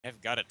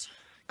I've got it.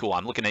 Cool.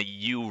 I'm looking at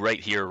you right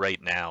here,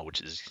 right now,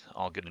 which is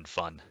all good and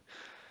fun.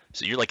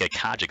 So you're like a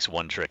Kajix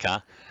one trick, huh?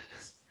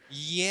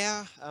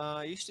 Yeah,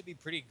 I used to be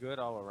pretty good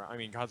all around. I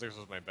mean, Kha'Zix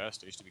was my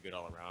best. I used to be good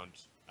all around.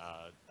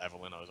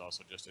 Evelyn, I was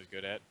also just as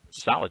good at, but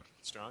she's not Solid.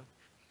 strong.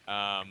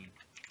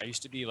 I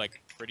used to be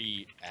like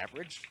pretty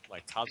average.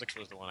 Like Kha'Zix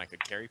was the one I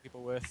could carry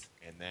people with,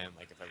 and then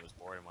like if I was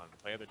bored and wanted to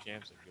play other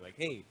champs, I'd be like,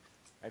 hey,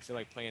 I feel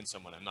like playing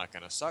someone. I'm not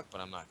gonna suck, but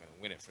I'm not gonna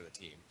win it for the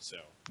team. So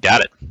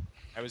Got it.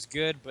 I was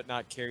good, but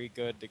not carry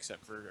good,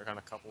 except for on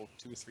a couple,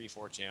 two, three,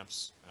 four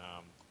champs.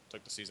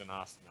 Took the season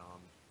off. Now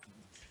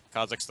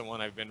Kozak's the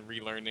one I've been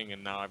relearning,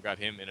 and now I've got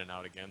him in and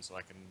out again, so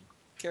I can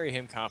carry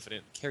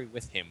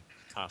with him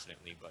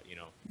confidently. But it's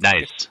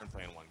Nice. different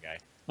playing one guy.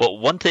 Well,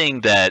 one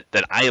thing that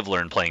I have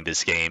learned playing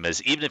this game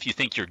is even if you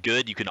think you're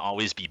good, you can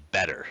always be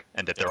better,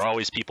 and that there are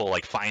always Definitely. people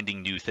like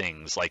finding new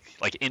things, like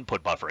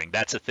input buffering.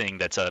 That's a thing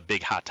that's a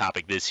big hot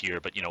topic this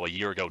year, but a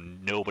year ago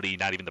nobody,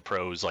 not even the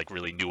pros, like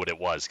really knew what it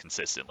was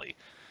consistently.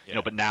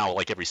 Yeah. But now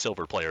like every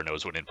silver player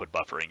knows what input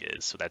buffering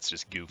is, so that's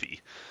just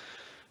goofy.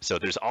 So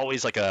there's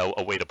always like a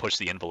way to push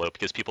the envelope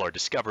because people are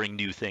discovering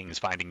new things,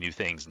 finding new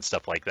things, and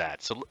stuff like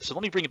that. So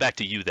let me bring it back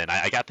to you then.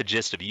 I got the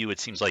gist of you. It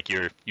seems like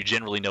you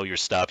generally know your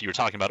stuff. You were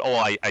talking about, oh,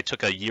 I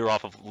took a year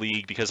off of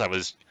League because I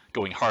was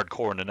going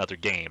hardcore in another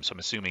game. So I'm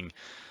assuming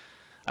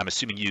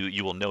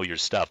you will know your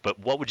stuff. But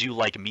what would you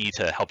like me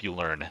to help you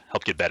learn,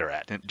 help get better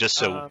at, and just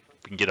so Um,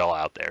 we can get it all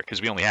out there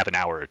because we only have an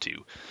hour or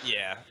two.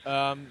 yeah.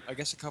 I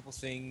guess a couple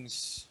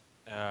things.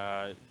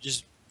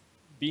 Just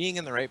being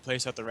in the right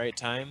place at the right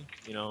time.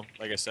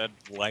 Like I said,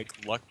 like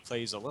luck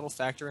plays a little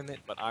factor in it,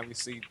 but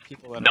obviously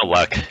people that are No in the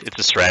luck. right It's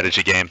a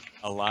strategy game.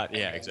 a lot.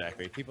 Yeah,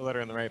 exactly. People that are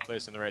in the right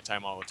place in the right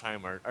time all the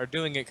time are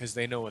doing it because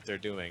they know what they're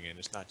doing, and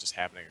it's not just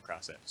happening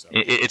across it. So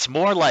It's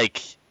more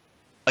like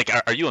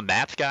are you a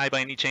math guy by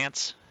any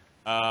chance?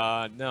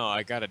 No,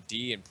 I got a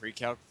D in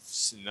pre-calc,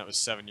 and that was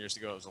 7 years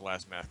ago. It was the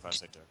last math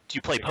class I took. Do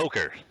you play 6 years.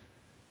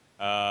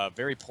 poker?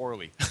 Very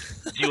poorly.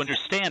 Do you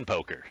understand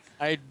poker?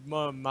 I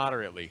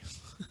moderately.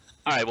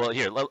 All right, well,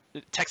 here,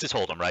 Texas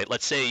Hold'em, right?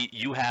 Let's say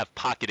you have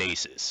pocket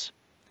aces,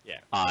 Yeah.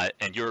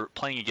 and you're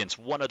playing against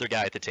one other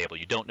guy at the table.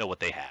 You don't know what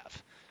they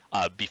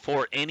have.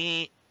 Before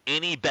any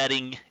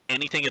betting,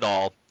 anything at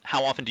all,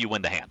 how often do you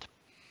win the hand?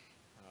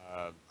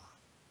 Uh,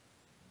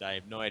 I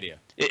have no idea.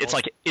 It's Most.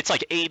 like it's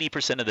like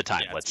 80% of the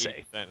time, Yeah, it's let's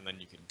say. 80%, and then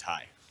you can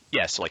tie.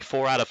 Yeah, so like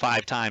 4 out of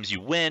 5 times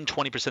you win,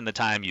 20% of the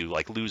time you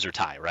like lose or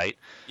tie, right?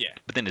 Yeah.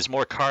 But then as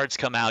more cards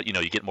come out,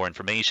 you get more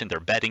information.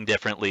 They're betting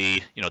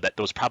differently. That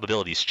those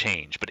probabilities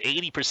change. But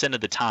 80%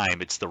 of the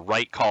time, it's the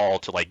right call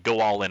to like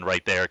go all in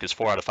right there because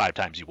 4 out of 5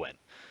 times you win.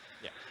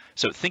 Yeah.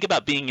 So think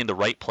about being in the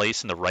right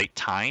place in the right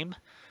time,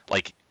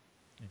 like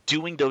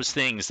doing those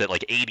things that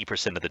like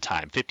 80% of the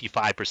time,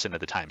 55% of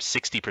the time,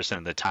 60%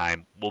 of the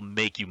time will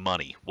make you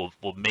money. Will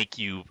make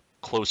you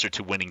closer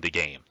to winning the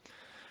game.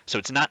 So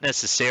it's not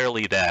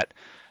necessarily that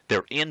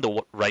they're in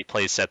the right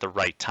place at the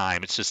right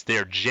time. It's just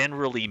they're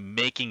generally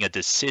making a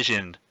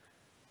decision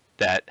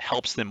that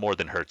helps them more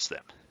than hurts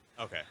them.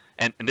 Okay.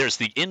 And there's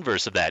the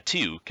inverse of that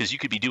too, because you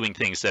could be doing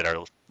things that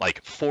are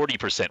like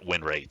 40%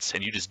 win rates,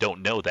 and you just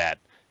don't know that.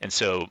 And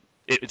so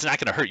it's not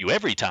going to hurt you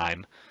every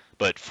time,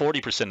 but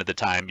 40% of the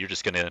time you're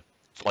just going to,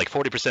 like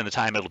 40% of the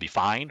time it'll be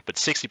fine, but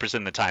 60%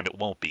 of the time it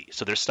won't be.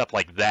 So there's stuff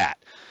like that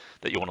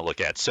you want to look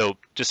at. So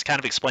just kind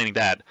of explaining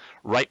that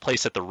right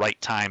place at the right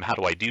time. How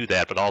do I do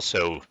that? But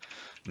also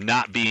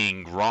not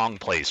being wrong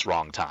place,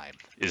 wrong time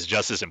is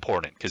just as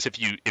important. Because if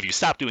you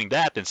stop doing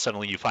that, then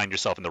suddenly you find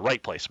yourself in the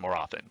right place more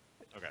often.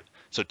 Okay.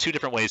 So two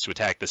different ways to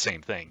attack the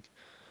same thing.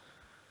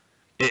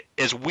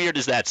 As weird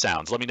as that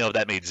sounds, let me know if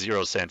that made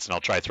zero sense, and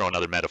I'll try throwing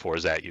other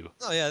metaphors at you.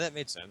 Oh yeah, that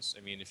made sense.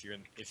 I mean, if you're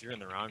in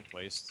the wrong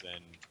place,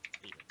 then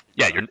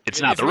Yeah, sorry,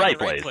 it's not if the you're in the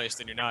right right place. place,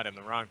 then you're not in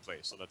the wrong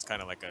place. So that's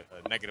kind of like a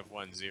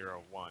 -1,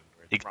 0, 1,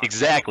 where the wrong place is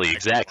Exactly, -1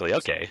 exactly.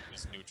 Okay.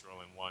 is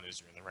neutral, and 1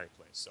 is you're in the right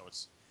place. So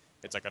it's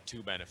like a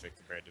 2 benefit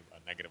compared to a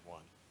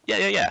 -1. Yeah,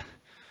 yeah, yeah.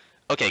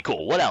 Okay,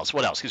 cool. What else?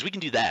 What else? Because we can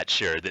do that.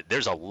 Sure.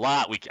 There's a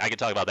lot. I can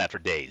talk about that for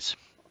days.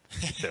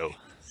 So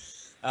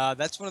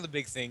That's one of the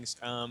big things.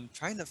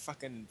 Trying to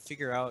fucking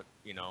figure out,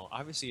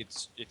 obviously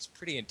it's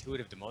pretty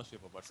intuitive to most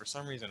people, but for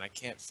some reason I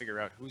can't figure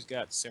out who's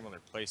got similar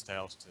play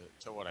styles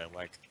to what I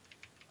like.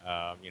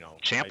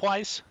 champ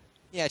wise.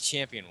 Yeah,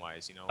 champion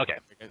wise, Okay.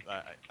 because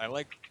I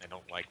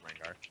don't like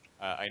Rengar.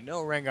 I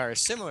know Rengar is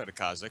similar to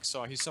Kha'Zix,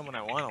 so he's someone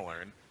I want to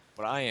learn,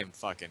 but I am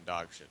fucking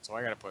dog shit. So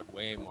I got to put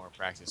way more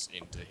practice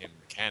into him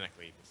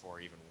mechanically before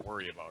I even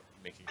worry about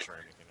making sure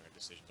I'm making the right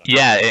decisions on him.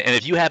 Yeah, and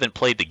if you haven't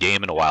played the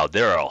game in a while,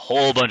 there are a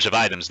whole bunch of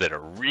items that are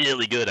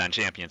really good on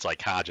champions like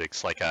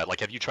Kha'Zix. Like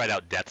have you tried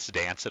out Death's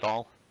Dance at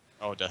all?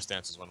 Oh, Dust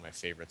Dance is one of my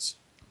favorites.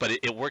 But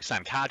it works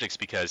on Kha'Zix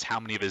because how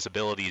many of his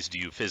abilities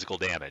do physical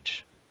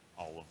damage?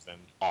 All of them,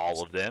 All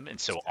of except them, and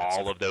so all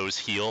except of those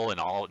heal, and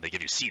all they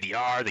give you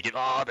CDR. They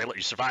let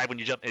you survive when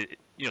you jump.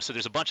 So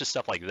there's a bunch of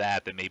stuff like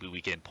that maybe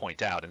we can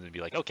point out and then be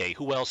like, okay,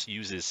 who else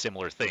uses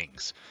similar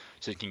things,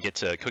 so you can get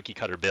to cookie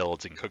cutter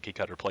builds and cookie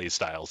cutter play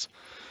styles.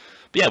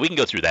 But yeah, we can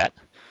go through that.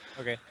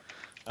 okay.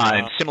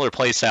 And similar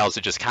play styles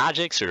to just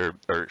Kha'Zix,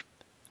 or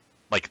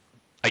like,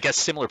 I guess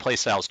similar play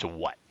styles to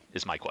what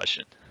is my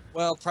question.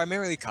 Well,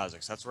 primarily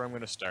Kazakhs. That's where I'm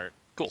going to start.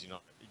 Cool. Because,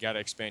 you got to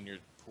expand your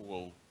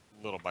pool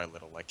little by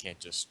little. I can't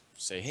just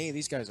say, hey,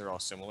 these guys are all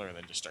similar, and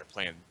then just start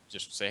playing.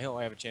 Just say, oh,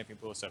 I have a champion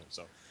pool of 7.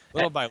 So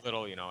little by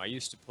little, I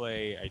used to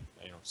play,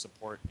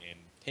 support and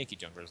tanky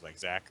junglers like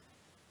Zac.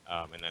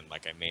 And then,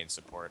 like, I main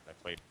support. I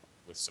played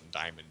with some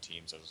diamond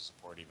teams as a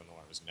support, even though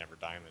I was never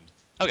diamond.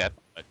 Okay.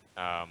 But,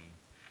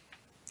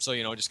 so,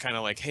 just kind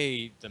of like,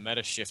 hey, the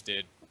meta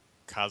shifted.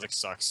 Kha'Zix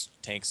sucks.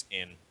 Tanks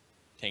in.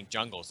 Tank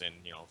jungles in,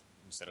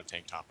 instead of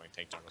tank top lane,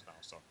 tank jungles now.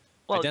 So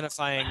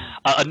identifying.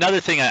 Another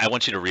thing I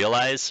want you to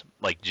realize,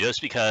 like,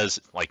 just because,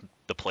 like,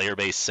 the player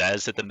base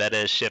says that the meta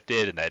has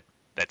shifted and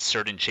that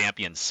certain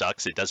champion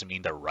sucks, it doesn't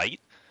mean they're right.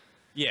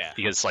 Yeah.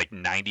 Because, like,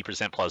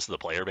 90% plus of the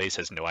player base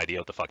has no idea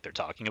what the fuck they're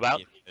talking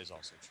about. It is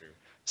also true.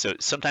 So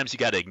sometimes you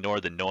got to ignore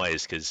the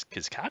noise because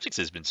Kha'Zix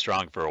has been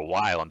strong for a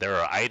while, and there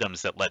are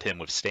items that let him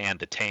withstand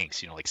the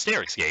tanks. Like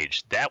Sterix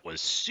Gauge, that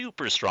was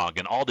super strong,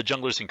 and all the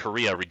junglers in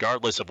Korea,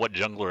 regardless of what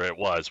jungler it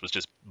was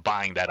just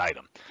buying that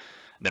item.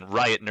 And then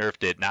Riot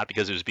nerfed it not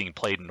because it was being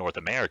played in North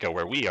America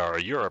where we are, or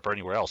Europe, or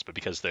anywhere else, but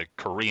because the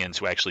Koreans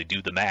who actually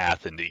do the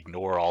math and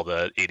ignore all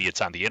the idiots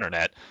on the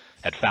internet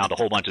had found a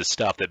whole bunch of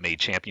stuff that made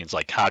champions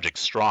like Kha'Zix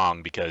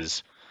strong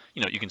because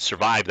you can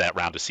survive that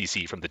round of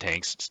CC from the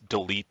tanks,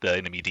 delete the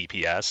enemy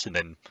DPS, and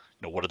then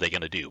what are they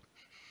going to do?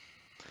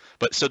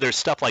 But so there's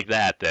stuff like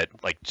that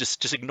like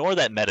just ignore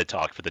that meta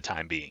talk for the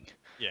time being.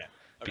 Yeah.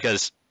 Okay.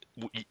 Because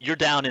you're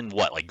down in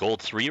what, like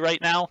gold 3 right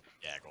now?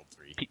 Yeah, gold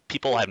 3.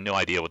 People have no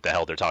idea what the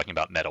hell they're talking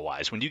about meta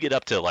wise. When you get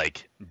up to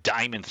like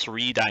diamond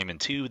 3, diamond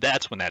 2,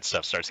 that's when that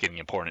stuff starts getting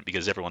important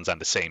because everyone's on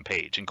the same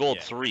page. In gold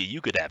 3, you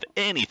could have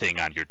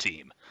anything on your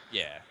team.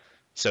 Yeah.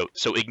 So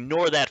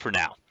ignore that for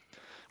now.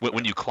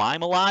 When you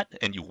climb a lot,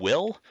 and you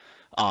will,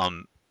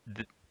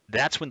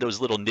 that's when those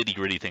little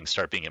nitty-gritty things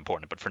start being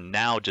important. But for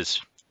now,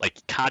 just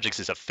like Kha'Zix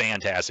is a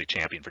fantastic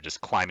champion for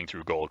just climbing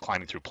through gold,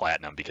 climbing through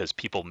platinum, because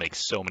people make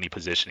so many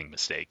positioning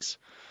mistakes.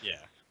 Yeah.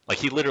 Like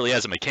he literally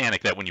has a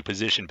mechanic that when you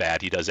position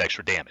bad, he does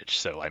extra damage.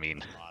 So I mean,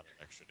 a lot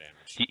of extra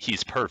damage.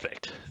 He's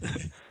perfect.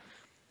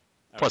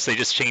 Plus, they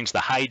just changed the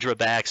Hydra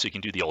back, so you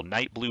can do the old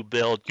Night Blue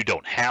build. You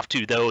don't have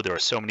to though. There are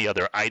so many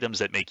other items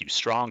that make you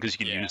strong because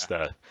you can use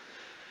the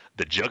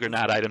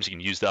Juggernaut items, you can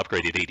use the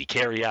upgraded AD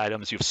carry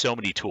items. You have so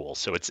many tools,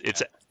 so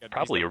it's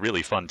probably a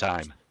really fun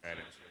time.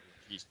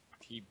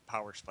 He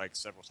power spikes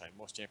several times.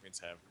 Most champions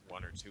have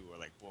 1 or 2, or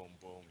like boom,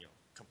 boom,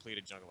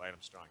 completed jungle item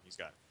strong. He's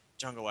got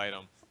jungle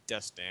item,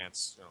 Death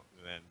Dance,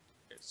 and then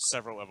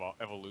several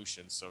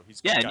evolutions. So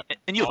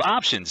and you have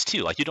options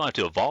too. Like you don't have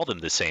to evolve them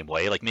the same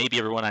way. Like maybe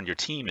everyone on your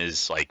team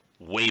is like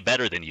way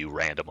better than you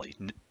randomly.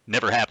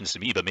 Never happens to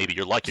me, but maybe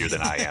you're luckier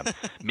than I am.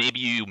 Maybe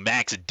you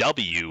max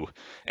W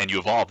and you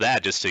evolve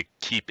that just to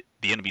keep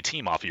the enemy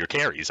team off of your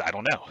carries. I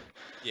don't know.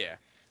 Yeah.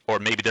 Or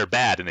maybe they're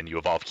bad and then you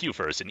evolve Q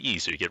first and E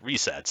so you get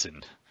resets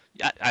and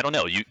I don't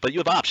know. But you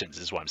have options,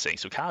 is what I'm saying.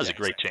 So Kaz is a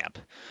great champ.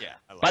 Yeah.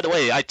 By the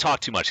way, I talk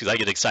too much because I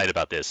get excited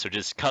about this. So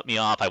just cut me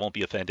off. I won't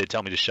be offended.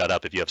 Tell me to shut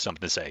up if you have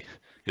something to say.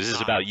 Because this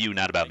is about you,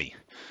 not about me.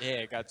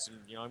 Yeah, I got some.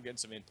 I'm getting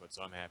some input,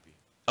 so I'm happy.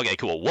 Okay,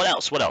 cool. What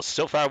else?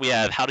 So far we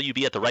have how do you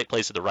be at the right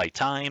place at the right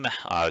time?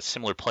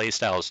 Similar play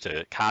styles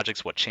to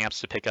Kha'Zix. What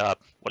champs to pick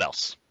up? What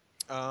else?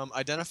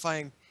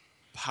 Identifying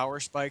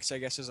power spikes, I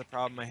guess, is a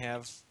problem I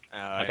have.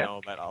 I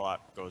know that a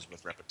lot goes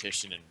with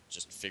repetition and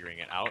just figuring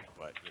it out,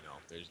 but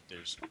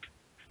there's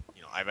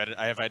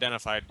I have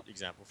identified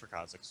example for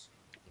Kha'Zix,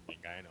 the main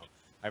guy I know.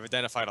 I've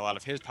identified a lot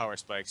of his power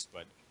spikes,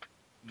 but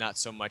not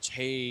so much.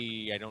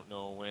 Hey, I don't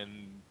know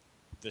when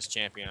this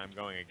champion I'm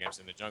going against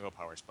in the jungle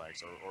power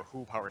spikes or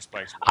who power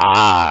spikes.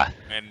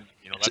 And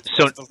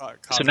so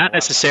not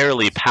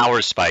necessarily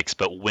power spikes,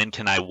 but when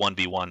can I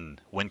 1v1?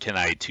 When can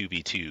I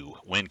 2v2?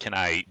 When can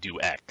I do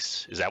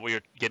X? Is that what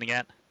you're getting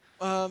at?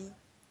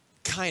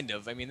 Kind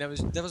of. I mean, that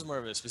was more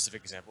of a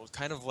specific example. It's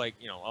kind of like,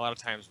 a lot of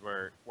times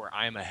where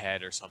I'm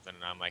ahead or something,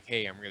 and I'm like,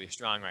 hey, I'm really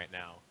strong right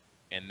now,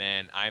 and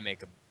then I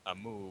make a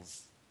move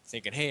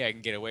thinking, hey, I can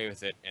get away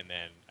with it, and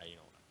then,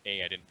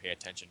 I didn't pay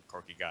attention.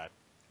 Corki got...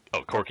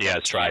 Oh, Corki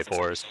has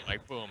Triforce. So,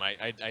 like, boom,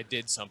 I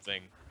did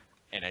something,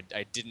 and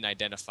I didn't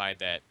identify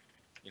that,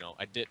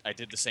 I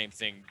did the same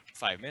thing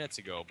 5 minutes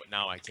ago, but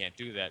now I can't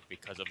do that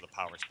because of the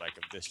power spike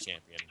of this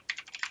champion.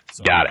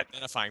 So Got it.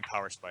 Identifying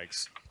power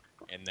spikes,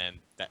 and then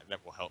that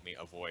will help me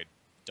avoid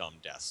dumb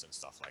deaths and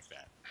stuff like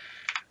that.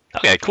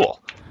 Okay,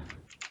 cool.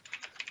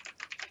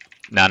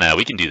 No,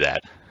 we can do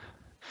that.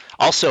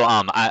 Also,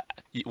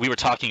 we were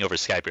talking over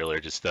Skype earlier,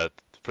 just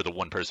for the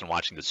one person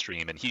watching the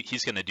stream, and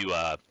he's going to do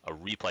a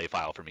replay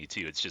file for me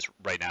too. It's just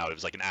right now, it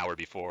was like an hour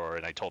before,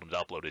 and I told him to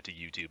upload it to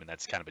YouTube, and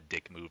that's kind of a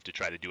dick move to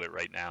try to do it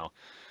right now.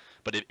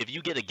 But if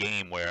you get a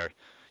game where,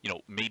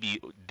 maybe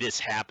this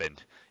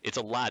happened, it's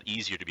a lot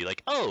easier to be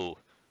like, oh,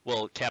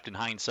 well, Captain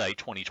Hindsight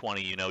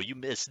 2020, you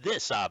missed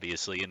this,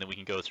 obviously, and then we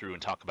can go through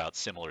and talk about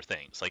similar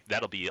things. Like,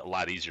 that'll be a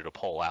lot easier to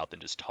pull out than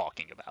just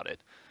talking about it.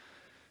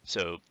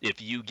 So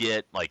if you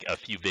get like a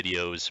few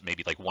videos,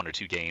 maybe like 1 or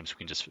 2 games, we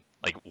can just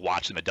like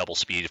watch them at double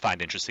speed,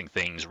 find interesting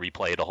things,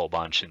 replay it a whole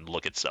bunch, and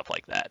look at stuff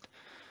like that.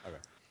 Okay.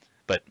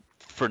 But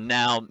for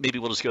now, maybe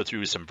we'll just go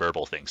through some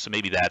verbal things. So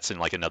maybe that's in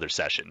like another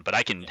session. But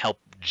I can help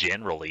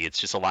generally. It's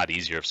just a lot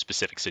easier of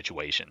specific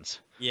situations.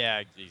 Yeah,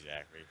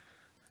 exactly.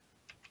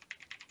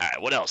 All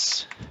right, what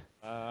else?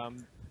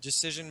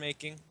 Decision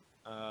making,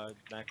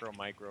 macro,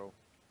 micro.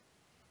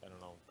 I don't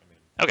know. I mean,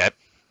 Okay.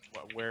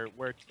 where?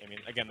 I mean,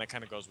 again, that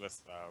kind of goes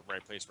with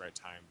right place, right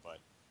time. But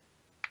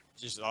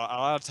just a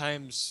lot of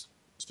times,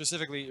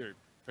 specifically or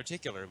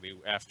particularly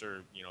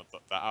after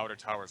the outer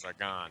towers are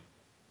gone,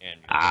 and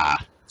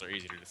Ah, they're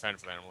easy to defend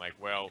for them. I'm like,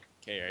 well,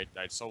 okay,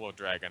 I solo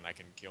dragon. I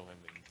can kill him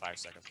in 5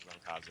 seconds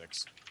with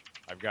Kha'Zix.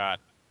 I've got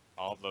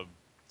all the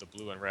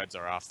blue and reds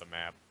are off the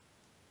map.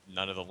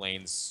 None of the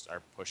lanes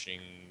are pushing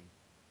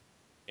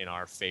in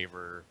our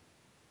favor.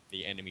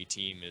 The enemy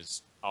team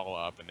is all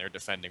up and they're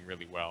defending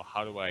really well.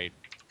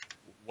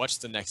 What's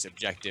the next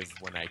objective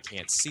when I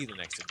can't see the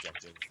next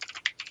objective?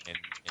 And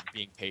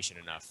being patient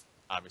enough.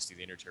 Obviously,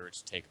 the inner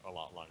turrets take a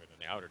lot longer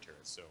than the outer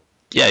turrets. So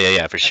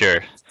yeah, for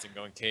sure. and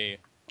going, okay,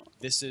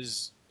 this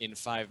is in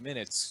 5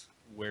 minutes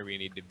where we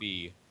need to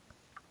be,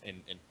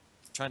 and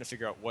trying to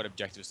figure out what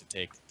objectives to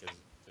take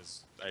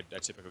because I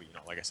typically,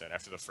 like I said,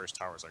 after the first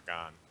towers are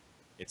gone,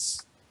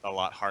 it's a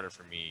lot harder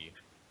for me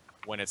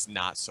when it's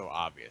not so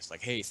obvious.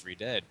 Like, hey, 3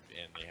 dead,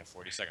 and they have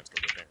 40 seconds,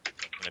 go get there.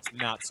 When it's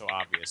not so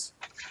obvious,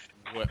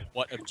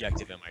 what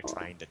objective am I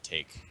trying to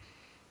take?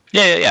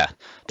 Yeah.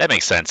 That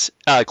makes sense.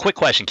 Quick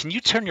question. Can you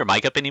turn your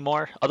mic up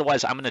anymore?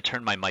 Otherwise, I'm going to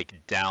turn my mic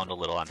down a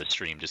little on the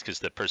stream just because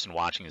the person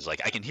watching is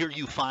like, I can hear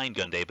you fine,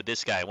 Gunday, but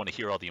this guy, I want to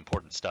hear all the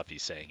important stuff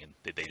he's saying, and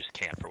they just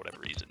can't for whatever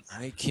reason.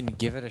 I can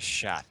give it a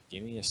shot.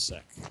 Give me a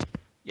sec.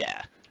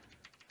 Yeah.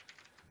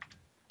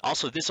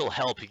 Also, this will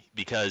help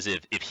because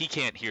if he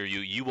can't hear you,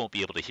 you won't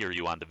be able to hear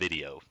you on the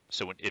video.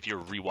 So if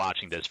you're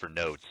rewatching this for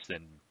notes,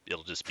 then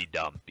it'll just be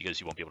dumb because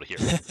you won't be able to hear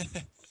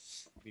it.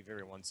 Be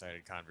very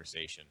one-sided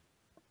conversation.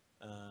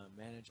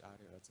 Manage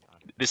audio. That's an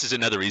audio. This is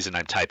another reason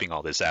I'm typing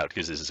all this out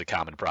because this is a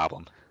common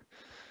problem.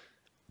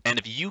 And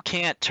if you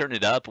can't turn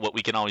it up, what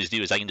we can always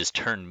do is I can just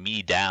turn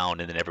me down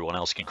and then everyone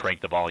else can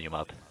crank the volume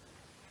up.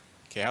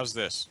 Okay, how's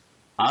this?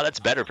 That's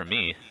better for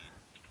me.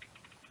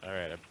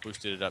 Alright, I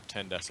boosted it up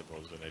 10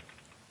 decibels, but I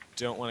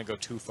don't want to go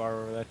too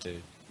far over that to...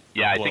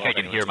 Yeah, I blow think I out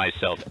can hear anyone's-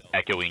 myself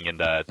echoing in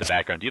the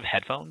background. Do you have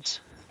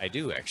headphones? I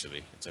do,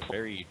 actually. It's a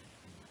very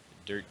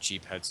dirt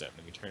cheap headset.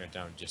 Let me turn it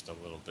down just a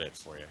little bit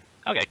for you.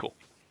 Okay, cool.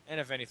 And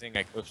if anything,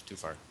 oops, too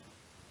far.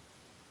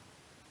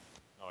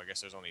 Oh, I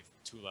guess there's only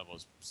 2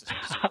 levels. 0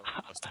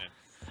 plus 10.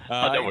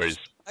 No worries.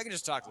 I can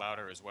just talk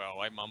louder as well.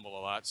 I mumble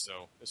a lot,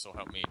 so this will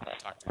help me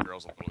talk to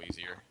girls a little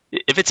easier.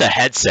 If it's a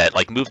headset,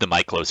 like move the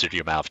mic closer to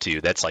your mouth too.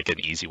 That's like an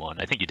easy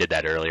one. I think you did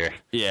that earlier.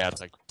 Yeah,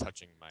 it's like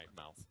touching my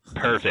mouth.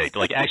 Perfect.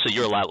 Like actually,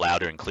 you're a lot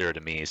louder and clearer to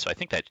me, so I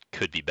think that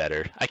could be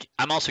better.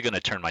 I'm also going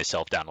to turn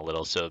myself down a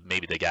little, so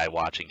maybe the guy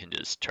watching can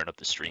just turn up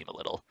the stream a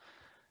little.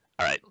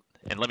 All right,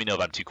 and let me know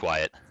if I'm too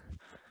quiet.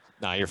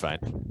 Nah, you're fine.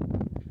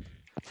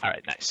 All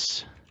right,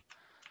 nice.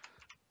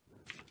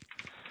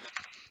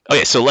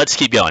 Okay, so let's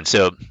keep going.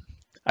 So,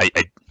 I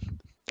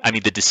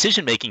mean, the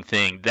decision-making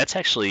thing, that's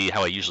actually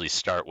how I usually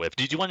start with.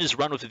 Did you want to just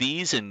run with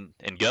these and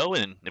go?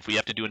 And if we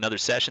have to do another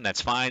session,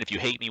 that's fine. If you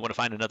hate me, want to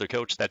find another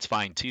coach, that's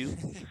fine too.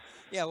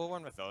 Yeah, we'll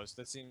run with those.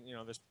 That's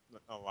there's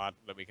a lot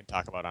that we can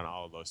talk about on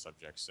all of those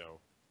subjects. So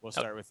we'll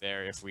start with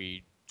there. If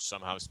we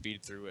somehow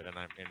speed through it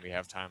and we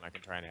have time, I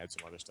can try and add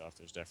some other stuff.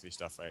 There's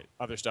definitely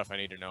other stuff I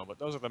need to know, but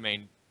those are the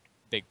main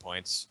big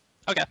points.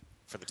 Okay.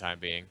 For the time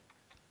being.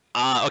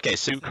 Okay,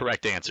 so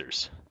correct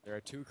answers. There are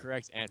 2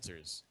 correct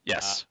answers.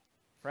 Yes.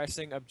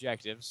 Pressing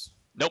objectives.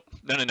 Nope.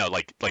 No.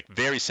 Like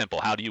very simple.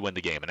 How do you win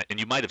the game? And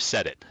you might have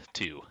said it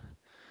too.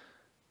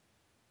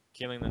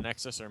 Killing the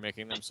Nexus or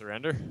making them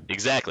surrender?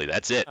 Exactly.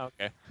 That's it.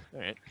 Okay. All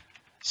right.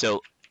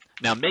 So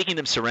now making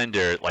them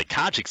surrender, like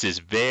Kha'Zix is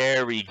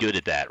very good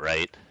at that,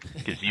 right?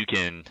 Because you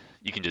can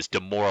just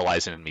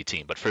demoralize an enemy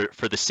team. But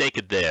for the sake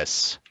of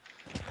this,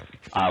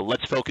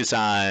 let's focus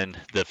on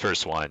the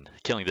first one,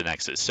 killing the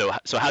Nexus. So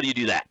how do you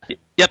do that?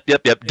 Yep.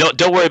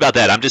 Don't worry about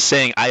that. I'm just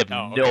saying I have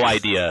no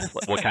idea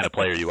what kind of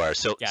player you are.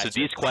 So Gotcha. so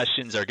these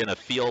questions are gonna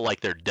feel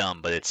like they're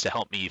dumb, but it's to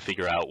help me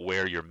figure out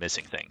where you're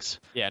missing things.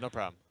 Yeah, no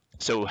problem.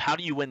 So how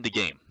do you win the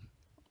game?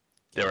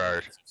 There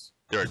are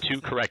Answers.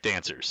 2 correct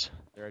answers.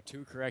 There are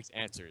 2 correct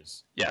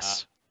answers.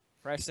 Yes.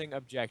 Pressing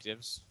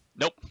objectives.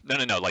 Nope.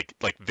 No. Like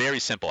very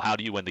simple. How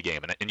do you win the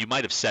game? And you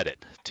might have said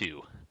it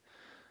too.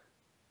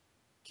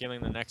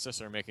 Killing the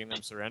Nexus or making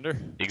them surrender?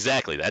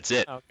 Exactly. That's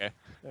it. Okay.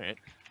 All right.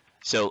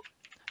 So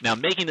now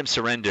making them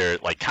surrender,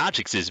 like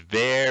Kha'Zix is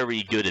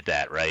very good at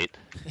that, right?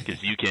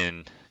 Because you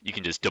can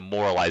just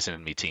demoralize an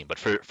enemy team. But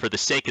for the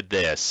sake of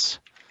this,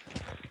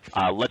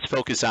 let's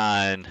focus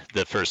on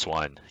the first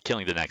one,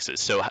 killing the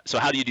Nexus. So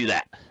how do you do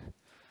that?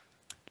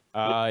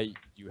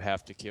 You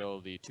have to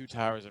kill the 2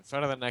 towers in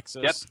front of the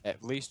Nexus, Yep.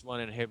 at least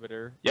 1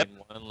 inhibitor Yep. in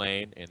 1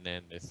 lane, and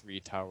then the 3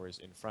 towers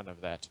in front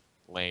of that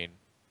lane.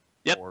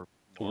 Yep. Or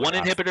 1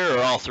 inhibitor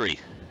or all 3?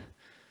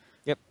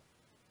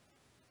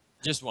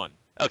 Just one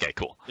Okay,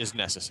 cool. is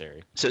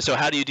necessary. So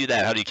how do you do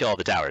that? How do you kill all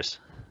the towers?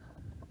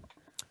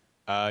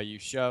 You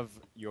shove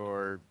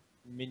your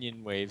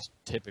minion waves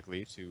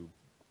typically to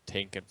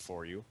tank it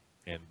for you,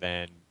 and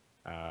then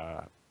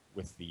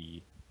with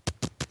the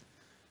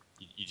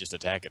you just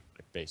attack it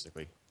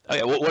basically.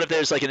 Okay, what if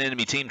there's like an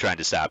enemy team trying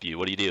to stop you?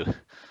 What do you do?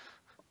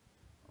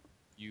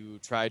 You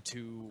try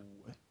to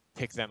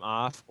pick them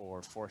off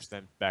or force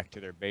them back to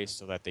their base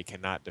so that they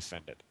cannot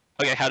defend it.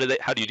 Okay, how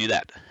do you do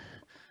that?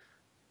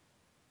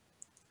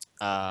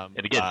 And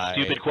again, By,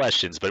 stupid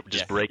questions, but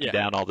just breaking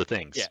down all the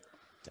things.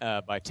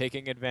 Yeah. By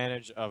taking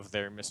advantage of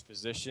their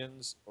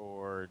mispositions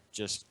or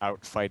just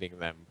outfighting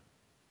them.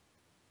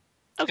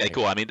 Okay,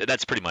 cool. I mean,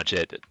 that's pretty much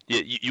it.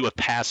 You have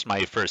passed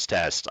my first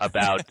test.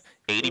 About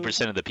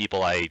 80% of the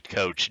people I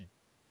coach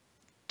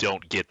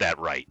don't get that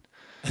right.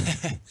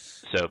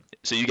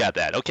 So you got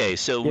that. Okay,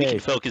 so we can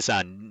focus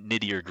on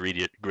nittier,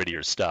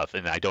 grittier stuff,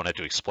 and I don't have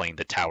to explain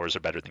that towers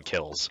are better than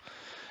kills.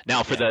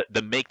 Now, for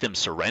the make them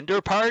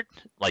surrender part,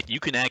 like you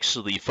can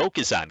actually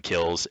focus on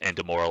kills and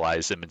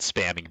demoralize them and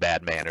spamming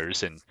bad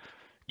manners and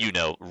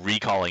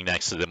recalling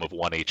next to them with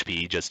 1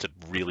 HP just to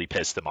really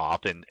piss them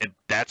off. And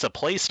that's a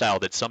play style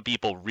that some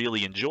people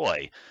really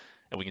enjoy.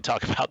 And we can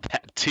talk about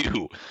that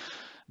too.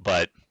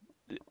 But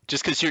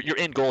just because your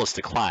end goal is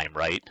to climb,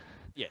 right?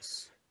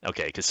 Yes.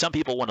 Okay, because some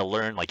people want to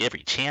learn like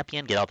every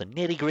champion, get all the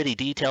nitty gritty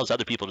details.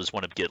 Other people just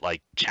want to get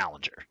like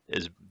Challenger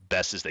as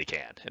best as they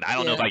can. And I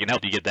don't know if I can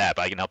help you get that,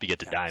 but I can help you get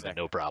to Diamond,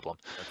 exactly. no problem.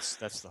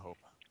 That's the hope.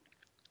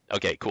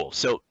 Okay, cool.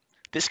 So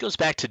this goes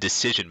back to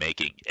decision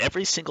making.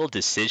 Every single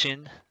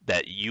decision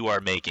that you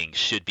are making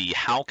should be,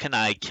 how can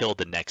I kill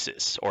the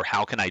Nexus? Or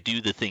how can I do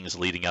the things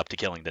leading up to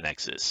killing the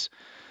Nexus?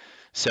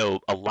 So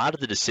a lot of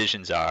the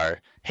decisions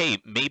are, hey,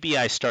 maybe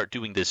I start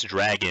doing this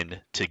dragon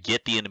to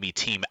get the enemy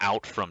team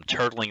out from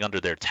turtling under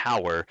their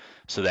tower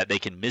so that they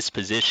can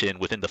misposition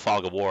within the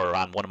fog of war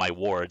on one of my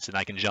wards, and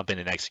I can jump in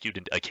and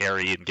execute a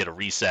carry and get a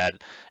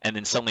reset, and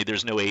then suddenly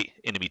there's no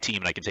enemy team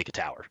and I can take a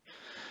tower.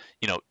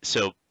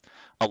 So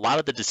a lot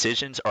of the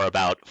decisions are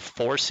about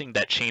forcing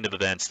that chain of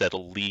events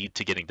that'll lead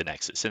to getting the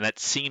Nexus. And that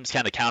seems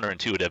kind of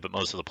counterintuitive, but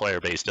most of the player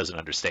base doesn't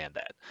understand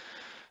that.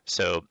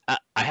 So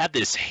I have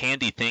this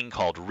handy thing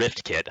called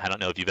Rift Kit. I don't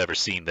know if you've ever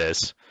seen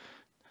this,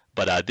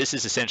 but this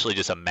is essentially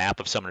just a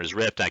map of Summoner's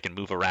Rift. I can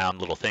move around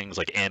little things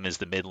like M is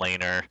the mid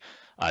laner,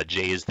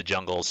 J is the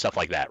jungle, stuff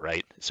like that,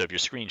 right? So if you're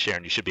screen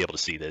sharing, you should be able to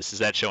see this. Is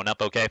that showing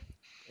up okay?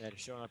 That is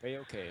showing up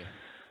A-okay.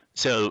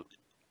 So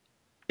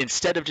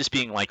instead of just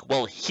being like,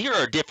 well, here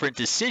are different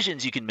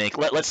decisions you can make,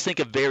 let's think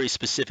of very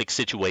specific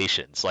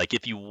situations. Like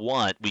if you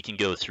want, we can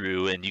go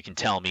through and you can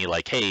tell me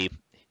like, hey,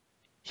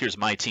 here's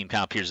my team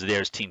comp, here's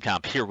theirs team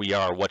comp, here we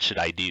are, what should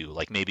I do?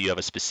 Like maybe you have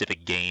a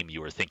specific game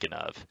you were thinking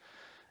of,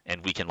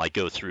 and we can like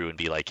go through and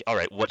be like, all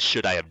right, what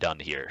should I have done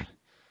here?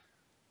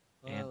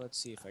 Well, let's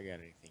see if I got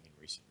anything in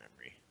recent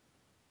memory.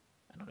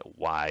 I don't know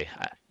why.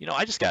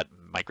 I just got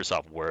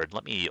Microsoft Word.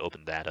 Let me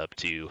open that up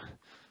too.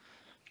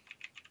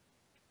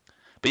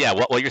 But yeah,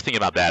 while you're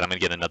thinking about that, I'm going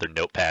to get another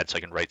notepad so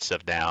I can write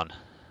stuff down.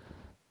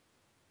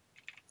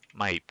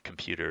 My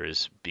computer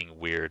is being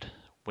weird.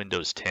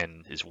 Windows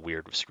 10 is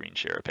weird with screen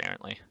share,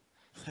 apparently.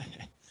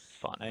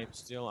 Fun. I'm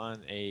still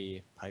on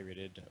a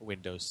pirated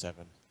Windows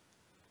 7.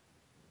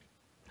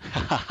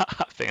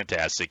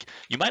 Fantastic.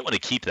 You might want to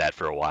keep that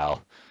for a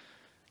while.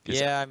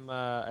 Yeah,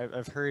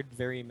 I've heard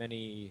very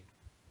many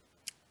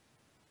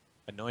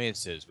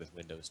annoyances with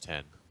Windows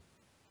 10.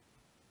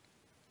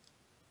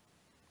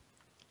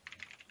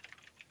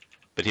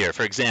 But here,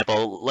 for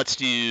example, let's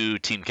do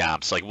team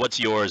comps. Like, what's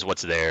yours,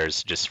 what's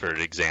theirs, just for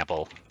an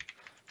example.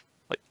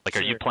 Like,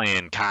 sure. Are you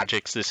playing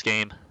Kha'Zix this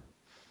game?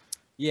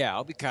 Yeah,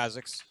 I'll be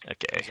Kha'Zix.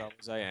 Okay. As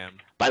always I am.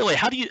 By the way,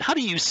 how do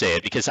you say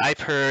it? Because I've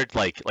heard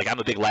like I'm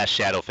a big Last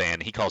Shadow fan.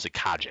 He calls it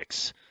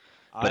Kha'Zix.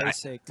 I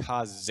say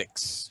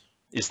Kha'Zix.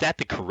 Is that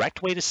the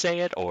correct way to say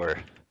it,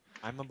 or?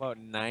 I'm about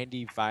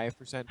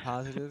 95%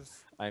 positive.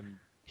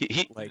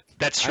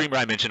 That streamer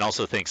I mentioned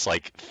also thinks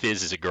like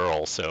Fizz is a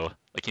girl, so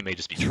like he may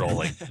just be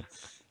trolling.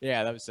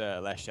 Yeah, that was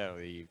Last Shadow,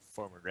 the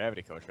former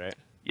Gravity coach, right?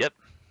 Yep.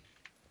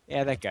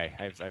 Yeah, that guy.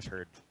 I've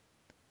heard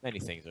many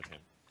things of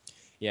him.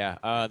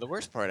 Yeah, the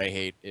worst part I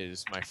hate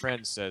is my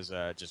friend says,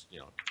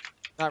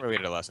 not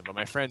related to lesson, but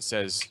my friend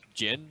says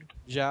Jin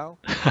Zhao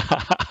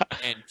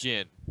and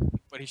Jin.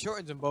 But he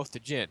shortens them both to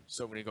Jin.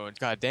 So when he goes,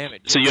 God damn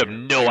it. Jin, so you have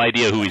no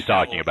idea who he's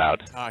talking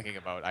about.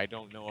 I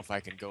don't know if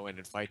I can go in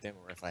and fight them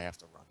or if I have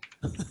to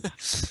run.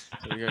 So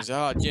he goes,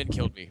 oh, Jin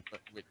killed me. But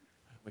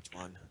which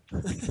one?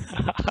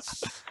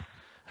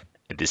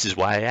 And this is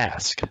why I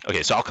ask.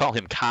 Okay, so I'll call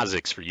him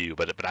Kha'Zix for you,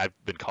 but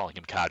I've been calling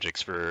him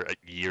Kha'Zix for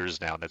years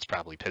now, and that's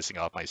probably pissing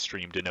off my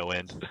stream to no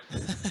end.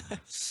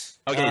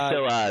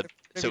 Okay,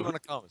 so you want to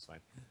call him, it's fine.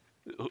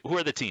 Who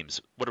are the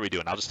teams? What are we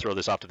doing? I'll just throw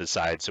this off to the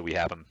side so we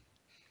have them.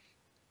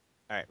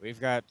 All right,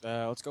 we've got.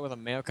 Let's go with a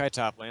Maokai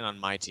top lane on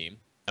my team.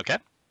 Okay.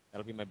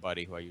 That'll be my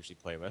buddy who I usually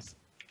play with.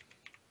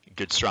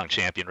 Good strong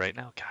champion right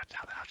now. God,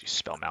 how do you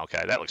spell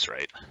Maokai? That looks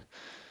right.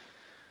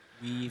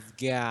 We've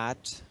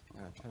got.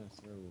 I'm trying to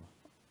throw.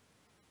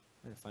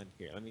 I'm trying to find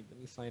here. Let me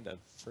find a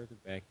further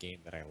back game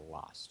that I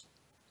lost.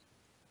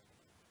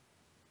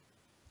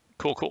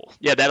 Cool.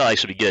 Yeah, that'll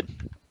actually be good.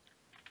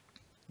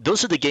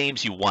 Those are the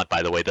games you want,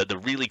 by the way, the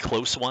really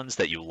close ones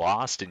that you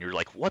lost, and you're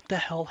like, what the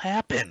hell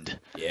happened?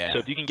 Yeah. So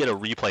if you can get a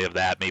replay of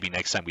that, maybe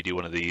next time we do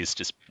one of these,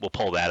 just we'll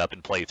pull that up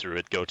and play through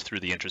it, go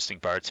through the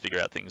interesting parts, figure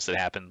out things that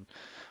happen,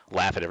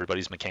 laugh at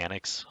everybody's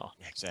mechanics. Oh,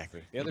 Yeah,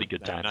 exactly. The it'll other, be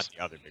good not times.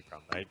 the other big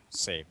problem. I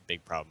say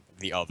big problem.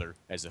 The other,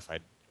 as if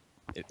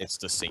it's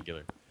the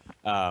singular.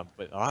 But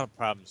a lot of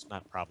problems,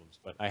 not problems,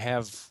 but I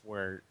have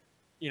where,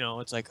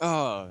 it's like,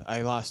 oh, I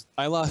lost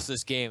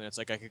this game, and it's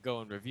like I could go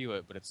and review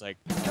it, but it's like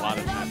a lot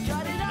of times,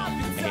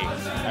 hey,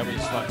 I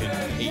was fucking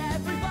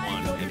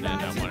 8-1, and then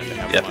I wanted to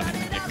have Yep. fun and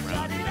stick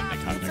around, and then they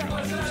cut back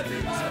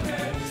on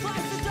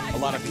the so a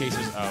lot of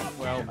cases of,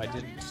 well, I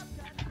didn't.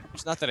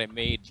 It's not that I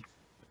made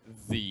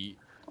the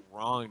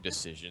wrong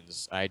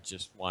decisions. I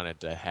just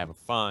wanted to have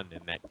fun,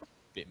 and that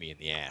bit me in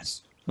the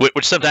ass.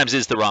 Which sometimes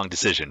is the wrong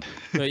decision.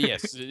 But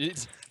yes,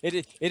 it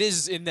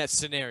is in that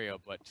scenario,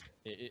 but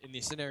in the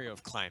scenario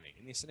of climbing,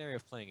 in the scenario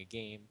of playing a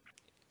game,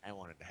 I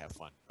wanted to have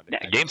fun. But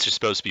Yeah, games are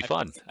supposed to be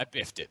fun. I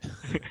biffed it.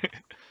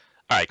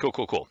 All right, cool.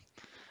 All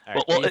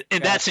Well, right, they've in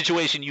got- that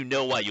situation, you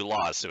know why you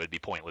lost, so it'd be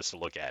pointless to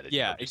look at it.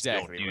 yeah, Just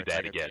exactly. Don't where do it's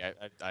that like, again.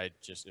 okay, I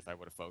just, if I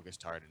would have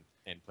focused hard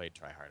and played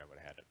try hard, I would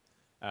have had it.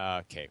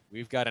 Okay,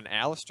 we've got an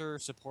Alistair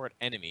support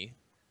enemy.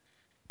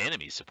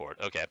 Enemy support.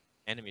 Okay,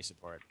 Enemy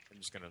support. I'm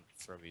just gonna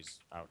throw these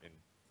out in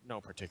no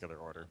particular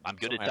order. I'm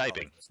good So at my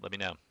typing. apologies. Let me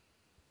know.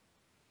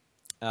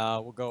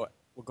 We'll go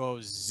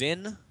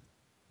Xin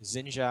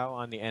Zhao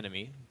on the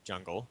enemy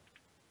jungle.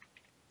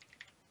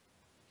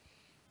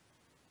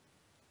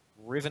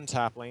 Riven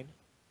top lane.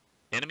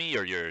 Enemy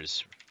or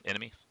yours?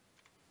 Enemy?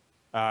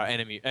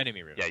 Enemy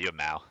Riven. Yeah, you have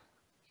Mao.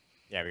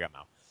 Yeah, we got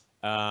Mao.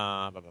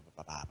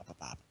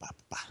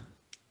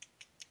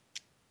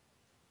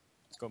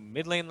 Let's go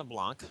mid lane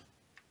LeBlanc.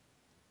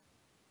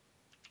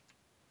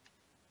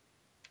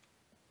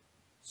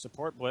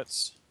 Support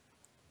Blitz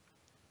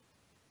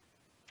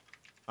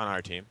on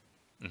our team.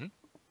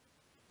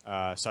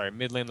 Sorry,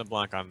 mid lane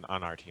LeBlanc on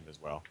our team as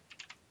well.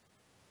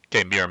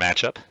 Okay, mirror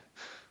matchup.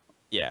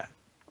 Yeah.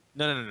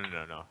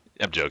 No.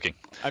 I'm joking.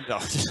 I'm no.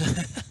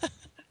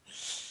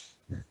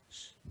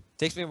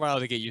 Takes me a while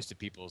to get used to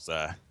people's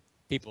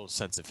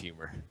sense of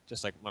humor.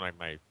 Just like when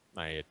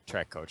my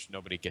track coach,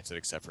 nobody gets it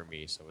except for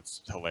me, so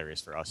it's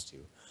hilarious for us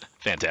too.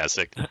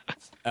 Fantastic.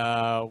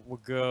 We'll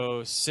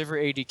go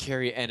Sivir AD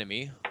carry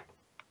enemy.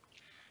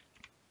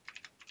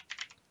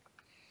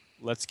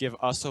 Let's give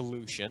us a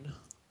Lucian.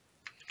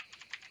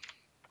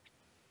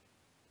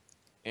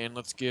 And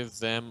let's give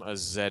them a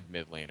Zed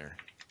mid laner.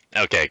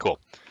 Okay, cool.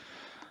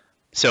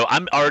 So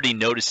I'm already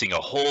noticing a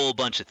whole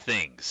bunch of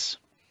things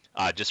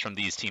just from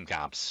these team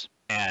comps.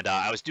 And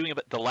I was doing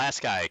the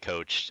last guy I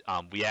coached.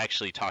 We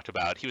actually talked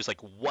about. He was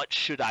like, "What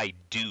should I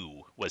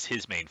do?" was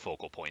his main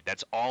focal point.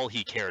 That's all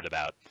he cared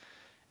about.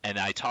 And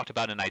I talked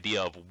about an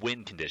idea of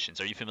win conditions.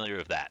 Are you familiar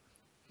with that?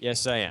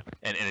 Yes, I am.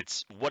 And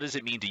it's what does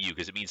it mean to you?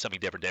 Because it means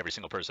something different to every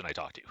single person I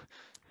talk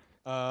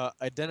to.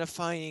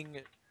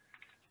 Identifying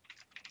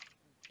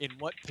in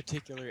what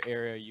particular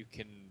area you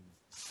can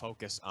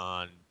focus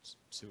on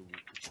to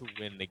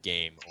win the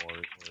game, or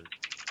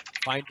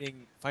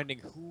finding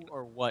who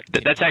or what.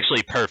 That's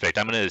actually perfect.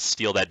 I'm going to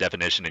steal that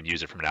definition and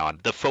use it from now on.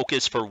 The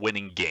focus for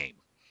winning game.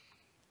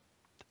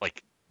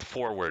 Like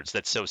 4 words.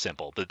 That's so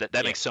simple. But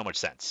that makes so much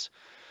sense.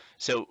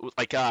 So,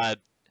 like,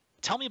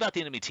 tell me about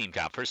the enemy team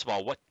comp. First of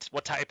all,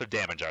 what type of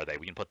damage are they?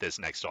 We can put this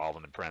next to all of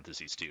them in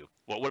parentheses too.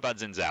 What about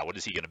Xin Zhao? What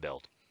is he going to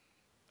build?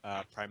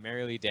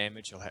 Primarily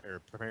damage,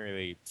 or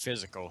primarily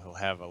physical. He'll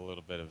have a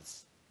little bit of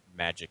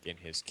magic in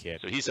his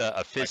kit. So he's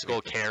a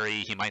physical carry.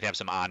 He might have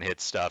some on-hit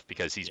stuff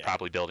because he's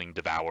probably building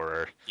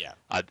Devourer. Yeah.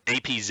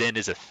 AP Zen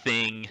is a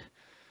thing,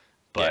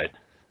 but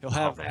he'll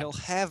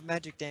have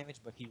magic damage,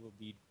 but he will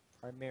be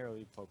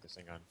primarily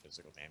focusing on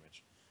physical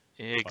damage.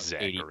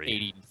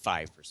 Exactly.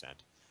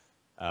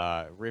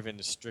 85%. Riven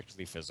is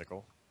strictly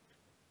physical.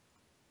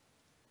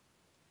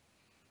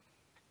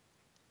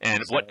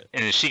 And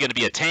and is she going to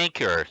be a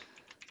tank or?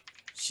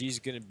 She's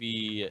going to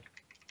be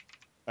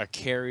a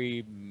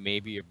carry,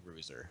 maybe a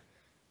bruiser.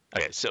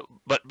 Okay, so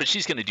but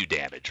she's going to do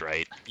damage,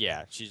 right?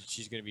 Yeah,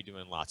 she's going to be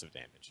doing lots of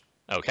damage.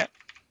 Okay.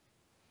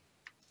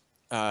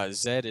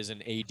 Zed is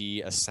an AD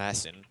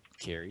assassin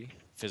carry,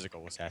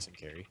 physical assassin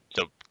carry.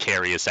 So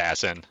carry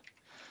assassin.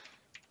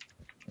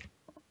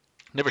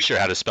 Never sure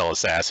how to spell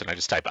assassin. I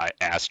just type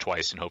ass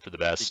twice and hope for the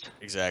best.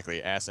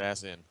 Exactly,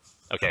 assassin.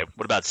 Okay,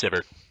 what about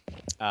Sivir?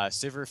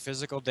 Sivir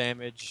physical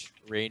damage,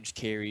 range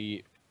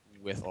carry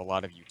with a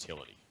lot of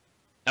utility.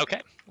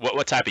 Okay.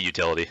 What type of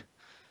utility?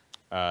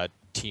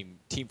 Team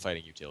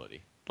fighting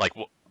utility. Like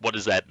what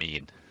does that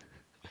mean?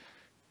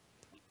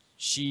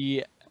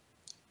 She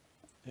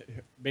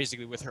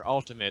basically with her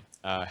ultimate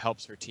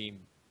helps her team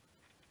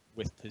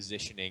with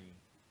positioning.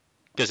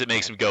 Because it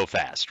makes them go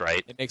fast,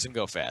 right? It makes them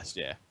go fast,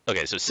 yeah.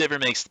 Okay, so Sivir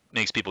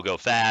makes people go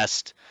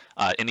fast.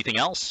 Anything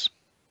else?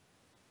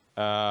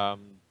 Not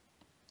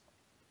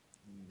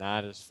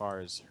as far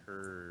as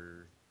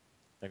her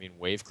I mean,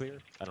 wave clear.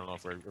 I don't know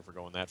if we're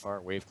going that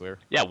far. Wave clear.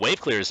 Yeah, wave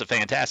clear is a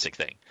fantastic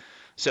thing.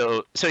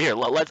 So here,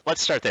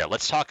 let's start there.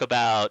 Let's talk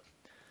about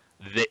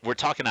we're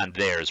talking on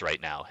theirs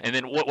right now. And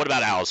then what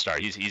about Alistar?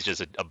 He's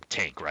just a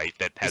tank, right?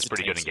 That has He's a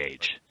pretty good tank sniper.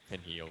 engage. Can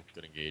heal,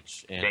 good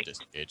engage, and Tank.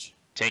 disengage.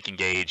 Tank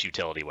engage,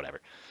 utility,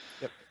 whatever.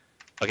 Yep.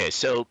 Okay,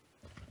 so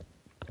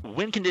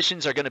win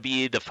conditions are going to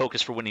be the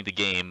focus for winning the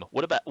game.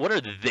 What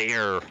are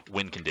their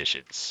win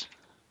conditions?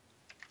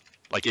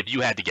 Like if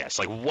you had to guess,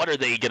 like what are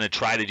they going to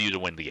try to do to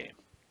win the game?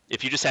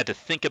 If you just had to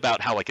think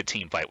about how like a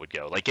team fight would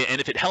go, like, and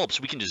if it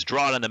helps, we can just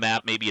draw it on the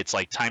map. Maybe it's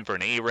like time for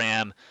an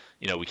ARAM.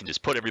 You know, we can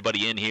just put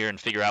everybody in here and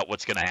figure out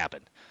what's going to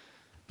happen.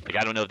 Like,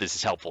 I don't know if this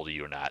is helpful to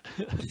you or not.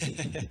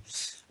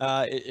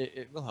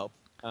 It will help.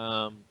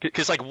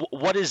 Because like,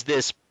 what is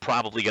this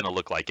probably going to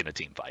look like in a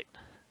team fight?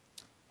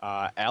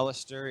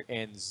 Alistair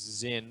and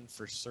Zin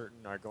for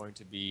certain are going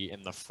to be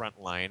in the front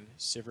line.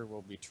 Sivir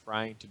will be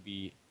trying to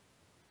be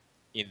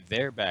in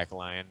their back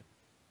line.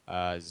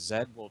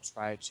 Zed will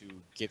try to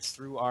get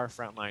through our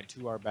front line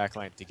to our back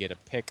line to get a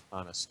pick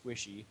on a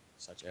squishy,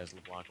 such as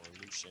LeBlanc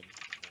or Lucian,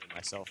 or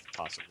myself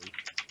possibly.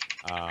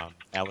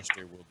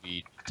 Alistair will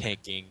be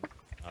tanking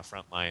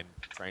front line,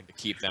 trying to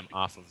keep them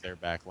off of their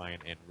back line,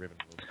 and Riven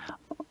will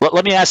be...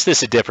 Let me ask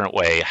this a different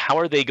way. How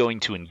are they going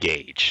to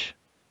engage?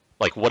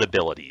 Like, what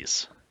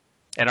abilities?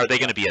 And are they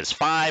going to be as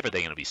 5? Are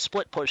they going to be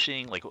split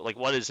pushing? Like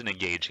what is an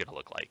engage going to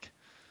look like?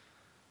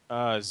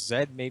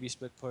 Zed maybe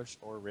split push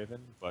or Riven,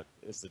 but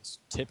it's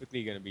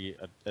typically going to be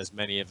as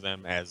many of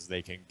them as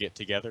they can get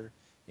together,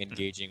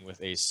 engaging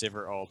with a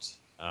Sivir ult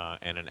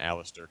and an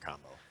Alistair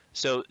combo.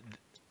 So,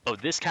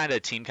 this kind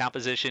of team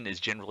composition is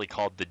generally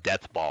called the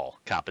death ball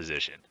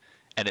composition,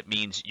 and it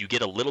means you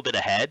get a little bit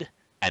ahead,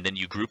 and then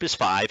you group as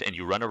 5, and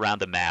you run around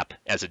the map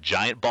as a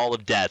giant ball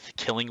of death,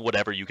 killing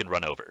whatever you can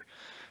run over.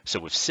 So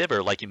with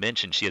Sivir, like you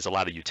mentioned, she has a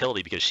lot of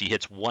utility because she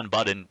hits one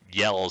button,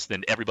 yells,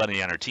 then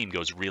everybody on her team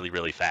goes really,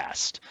 really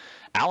fast.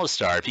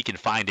 Alistar, if he can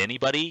find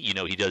anybody, you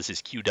know, he does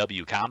his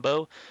QW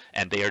combo,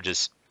 and they are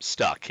just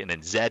stuck. And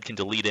then Zed can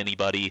delete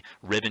anybody.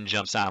 Riven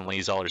jumps on,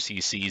 lays all her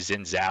CCs.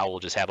 Xin Zhao will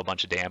just have a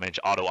bunch of damage.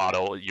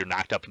 Auto, you're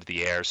knocked up into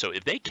the air. So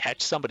if they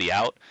catch somebody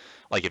out,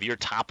 like if your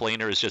top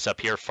laner is just up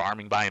here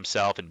farming by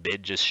himself and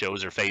mid just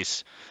shows her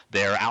face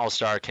there,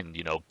 Alistar can,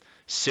 you know,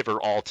 Sivir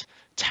ult,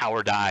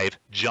 tower dive,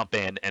 jump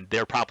in, and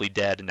they're probably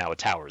dead, and now a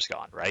tower's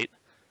gone, right?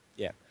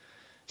 Yeah.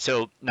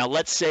 So now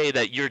let's say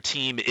that your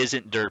team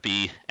isn't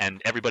derpy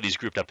and everybody's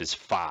grouped up as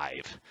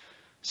 5.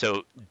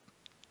 So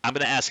I'm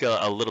going to ask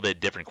a little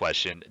bit different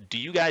question. Do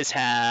you guys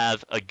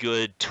have a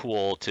good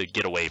tool to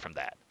get away from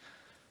that?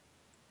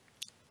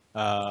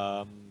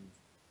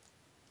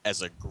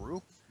 As a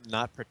group,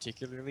 not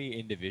particularly.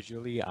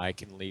 Individually, I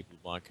can leave,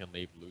 LeBlanc can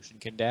leave, Lucian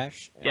can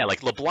dash. Yeah,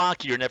 like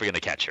LeBlanc, you're never going to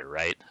catch her,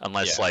 right?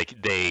 Unless, Yeah.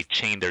 like, they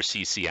chain their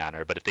CC on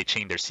her, but if they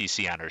chain their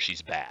CC on her,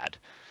 she's bad.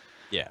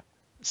 Yeah.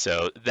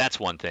 So that's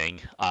one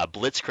thing.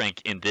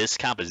 Blitzcrank in this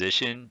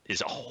composition is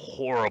a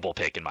horrible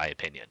pick, in my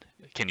opinion.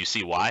 Can you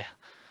see why?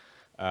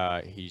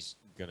 He's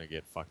gonna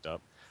get fucked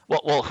up.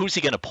 Well, who's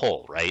he going to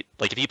pull, right?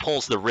 Like, if he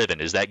pulls the Riven,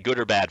 is that good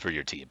or bad for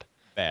your team?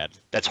 Bad.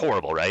 That's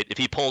horrible, right? If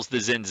he pulls the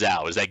Xin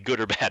Zhao, is that good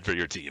or bad for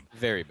your team?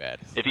 Very bad.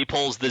 If he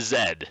pulls the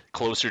Zed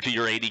closer to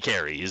your AD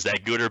carry, is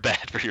that good or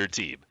bad for your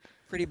team?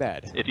 Pretty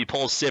bad. If he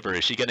pulls Sivir,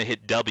 is she going to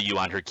hit W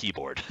on her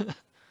keyboard?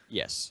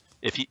 Yes.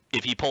 If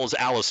he pulls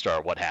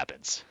Alistar, what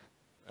happens?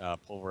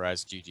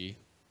 Pulverized GG.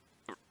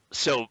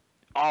 So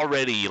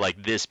already,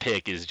 like, this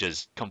pick is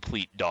just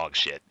complete dog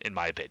shit, in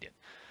my opinion.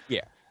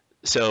 Yeah.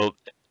 So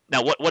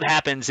now what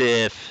happens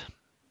if,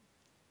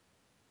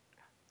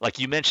 like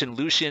you mentioned,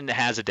 Lucian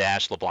has a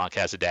dash, LeBlanc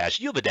has a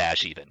dash, you have a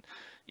dash even,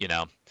 you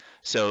know?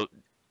 So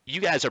you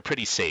guys are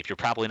pretty safe. You're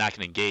probably not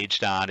going to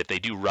engage on. If they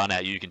do run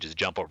at you, you can just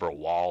jump over a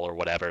wall or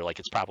whatever. Like,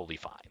 it's probably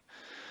fine.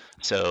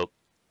 So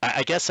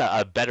I guess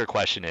a better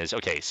question is,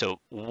 okay, so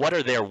what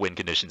are their win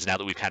conditions now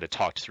that we've kind of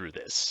talked through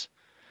this?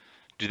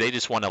 Do they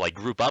just want to, like,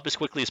 group up as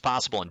quickly as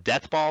possible and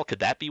death ball? Could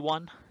that be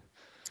one?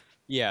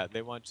 Yeah,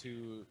 they want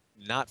to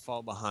not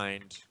fall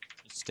behind,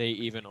 stay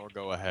even or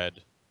go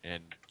ahead,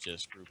 and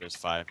just group as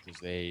 5 because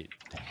they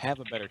have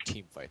a better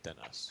team fight than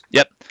us.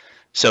 Yep.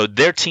 So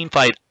their team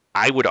fight,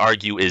 I would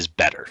argue, is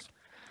better.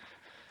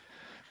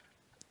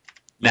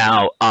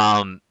 Now,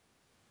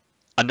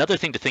 another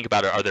thing to think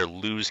about are their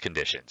lose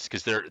conditions,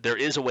 because there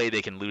is a way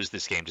they can lose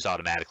this game just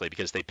automatically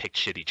because they picked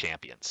shitty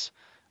champions.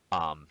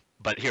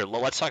 But here,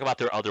 let's talk about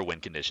their other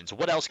win conditions.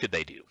 What else could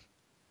they do?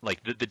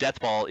 Like, the death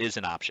ball is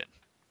an option.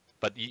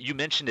 But you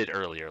mentioned it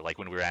earlier, like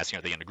when we were asking,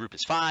 are they going to group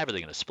as 5? Are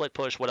they going to split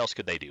push? What else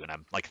could they do? And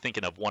I'm like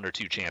thinking of 1 or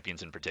 2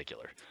 champions in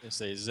particular. They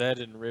say Zed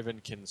and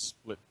Riven can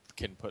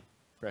put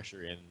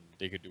pressure in.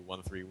 They could do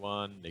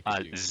 1-3-1. They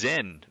could do...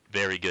 Zen,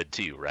 very good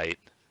too, right?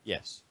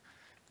 Yes.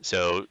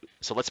 So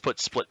let's put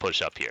split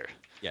push up here.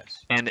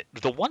 Yes. And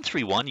the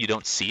 1-3-1 you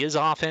don't see as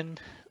often,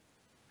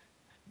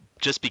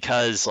 just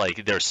because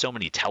like there's so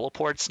many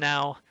teleports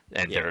now,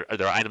 and there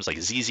are items like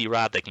ZZ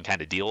Rod that can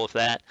kind of deal with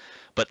that.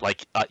 But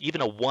like even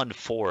a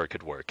 1-4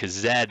 could work, because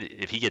Zed,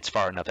 if he gets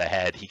far enough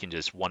ahead, he can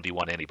just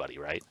 1v1 anybody,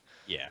 right?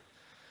 Yeah.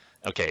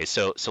 Okay,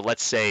 so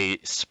let's say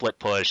split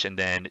push, and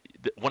then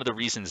one of the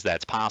reasons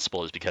that's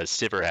possible is because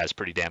Sivir has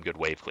pretty damn good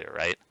wave clear,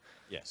 right?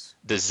 Yes.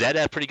 Does Zed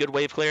have pretty good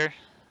wave clear?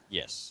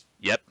 Yes.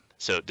 Yep.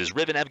 So does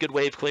Riven have good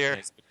wave clear?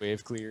 Nice good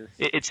wave clear.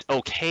 It's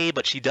okay,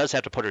 but she does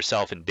have to put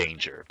herself in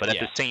danger. But at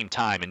the Yeah. same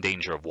time, in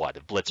danger of what?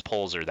 If Blitz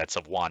pulls her, that's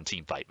a one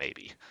team fight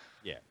maybe.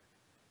 Yeah.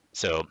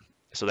 So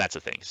so that's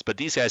the thing. But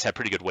these guys have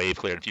pretty good wave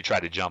clear. And if you try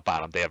to jump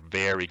on them, they have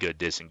very good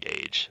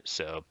disengage.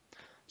 So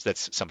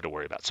that's something to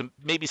worry about. So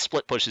maybe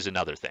split push is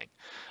another thing.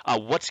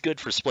 What's good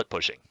for split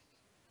pushing?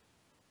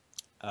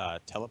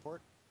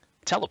 Teleport.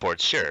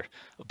 Teleports, sure.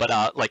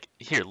 But like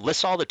here,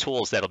 list all the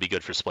tools that'll be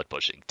good for split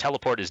pushing.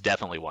 Teleport is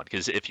definitely one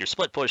because if you're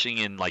split pushing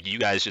and like you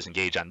guys just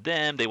engage on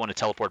them, they want to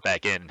teleport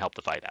back in and help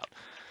the fight out.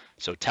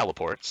 So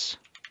teleports.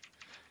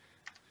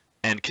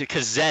 And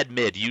because Zed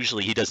mid,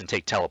 usually he doesn't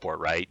take teleport,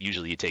 right?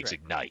 Usually he takes Right.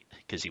 ignite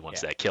because he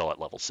wants Yeah. that kill at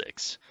level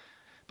 6.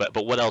 But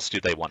what else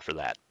do they want for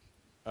that?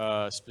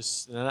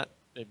 Not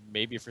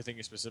maybe if we're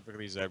thinking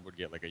specifically, Zed would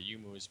get like a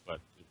Yumu's,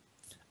 but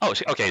Oh,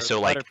 okay.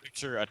 So like better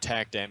picture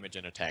attack damage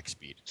and attack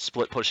speed.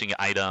 split pushing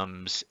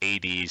items,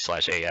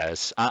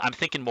 AD/AS. I'm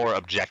thinking more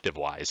objective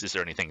wise. Is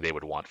there anything they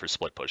would want for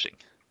split pushing?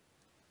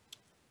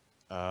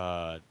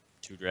 2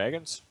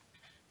 dragons.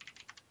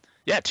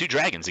 Yeah, 2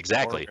 dragons,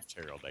 exactly. Or Rift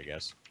Herald, I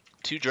guess.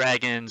 2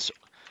 dragons,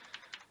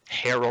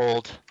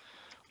 Herald,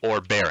 or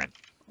Baron,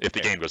 if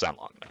the Baron. game goes on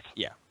long enough.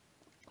 Yeah.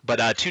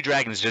 But 2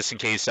 dragons, just in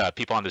case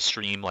people on the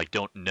stream like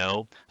don't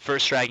know.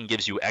 First dragon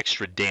gives you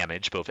extra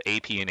damage, both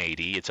AP and AD.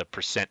 It's a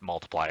percent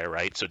multiplier,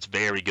 right? So it's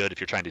very good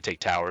if you're trying to take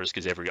towers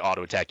because every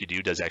auto attack you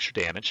do does extra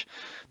damage.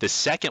 The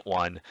second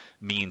one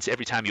means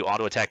every time you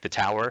auto attack the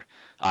tower,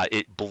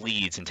 it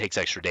bleeds and takes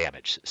extra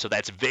damage. So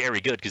that's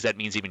very good because that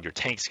means even your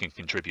tanks can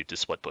contribute to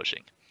split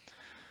pushing.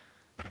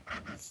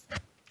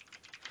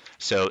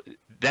 So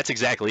that's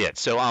exactly it.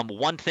 So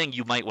one thing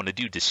you might want to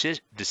do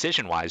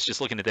decision-wise, just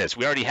looking at this,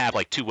 we already have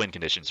like 2 win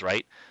conditions,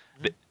 right?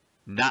 Mhm.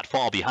 Not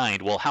fall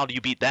behind. Well, how do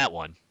you beat that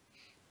one?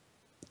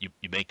 You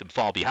make them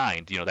fall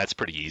behind. That's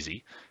pretty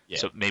easy. Yeah.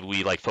 So maybe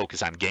we like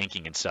focus on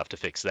ganking and stuff to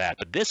fix that.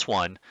 But this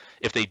one,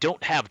 if they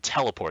don't have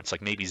teleports,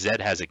 like maybe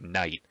Zed has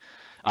ignite,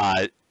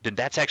 then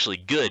that's actually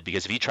good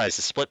because if he tries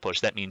to split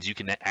push, that means you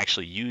can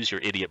actually use your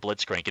idiot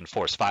blitzcrank and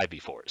force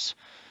 5v4s.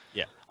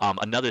 Yeah.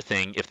 Another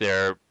thing, if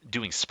they're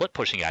doing split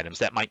pushing items,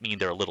 that might mean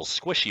they're a little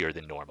squishier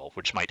than normal,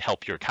 which might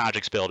help your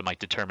Kajix build. It might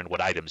determine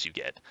what items you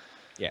get.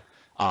 Yeah.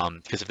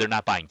 Because if they're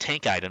not buying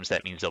tank items,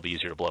 that means they'll be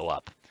easier to blow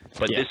up.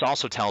 But Yeah. this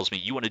also tells me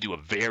you want to do a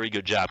very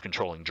good job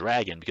controlling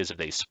Dragon because if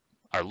they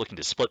are looking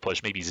to split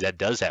push, maybe Zed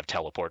does have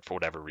teleport for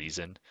whatever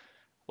reason.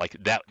 Like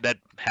that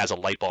has a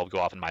light bulb go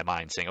off in my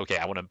mind saying, okay,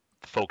 I want to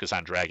focus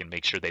on Dragon,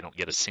 make sure they don't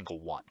get a single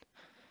one.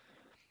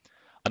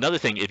 Another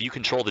thing, if you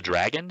control the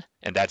dragon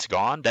and that's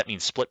gone, that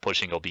means split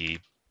pushing will be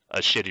a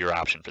shittier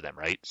option for them,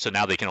 right? So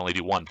now they can only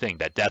do one thing,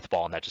 that death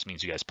ball, and that just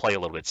means you guys play a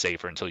little bit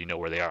safer until you know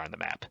where they are on the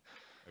map.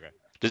 Okay.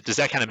 Does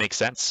that kind of make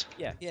sense?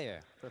 Yeah.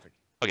 Perfect.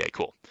 Okay,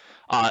 cool.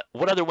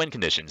 What other win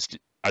conditions?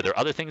 Are there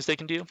other things they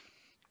can do?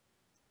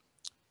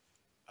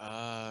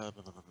 And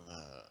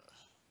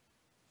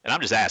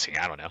I'm just asking.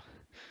 I don't know.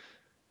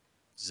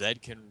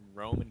 Zed can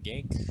roam and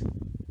gank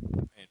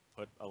and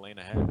put a lane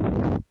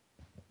ahead.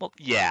 Well,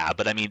 yeah,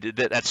 but I mean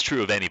that's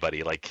true of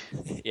anybody. Like,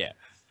 Yeah.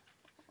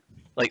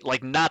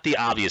 like not the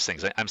obvious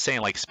things. I'm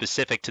saying like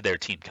specific to their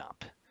team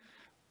comp.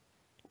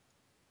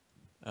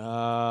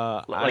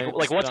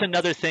 Like what's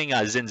another thing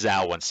Xin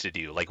Zhao wants to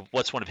do? Like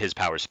what's one of his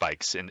power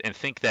spikes? And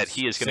think that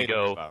he is going to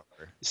go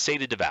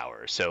Sated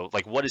Devourer. So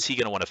like what is he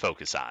going to want to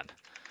focus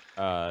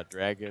on?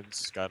 Dragons,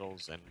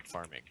 scuttles, and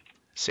farming.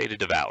 Sated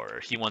Devourer.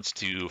 He wants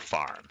to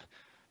farm.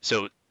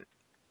 So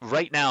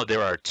right now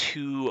there are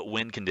 2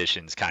 win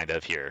conditions kind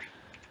of here.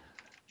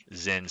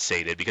 Zen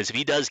sated, because if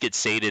he does get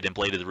sated and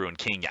Blade of the Ruined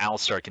King,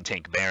 Alistar can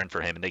tank Baron for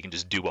him and they can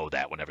just duo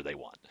that whenever they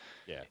want.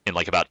 Yeah. In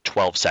like about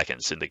 12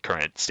 seconds in the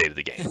current state of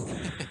the game.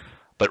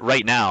 But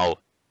right now,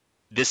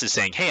 this is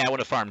saying, hey, I want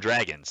to farm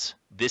dragons.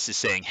 This is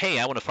saying, hey,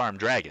 I want to farm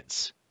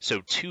dragons.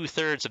 So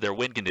 2/3 of their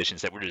win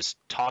conditions that we're just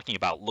talking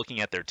about looking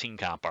at their team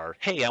comp are,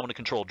 hey, I want to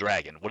control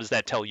dragon. What does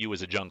that tell you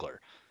as a jungler?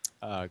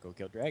 Go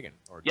kill dragon,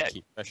 or Yeah.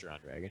 keep pressure on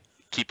dragon.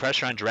 Keep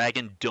pressure on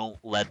dragon, don't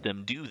let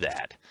them do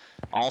that.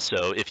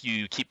 Also, if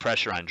you keep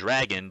pressure on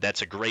dragon,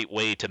 that's a great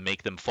way to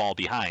make them fall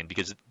behind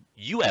because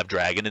you have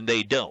dragon and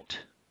they don't.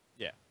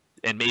 Yeah.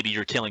 And maybe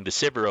you're killing the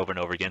Sivir over and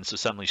over again, so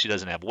suddenly she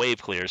doesn't have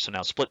wave clear, so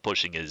now split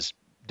pushing is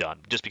done,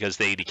 just because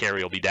the AD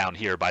carry will be down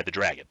here by the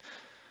dragon.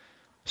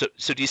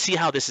 So do you see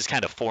how this is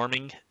kind of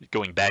forming,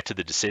 going back to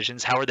the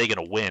decisions? How are they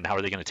going to win? How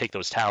are they going to take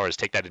those towers,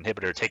 take that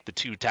inhibitor, take the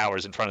 2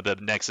 towers in front of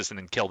the Nexus, and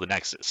then kill the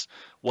Nexus?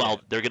 Well,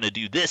 Yeah. they're going to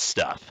do this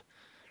stuff.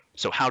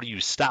 So how do you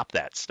stop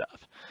that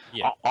stuff?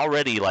 Yeah.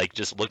 Already, like,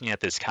 just looking at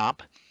this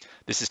comp,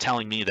 this is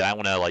telling me that I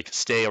want to, like,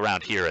 stay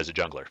around here as a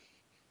jungler.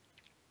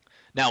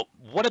 Now,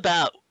 what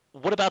about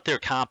their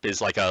comp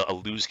is like a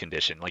lose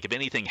condition? Like, if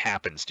anything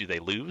happens, do they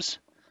lose?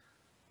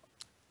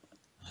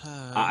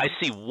 I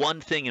see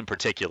one thing in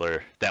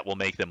particular that will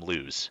make them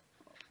lose.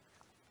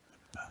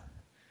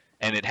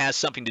 And it has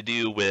something to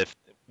do with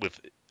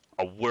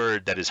a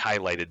word that is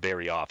highlighted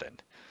very often.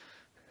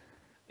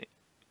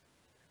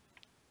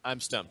 I'm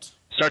stumped.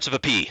 Starts with a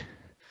P.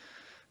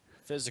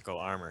 Physical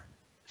armor.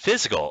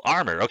 Physical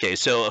armor. Okay,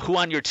 so who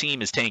on your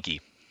team is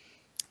tanky?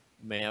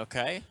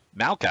 Maokai?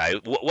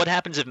 Maokai. What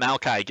happens if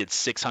Maokai gets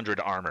 600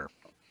 armor?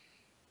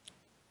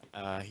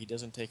 He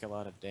doesn't take a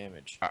lot of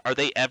damage. Are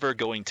they ever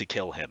going to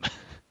kill him?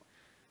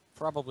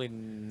 Probably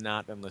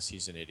not unless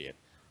he's an idiot.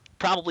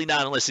 Probably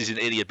not unless he's an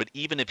idiot, but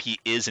even if he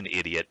is an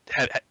idiot,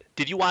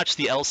 did you watch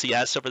the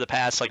LCS over the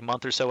past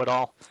month or so at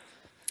all?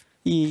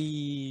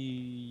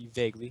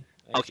 Vaguely.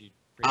 Okay.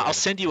 I'll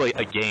send you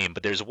a game,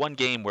 but there's one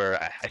game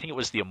where I think it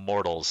was the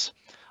Immortals.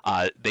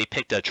 They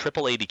picked a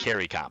triple AD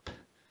carry comp,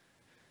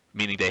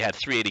 meaning they had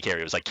 3 AD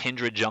carry. It was like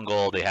Kindred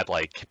jungle, they had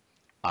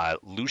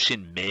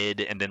Lucian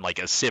mid, and then like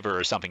a Sivir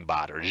or something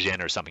bot, or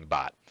Jhin or something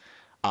bot.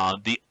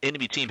 The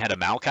enemy team had a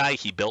Maokai.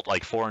 He built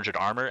like 400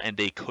 armor, and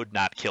they could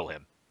not kill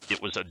him.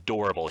 It was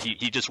adorable.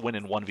 He just went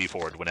in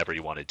 1v4 whenever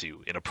he wanted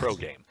to in a pro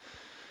game.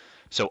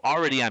 So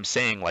already I'm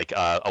saying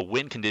a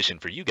win condition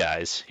for you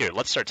guys. Here,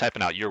 let's start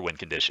typing out your win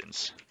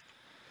conditions.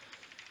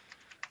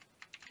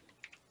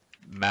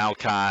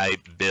 Maokai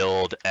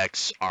build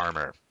X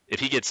armor. If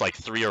he gets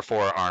 3 or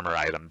 4 armor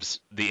items,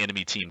 the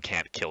enemy team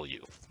can't kill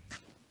you.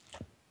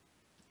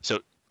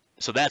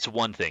 So that's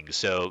one thing.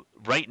 So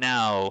right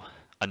now,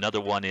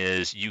 another one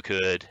is you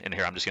could, and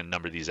here I'm just going to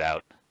number these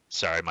out.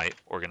 Sorry, my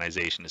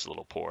organization is a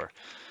little poor.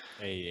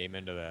 Hey,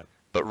 amen to that.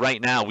 But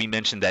right now, we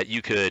mentioned that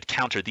you could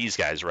counter these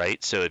guys,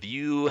 right? So if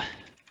you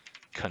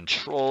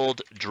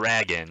controlled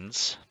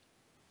dragons,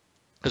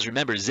 because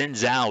remember, Xin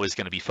Zhao is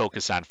going to be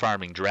focused on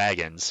farming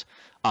dragons.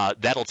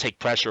 That'll take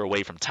pressure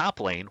away from top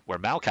lane, where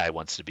Maokai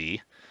wants to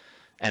be,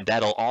 and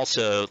that'll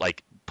also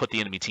put the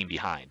enemy team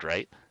behind,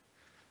 right?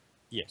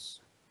 Yes.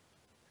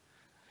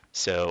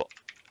 So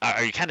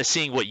are you kind of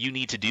seeing what you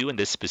need to do in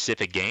this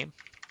specific game?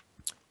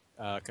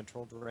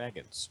 Control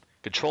dragons.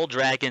 Control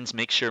dragons,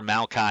 make sure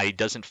Maokai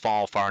doesn't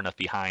fall far enough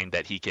behind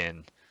that he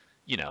can,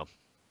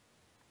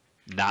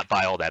 not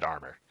buy all that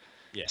armor.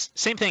 Yes.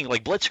 Same thing,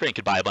 Blitzcrank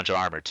could buy a bunch of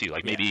armor too.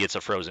 Maybe it's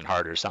a Frozen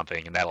Heart or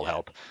something, and that'll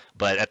help.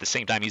 But at the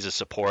same time, he's a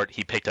support.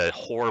 He picked a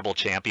horrible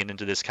champion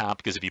into this comp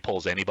because if he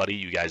pulls anybody,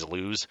 you guys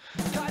lose.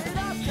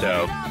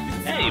 So,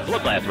 hey,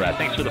 Bloodbath Rat,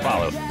 thanks for the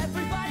follow.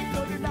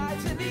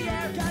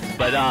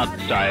 But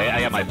sorry,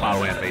 I got my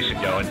follow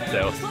animation going.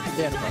 So,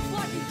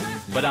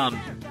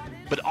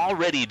 but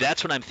already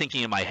that's what I'm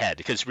thinking in my head.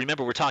 Because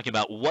remember, we're talking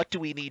about what do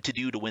we need to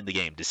do to win the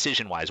game,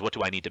 decision-wise. What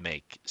do I need to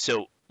make?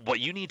 So what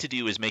you need to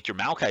do is make your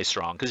Maokai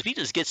strong. Because if he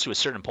just gets to a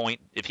certain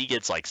point, if he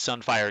gets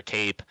Sunfire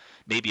Cape,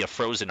 maybe a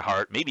Frozen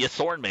Heart, maybe a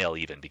Thornmail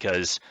even.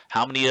 Because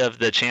how many of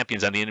the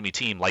champions on the enemy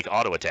team like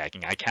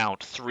auto-attacking? I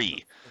count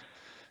 3.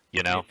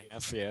 Yeah.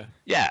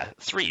 Yeah,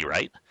 3,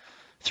 right?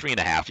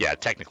 3.5, yeah,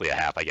 technically a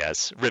half, I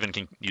guess. Riven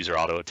can use her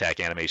auto attack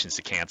animations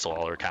to cancel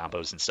all her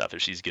combos and stuff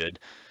if she's good.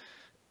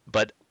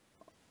 But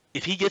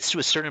if he gets to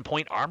a certain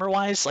point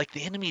armor-wise,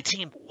 the enemy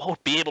team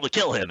won't be able to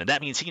kill him, and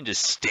that means he can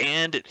just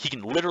stand. He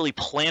can literally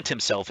plant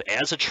himself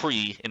as a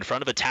tree in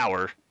front of a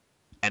tower,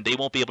 and they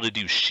won't be able to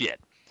do shit.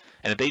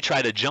 And if they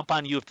try to jump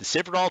on you with the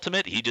Sivir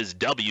ultimate, he just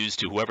W's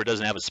to whoever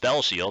doesn't have a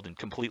spell shield and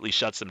completely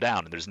shuts them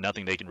down, and there's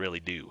nothing they can really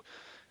do.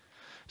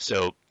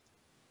 So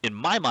in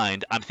my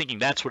mind, I'm thinking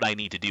that's what I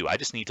need to do. I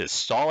just need to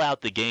stall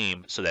out the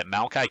game so that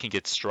Maokai can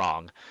get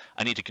strong.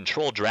 I need to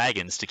control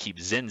dragons to keep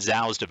Xin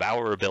Zhao's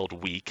Devourer build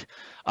weak.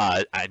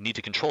 I need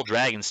to control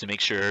dragons to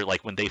make sure,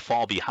 when they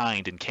fall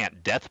behind and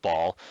can't death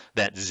ball,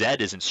 that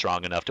Zed isn't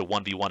strong enough to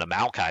 1v1 a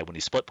Maokai when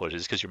he split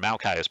pushes, because your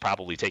Maokai is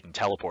probably taking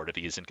teleport if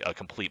he isn't a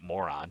complete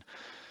moron.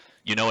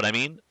 You know what I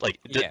mean?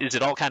 Is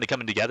it all kind of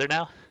coming together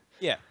now?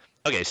 Yeah.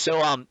 Okay,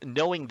 so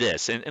knowing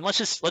this, and let's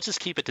just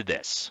keep it to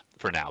this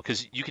for now,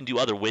 because you can do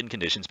other win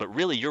conditions, but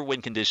really your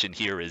win condition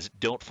here is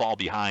don't fall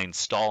behind,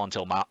 stall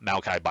until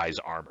Maokai buys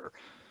armor.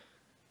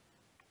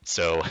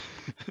 So,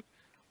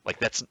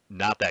 that's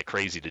not that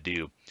crazy to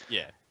do.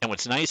 Yeah. And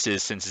what's nice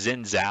is since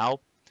Xin Zhao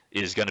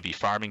is going to be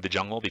farming the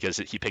jungle because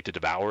he picked a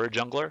Devourer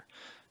jungler,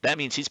 that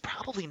means he's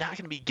probably not going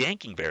to be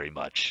ganking very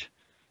much.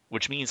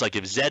 Which means,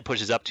 if Zed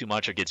pushes up too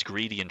much or gets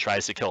greedy and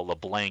tries to kill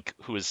LeBlanc,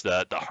 who is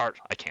the hard...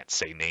 I can't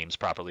say names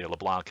properly,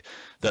 LeBlanc.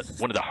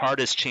 One of the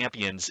hardest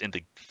champions in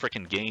the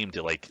frickin' game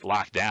to,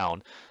 lock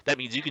down. That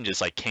means you can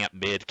just, camp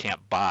mid,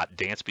 camp bot,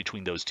 dance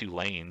between those 2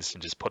 lanes,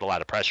 and just put a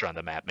lot of pressure on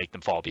the map, make them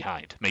fall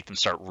behind. Make them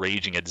start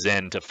raging at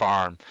Zen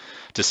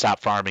to stop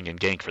farming and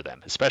gank for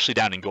them. Especially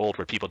down in gold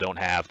where people don't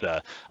have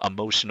the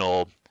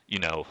emotional,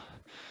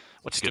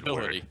 what's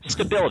stability. A good word?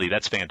 Stability,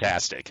 that's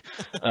fantastic.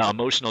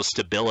 Emotional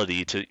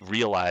stability to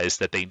realize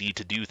that they need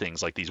to do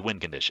things like these win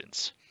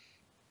conditions.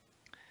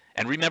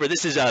 And remember,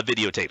 this is a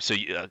videotape, so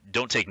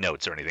don't take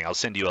notes or anything. I'll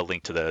send you a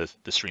link to the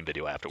stream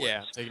video afterwards.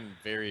 Yeah, I'm taking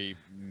very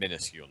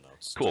minuscule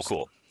notes.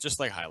 Cool.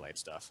 Just highlight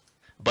stuff.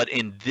 But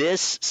in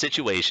this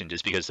situation,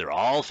 just because they're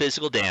all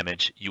physical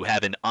damage, you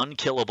have an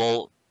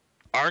unkillable,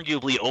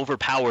 arguably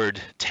overpowered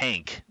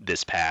tank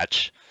this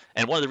patch.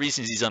 And one of the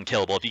reasons he's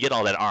unkillable, if you get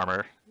all that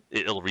armor,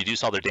 it'll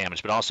reduce all their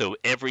damage, but also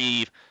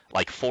every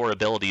like 4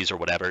 abilities or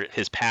whatever,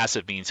 his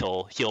passive means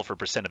he'll heal for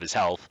percent of his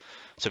health.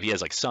 So if he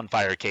has like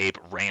Sunfire Cape,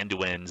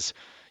 Randuin's,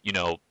 you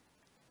know,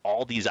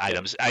 all these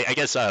items, I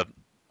guess the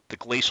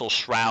Glacial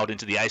Shroud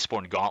into the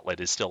Iceborne Gauntlet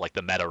is still like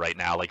the meta right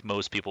now. Like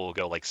most people will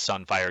go like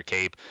Sunfire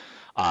Cape,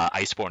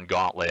 Iceborne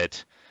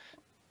Gauntlet,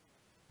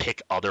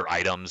 pick other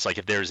items. Like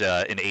if there's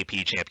an AP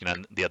champion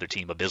on the other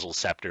team, Abyssal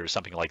Scepter,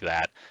 something like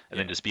that, and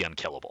then just be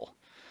unkillable.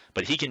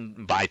 But he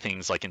can buy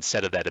things like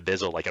instead of that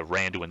Abyssal, like a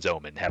Randuin's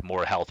Omen, have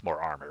more health,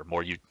 more armor,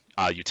 more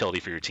utility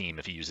for your team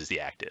if he uses the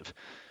active.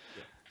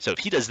 Yeah. So if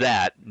he does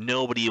that,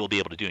 nobody will be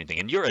able to do anything.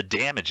 And you're a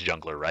damage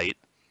jungler, right?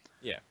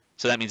 Yeah.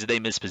 So that means if they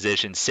miss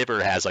position,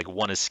 Sivir has like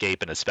one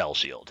escape and a spell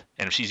shield.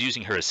 And if she's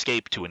using her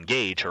escape to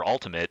engage her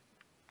ultimate,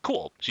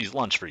 cool, she's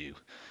lunch for you.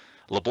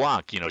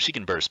 LeBlanc, she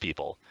can burst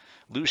people.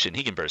 Lucian,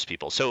 he can burst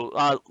people.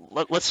 So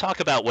let's talk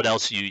about what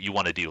else you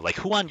want to do. Like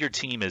who on your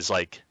team is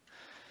like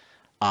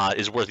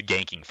is worth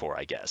ganking for,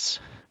 I guess.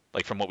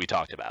 Like from what we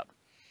talked about.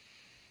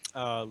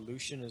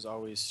 Lucian is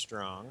always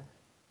strong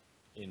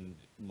in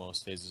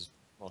most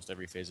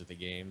every phase of the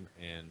game,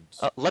 and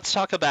Let's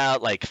talk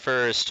about like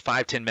first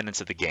 5-10 minutes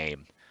of the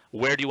game.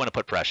 Where do you want to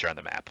put pressure on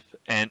the map?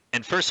 And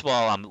first of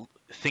all, I'm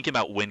thinking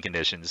about win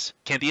conditions.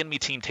 Can the enemy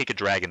team take a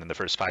dragon in the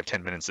first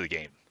 5-10 minutes of the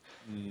game?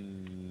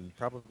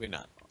 Probably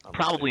not.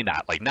 Probably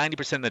not. Like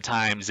 90% of the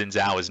time, Xin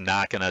Zhao is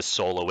not going to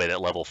solo it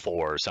at level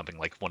 4 or something,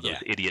 like one of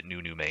those idiot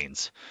new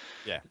mains.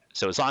 Yeah.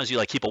 So as long as you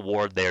like keep a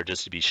ward there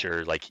just to be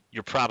sure, like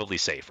you're probably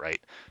safe, right?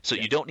 So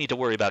you don't need to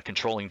worry about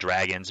controlling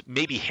dragons.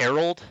 Maybe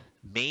Herald,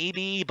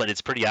 maybe, but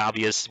it's pretty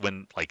obvious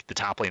when like the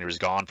top laner is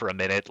gone for a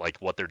minute, like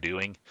what they're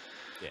doing.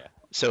 Yeah.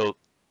 So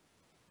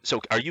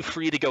are you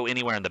free to go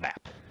anywhere on the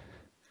map?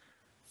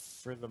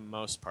 For the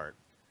most part.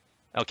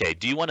 Okay.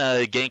 Do you want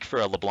to gank for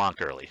a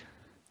LeBlanc early?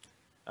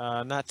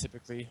 Not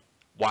typically.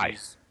 Why?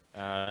 She's,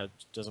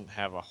 doesn't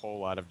have a whole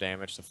lot of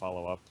damage to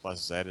follow up.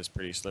 Plus, Zed is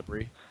pretty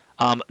slippery.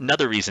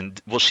 Another reason,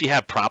 will she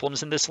have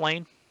problems in this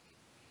lane?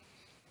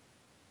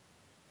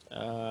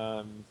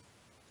 I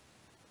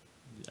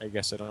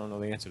guess I don't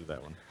know the answer to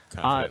that one.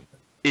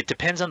 It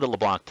depends on the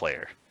LeBlanc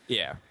player.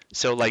 Yeah.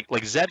 So like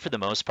Zed for the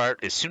most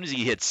part, as soon as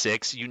he hits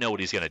 6, you know what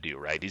he's gonna do,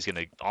 right? He's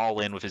gonna all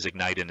in with his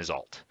Ignite and his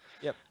ult.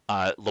 Yep.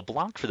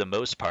 LeBlanc for the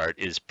most part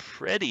is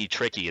pretty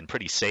tricky and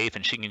pretty safe,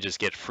 and she can just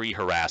get free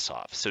harass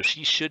off. So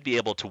she should be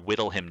able to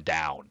whittle him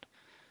down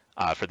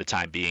for the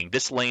time being.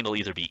 This lane will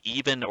either be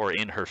even or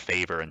in her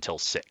favor until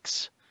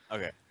 6.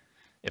 Okay.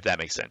 If that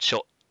makes sense.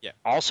 She'll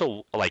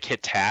also like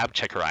hit tab,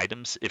 check her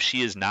items. If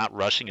she is not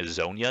rushing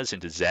Azonias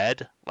into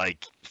Zed,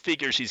 like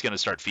figure she's gonna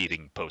start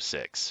feeding post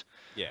 6.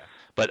 Yeah.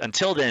 But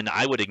until then,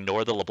 I would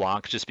ignore the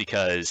LeBlanc just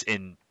because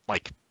in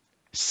like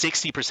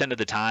 60% of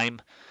the time,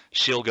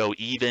 she'll go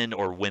even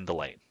or win the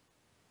lane.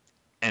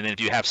 And then if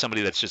you have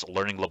somebody that's just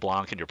learning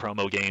LeBlanc in your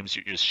promo games,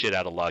 you're just shit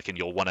out of luck and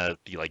you'll want to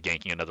be like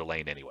ganking another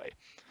lane anyway.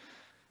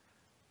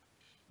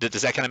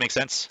 Does that kind of make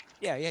sense?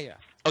 Yeah.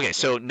 Okay,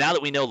 so now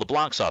that we know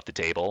LeBlanc's off the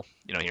table,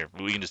 here,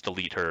 we can just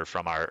delete her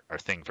from our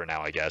thing for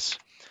now, I guess.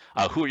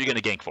 Who are you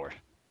going to gank for?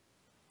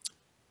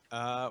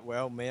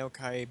 Well,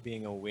 Maokai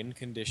being a win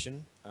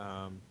condition,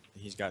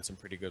 he's got some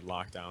pretty good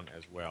lockdown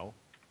as well.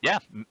 Yeah,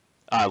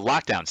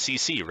 lockdown,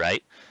 CC, right?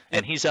 Yep.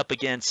 And he's up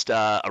against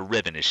a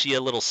Riven. Is she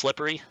a little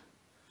slippery?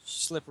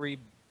 Slippery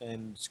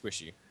and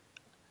squishy.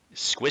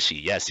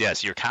 Squishy,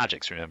 yes. Your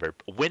Kha'Zix, remember.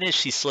 When is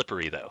she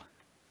slippery, though?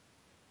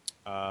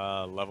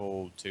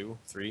 Level 2,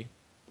 3.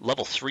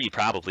 Level 3,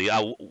 probably.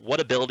 What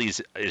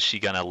abilities is she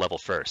going to level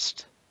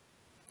first?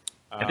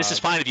 And this is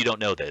fine if you don't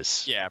know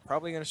this. Yeah,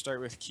 probably going to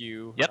start with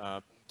Q.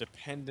 Yep.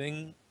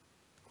 Depending,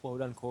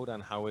 quote-unquote,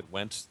 on how it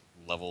went,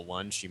 level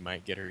 1, she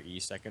might get her E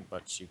second,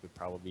 but she would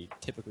probably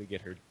typically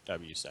get her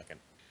W second.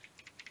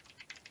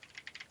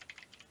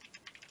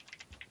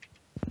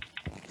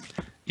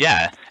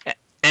 Yeah.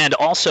 And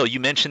also, you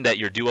mentioned that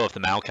you're duo with the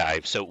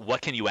Maokai, so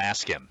what can you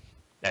ask him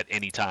at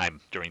any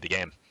time during the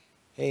game?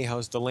 Hey,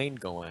 how's the lane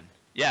going?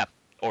 Yeah.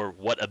 Or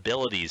what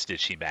abilities did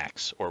she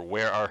max? Or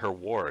where are her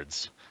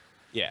wards?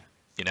 Yeah.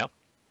 Yep.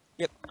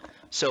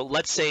 So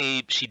let's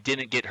say she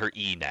didn't get her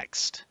E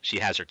next. She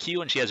has her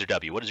Q and she has her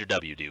W. What does her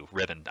W do?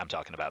 Riven, I'm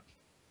talking about.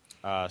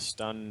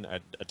 Stun,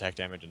 attack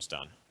damage, and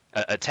stun.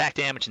 Attack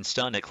damage and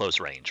stun at close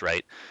range,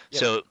 right? Yep.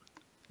 So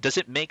does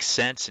it make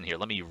sense? And here,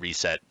 let me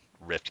reset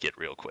RiftGit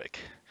real quick.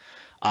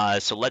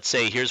 So let's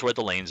say here's where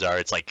the lanes are.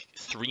 It's like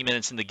 3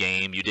 minutes in the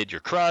game. You did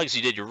your Krugs,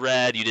 you did your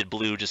red, you did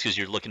blue just because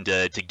you're looking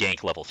to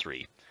gank level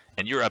 3.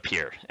 And you're up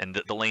here, and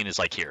the lane is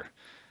like here.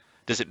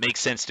 Does it make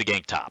sense to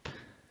gank top?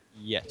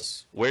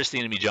 Yes. Where's the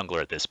enemy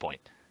jungler at this point?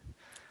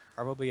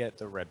 Probably at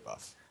the red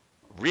buff.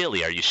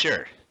 Really? Are you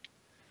sure?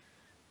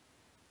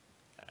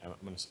 I'm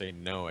going to say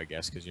no, I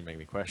guess, because you make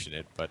me question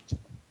it, but...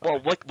 Well,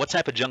 what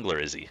type of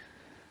jungler is he?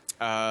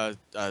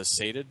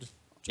 Sated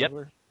Yep.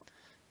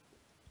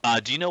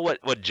 jungler? Do you know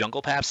what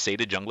jungle paths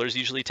sated junglers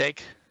usually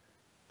take?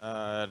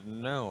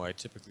 No, I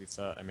typically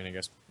thought... I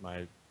guess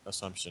my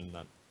assumption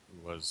that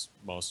was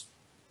most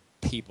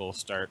people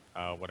start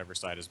whatever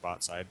side is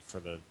bot side for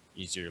the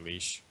easier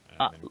leash,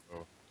 and then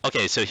go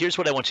Okay, so here's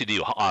what I want you to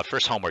do.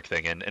 First homework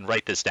thing, and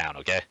write this down,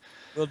 okay?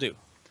 Will do.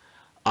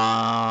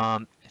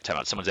 Time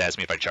out. Someone's asked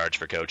me if I charge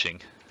for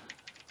coaching.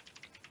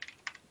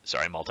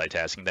 Sorry,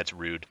 multitasking. That's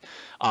rude.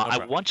 No I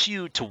problem. want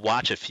you to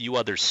watch a few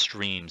other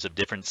streams of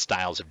different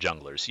styles of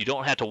junglers. You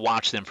don't have to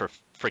watch them for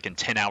freaking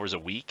 10 hours a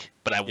week,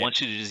 but I Yeah.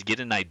 want you to just get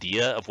an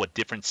idea of what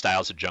different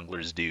styles of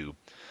junglers do.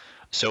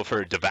 So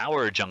for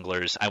Devourer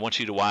junglers, I want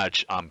you to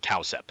watch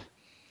Cowsep.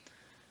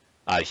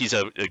 He's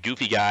a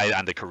goofy guy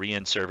on the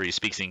Korean server. He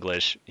speaks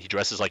English. He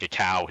dresses like a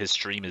cow. His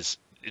stream is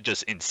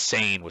just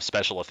insane with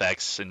special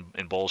effects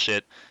and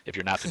bullshit, if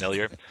you're not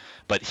familiar.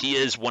 But he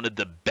is one of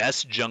the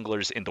best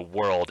junglers in the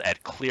world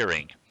at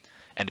clearing.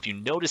 And if you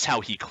notice how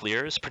he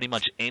clears, pretty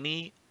much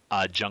any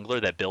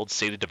jungler that builds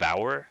Sated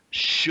Devourer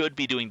should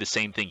be doing the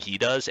same thing he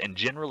does, and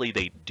generally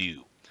they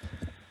do.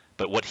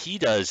 But what he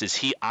does is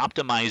he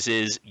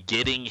optimizes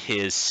getting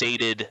his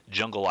sated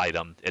jungle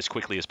item as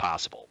quickly as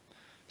possible.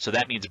 So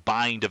that means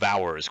buying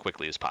Devourer as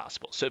quickly as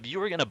possible. So if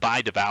you were going to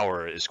buy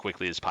Devourer as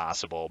quickly as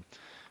possible,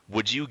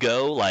 would you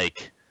go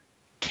like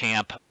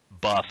camp,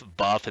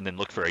 buff, and then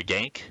look for a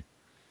gank?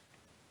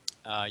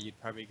 You'd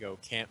probably go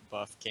camp,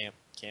 buff, camp,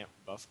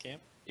 buff,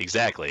 camp.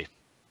 Exactly.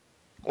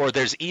 Or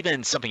there's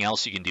even something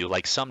else you can do,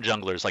 like some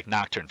junglers, like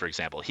Nocturne, for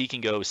example. He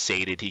can go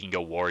sated, he can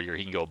go warrior,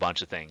 he can go a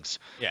bunch of things.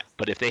 Yeah.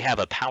 But if they have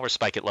a power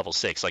spike at level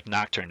 6, like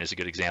Nocturne is a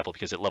good example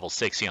because at level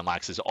 6 he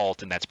unlocks his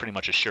ult, and that's pretty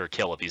much a sure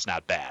kill if he's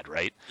not bad,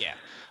 right? Yeah.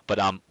 But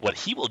what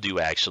he will do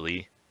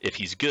actually, if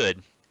he's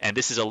good, and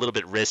this is a little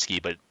bit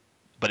risky, but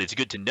it's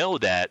good to know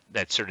that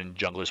certain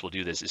junglers will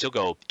do this, is he'll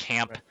go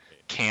camp,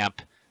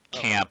 camp,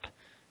 camp,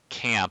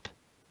 camp,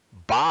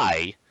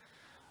 buy,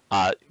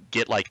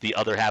 get like the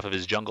other half of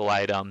his jungle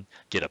item,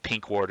 get a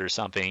pink ward or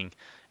something,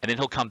 and then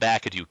he'll come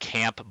back and do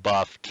camp,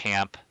 buff,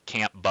 camp,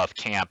 buff,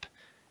 camp,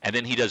 and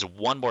then he does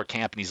one more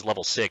camp and he's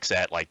level 6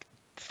 at like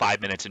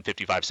 5 minutes and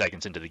 55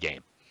 seconds into the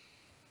game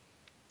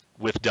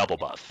with double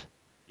buff.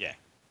 Yeah.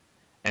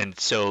 And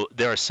so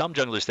there are some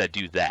junglers that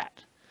do that.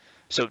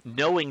 So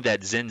knowing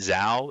that Xin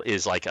Zhao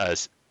is like a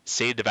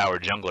Sated Devourer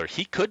jungler,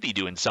 he could be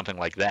doing something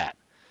like that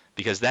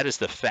because that is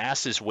the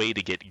fastest way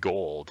to get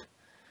gold,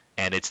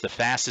 and it's the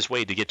fastest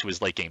way to get to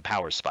his late game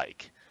power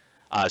spike.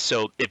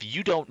 So if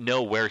you don't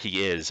know where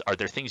he is, are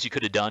there things you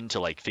could have done to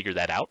like figure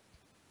that out?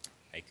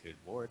 I could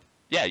ward.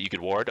 Yeah, you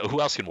could ward. Who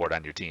else can ward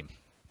on your team?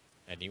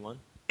 Anyone?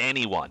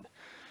 Anyone.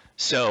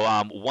 So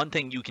one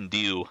thing you can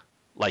do,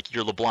 like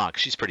your LeBlanc,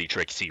 she's pretty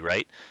tricksy,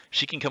 right?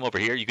 She can come over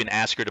here. You can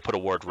ask her to put a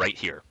ward right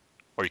here.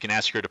 Or you can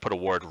ask her to put a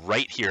ward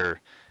right here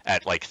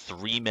at like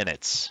 3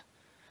 minutes.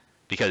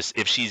 Because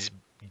if she's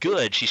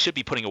good, she should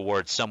be putting a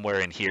ward somewhere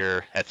in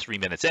here at 3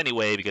 minutes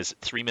anyway, because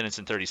 3 minutes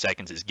and 30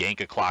 seconds is gank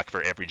o'clock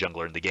for every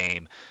jungler in the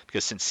game.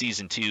 Because since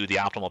Season 2, the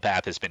optimal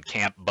path has been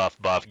camp, buff,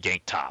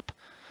 gank top.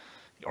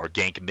 Or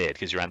gank mid,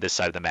 because you're on this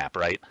side of the map,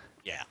 right?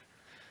 Yeah.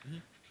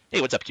 Hey,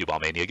 what's up, Q-Ball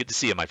Mania? Good to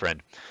see you, my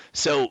friend.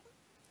 So,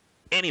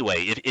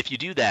 anyway, if you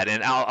do that,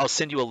 and I'll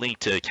send you a link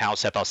to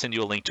Cowsep, I'll send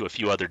you a link to a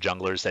few other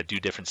junglers that do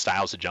different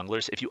styles of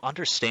junglers. If you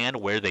understand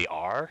where they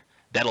are,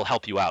 that'll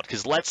help you out.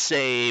 Because let's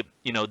say,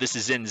 this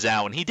is Xin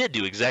Zhao, and he did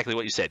do exactly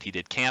what you said. He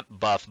did camp,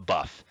 buff.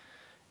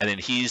 And then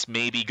he's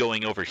maybe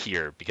going over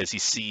here because he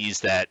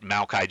sees that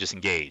Maokai just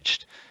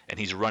engaged, and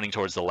he's running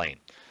towards the lane.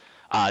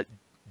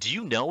 Do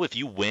you know if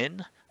you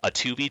win a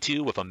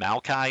 2v2 with a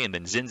Maokai and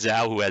then Xin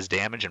Zhao who has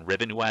damage and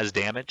Riven who has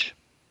damage?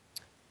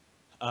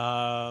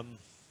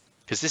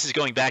 Because this is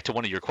going back to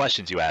one of your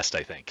questions you asked,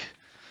 I think.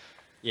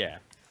 Yeah.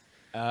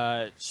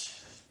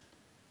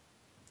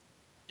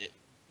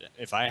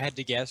 If I had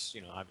to guess,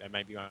 I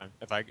might be wrong.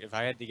 If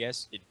I had to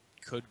guess, it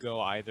could go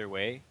either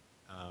way.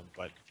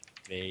 But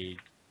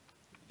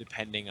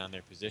depending on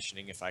their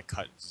positioning, if I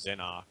cut Zen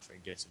off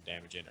and get some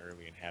damage in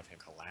early and have him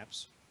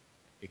collapse,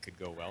 it could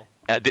go well.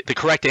 The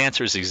correct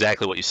answer is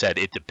exactly what you said.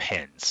 It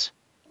depends.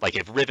 Like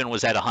if Riven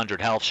was at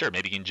 100 health, sure,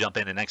 maybe you can jump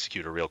in and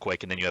execute her real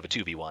quick, and then you have a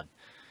 2v1.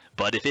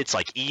 But if it's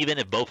like even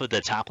if both of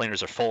the top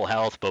laners are full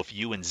health, both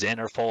you and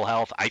Zen are full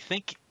health, I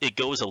think it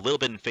goes a little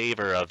bit in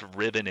favor of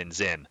Riven and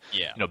Zen.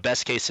 Yeah.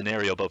 Best case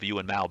scenario, both you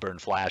and Mao burn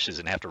flashes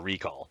and have to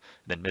recall,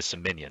 then miss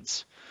some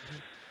minions.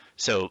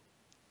 So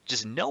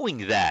just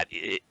knowing that,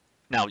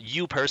 now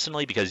you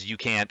personally, because you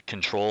can't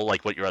control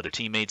like what your other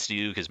teammates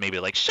do, because maybe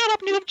like, shut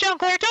up, noob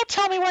jungler, don't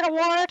tell me where to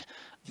ward.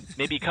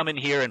 Maybe come in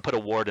here and put a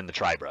ward in the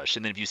tri-brush,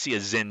 and then if you see a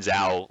Xin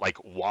Zhao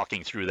like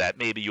walking through that,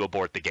 maybe you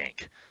abort the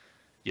gank.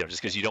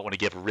 Just because you don't want to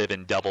give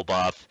Riven double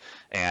buff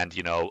and,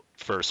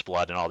 first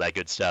blood and all that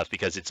good stuff,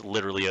 because it's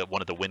literally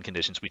one of the win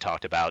conditions we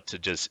talked about, to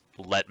just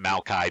let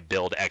Maokai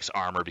build X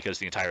armor because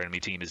the entire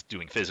enemy team is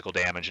doing physical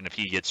damage, and if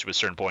he gets to a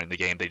certain point in the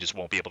game, they just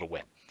won't be able to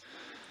win.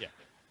 Yeah.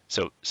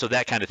 So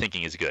that kind of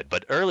thinking is good.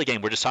 But early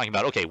game, we're just talking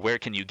about, okay, where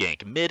can you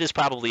gank? Mid is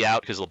probably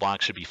out because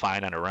LeBlanc should be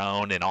fine on her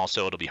own, and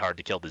also it'll be hard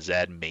to kill the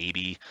Zed,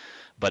 maybe.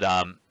 But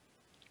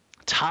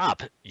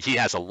top, he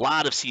has a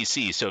lot of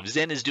CC. So if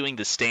Zen is doing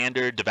the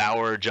standard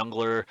Devourer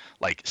jungler,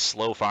 like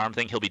slow farm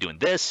thing, he'll be doing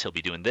this, he'll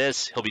be doing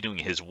this, he'll be doing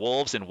his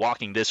wolves and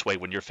walking this way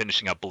when you're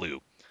finishing up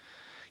blue.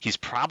 He's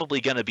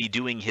probably going to be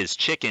doing his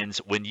chickens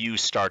when you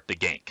start the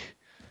gank.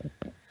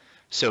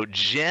 So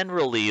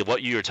generally,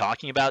 what you're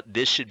talking about,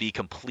 this should be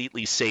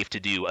completely safe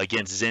to do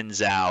against Xin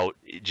Zhao,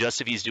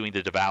 just if he's doing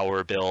the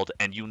Devourer build,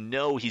 and you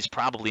know he's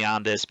probably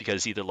on this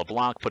because either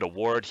LeBlanc put a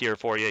ward here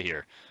for you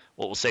here.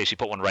 Well, we'll say she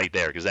put one right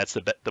there because that's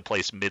the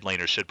place mid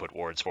laners should put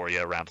wards for you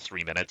around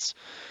 3 minutes.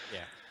 Yeah.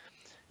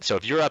 So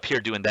if you're up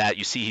here doing that,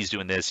 you see he's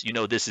doing this, you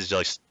know this is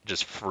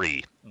just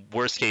free.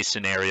 Worst case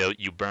scenario,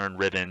 you burn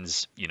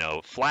Ribbon's,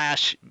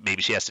 flash.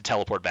 Maybe she has to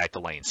teleport back to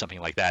lane,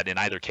 something like that. In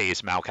either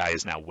case, Maokai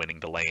is now winning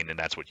the lane, and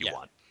that's what you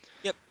want.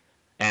 Yep.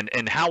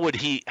 And how would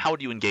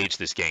you engage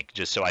this gank,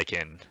 just so I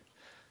can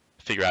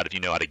figure out if you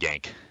know how to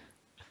gank?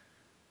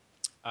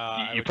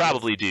 You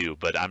probably do,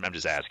 but I'm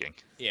just asking.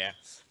 Yeah.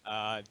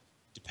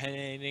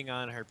 Depending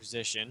on her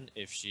position,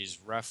 if she's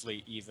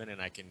roughly even and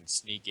I can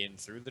sneak in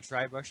through the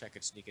tri-brush, I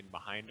could sneak in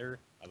behind her.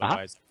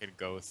 Otherwise, I could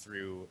go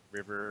through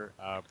river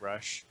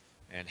brush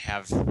and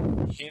have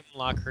him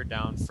lock her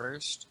down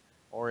first.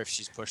 Or if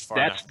she's pushed far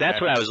enough.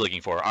 That's what I was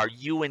looking for. Are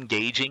you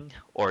engaging,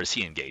 or is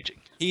he engaging?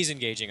 He's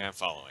engaging, I'm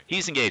following.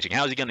 He's engaging.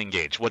 How is he going to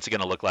engage? What's it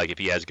going to look like if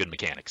he has good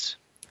mechanics?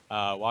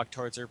 Walk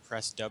towards her,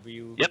 press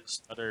W, Yep.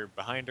 stutter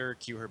behind her,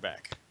 cue her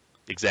back.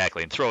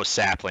 Exactly, and throw a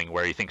sapling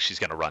where he thinks she's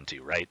going to run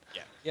to, right?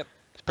 Yeah. Yep.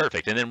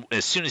 Perfect. And then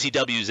as soon as he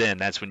W's in,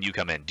 that's when you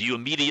come in. Do you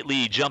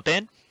immediately jump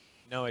in?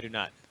 No, I do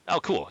not. Oh,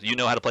 cool. You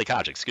know how to play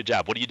Kha'Zix. Good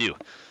job. What do you do?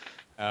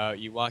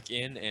 You walk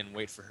in and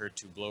wait for her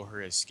to blow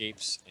her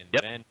escapes and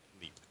Yep. then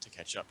leap to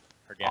catch up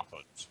her gap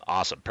pose.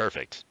 Awesome.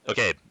 Perfect.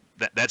 Okay,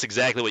 that's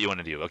exactly what you want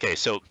to do. Okay,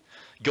 so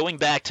going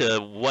back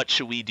to what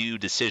should we do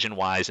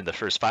decision-wise in the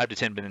first 5 to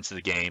 10 minutes of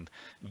the game,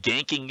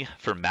 ganking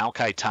for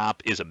Maokai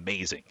top is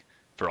amazing.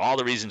 For all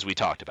the reasons we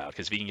talked about,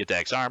 because if he can get to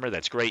X armor,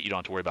 that's great. You don't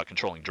have to worry about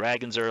controlling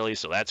dragons early,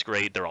 so that's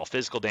great. They're all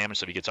physical damage,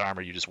 so if he gets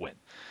armor, you just win.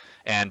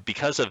 And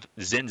because of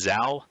Xin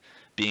Zhao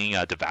being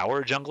a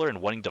Devourer jungler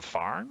and wanting to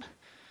farm,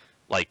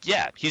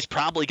 he's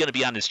probably going to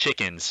be on his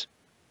chickens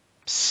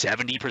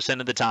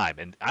 70% of the time.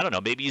 And I don't know,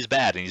 maybe he's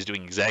bad and he's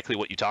doing exactly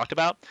what you talked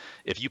about.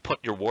 If you put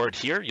your ward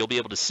here, you'll be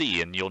able to see,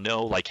 and you'll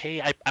know,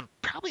 hey, I'm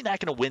probably not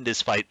going to win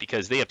this fight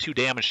because they have 2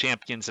 damage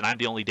champions, and I'm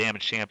the only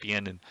damage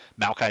champion, and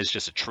Maokai's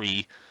just a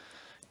tree.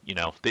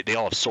 They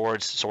all have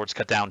swords. Swords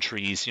cut down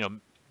trees.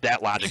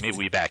 That logic, maybe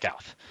we back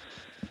out.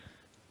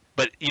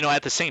 But,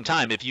 at the same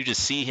time, if you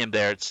just see him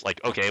there, it's like,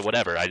 okay,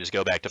 whatever. I just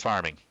go back to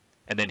farming.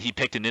 And then he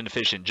picked an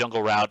inefficient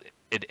jungle route.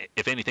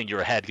 If anything,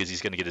 you're ahead because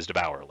he's going to get his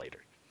Devourer later.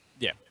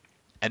 Yeah.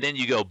 And then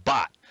you go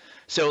bot.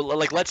 So,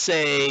 let's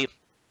say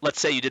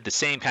you did the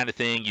same kind of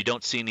thing. You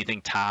don't see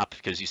anything top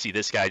because you see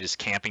this guy just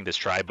camping this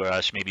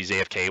tri-brush. Maybe he's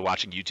AFK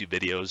watching YouTube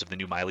videos of the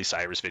new Miley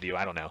Cyrus video.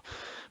 I don't know.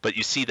 But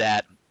you see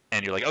that.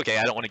 And you're like, okay,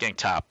 I don't want to gank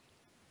top.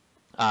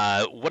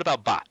 What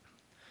about bot?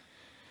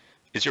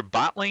 Is your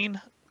bot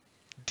lane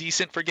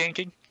decent for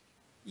ganking?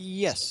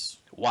 Yes.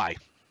 Why?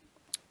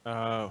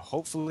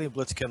 Hopefully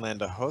Blitz can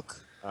land a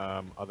hook.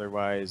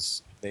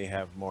 Otherwise, they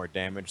have more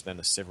damage than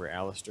a Sivir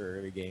Alistar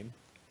early game.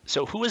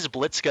 So who is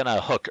Blitz going to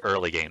hook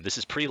early game? This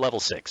is pre-level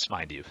 6,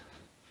 mind you.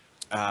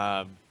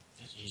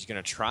 He's going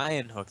to try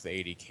and hook the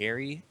AD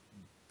carry,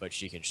 but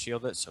she can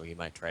shield it, so he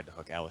might try to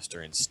hook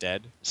Alistar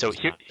instead. So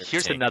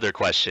here's another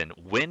question.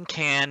 When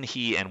can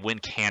he and when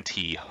can't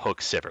he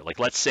hook Sivir?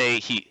 Let's say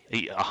he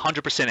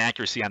 100%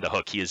 accuracy on the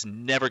hook. He is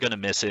never going to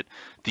miss it.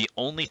 The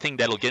only thing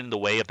that'll get in the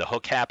way of the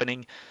hook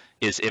happening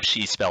is if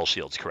she spell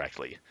shields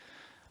correctly.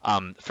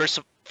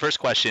 First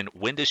question,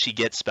 when does she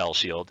get spell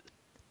shield?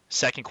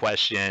 Second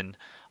question,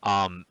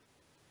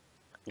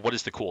 what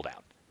is the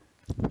cooldown?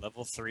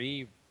 Level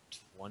 3,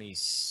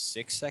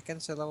 26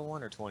 seconds at level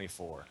 1 or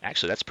 24?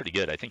 Actually, that's pretty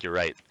good. I think you're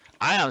right.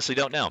 I honestly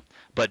don't know.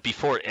 But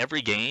before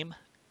every game,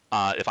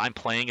 if I'm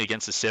playing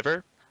against a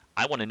Sivir,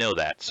 I want to know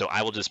that. So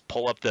I will just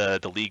pull up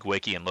the League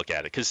Wiki and look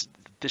at it. Because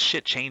this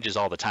shit changes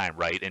all the time,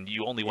 right? And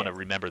you only want to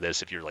remember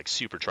this if you're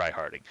super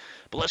try-harding.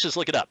 But let's just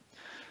look it up.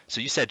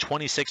 So you said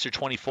 26 or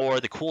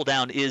 24. The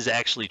cooldown is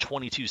actually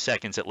 22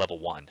 seconds at level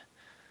 1.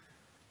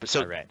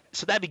 So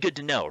that'd be good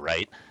to know,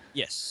 right?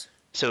 Yes.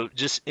 So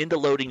just in the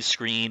loading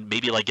screen,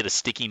 maybe get a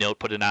sticky note,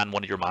 put it on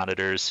one of your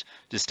monitors.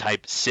 Just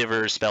type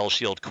Sivir spell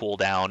shield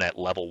cooldown at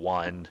level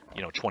 1,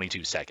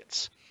 22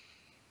 seconds.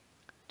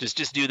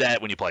 Just do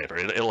that when you play it.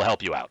 It'll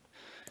help you out.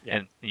 Yeah.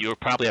 And you'll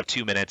probably have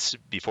 2 minutes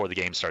before the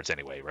game starts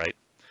anyway, right?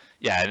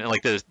 Yeah,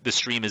 and the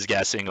stream is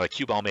guessing,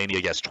 Cuball Mania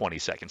guessed 20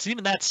 seconds.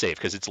 Even that's safe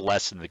because it's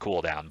less than the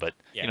cooldown. But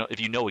if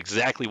you know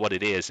exactly what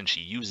it is and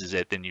she uses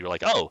it, then you're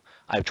like, oh,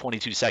 I have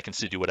 22 seconds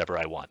to do whatever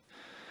I want.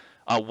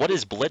 What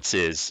is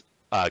Blitz's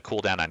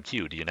cooldown on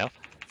Q? Do you know?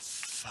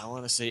 I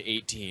want to say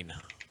 18.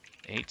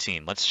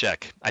 18. Let's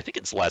check. I think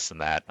it's less than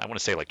that. I want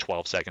to say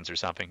 12 seconds or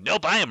something.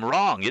 Nope, I am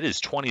wrong. It is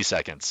 20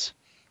 seconds.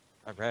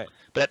 All right.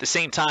 But at the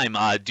same time,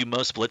 do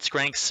most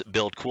Blitzcranks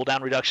build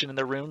cooldown reduction in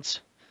their runes?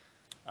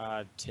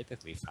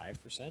 Typically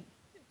 5%.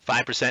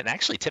 5%,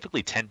 actually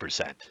typically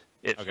 10%.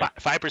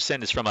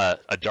 5% is from a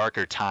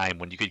darker time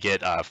when you could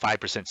get 5%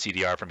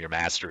 CDR from your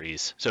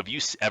masteries. So if you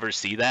ever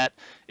see that,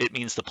 it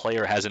means the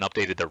player hasn't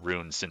updated their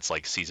runes since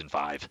season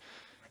 5.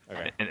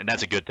 Okay. And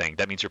that's a good thing.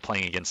 That means you're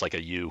playing against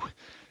a U.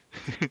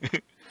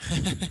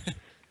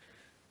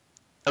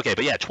 Okay,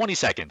 but yeah, 20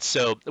 seconds.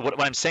 So what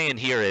I'm saying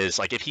here is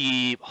like if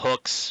he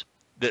hooks,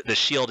 the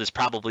shield is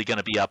probably going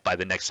to be up by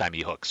the next time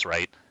he hooks,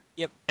 right?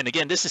 Yep. And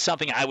again, this is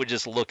something I would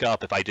just look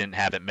up if I didn't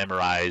have it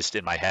memorized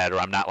in my head, or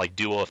I'm not like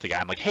duo with the guy.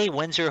 I'm like, hey,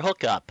 when's your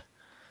hookup?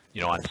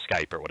 On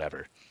Skype or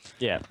whatever.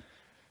 Yeah.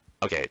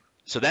 Okay,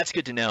 so that's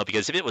good to know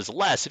because if it was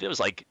less, if it was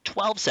like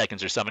 12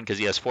 seconds or something, because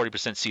he has 40%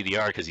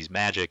 CDR because he's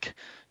magic,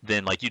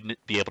 then like you'd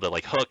be able to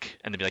like hook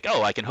and then be like,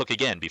 oh, I can hook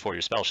again before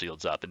your spell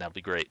shield's up, and that'd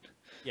be great.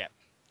 Yeah.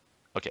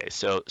 Okay,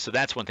 so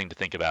that's one thing to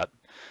think about.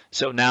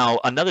 So now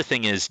another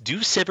thing is, do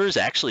Sivers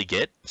actually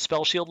get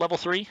spell shield level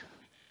 3?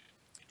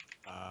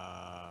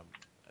 Um,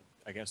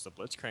 against the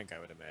Blitzcrank, I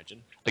would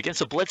imagine.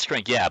 Against a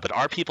Blitzcrank, yeah, but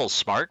are people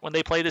smart when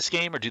they play this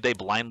game, or do they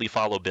blindly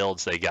follow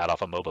builds they got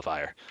off of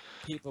Mobifire?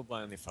 People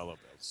blindly follow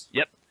builds.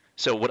 Yep.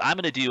 So what I'm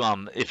going to do,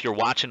 if you're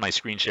watching my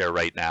screen share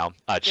right now,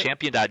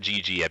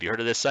 champion.gg, have you heard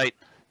of this site?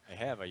 I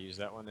have. I use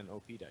that one in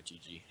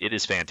op.gg. It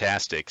is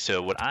fantastic.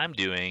 So what I'm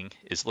doing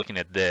is looking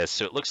at this.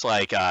 So it looks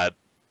like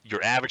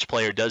your average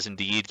player does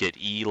indeed get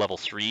E level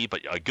 3,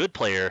 but a good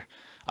player,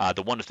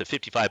 the one with the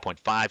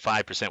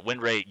 55.55% win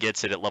rate,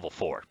 gets it at level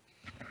 4.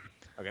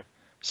 Okay.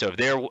 So if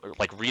they're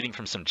like reading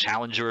from some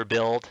challenger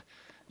build,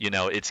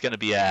 it's going to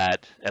be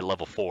at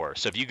level 4.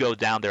 So if you go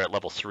down there at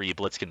level 3,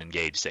 Blitz can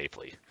engage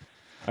safely.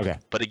 Okay.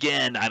 But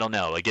again, I don't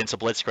know. Against a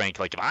Blitzcrank,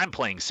 like if I'm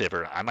playing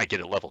Sivir, I might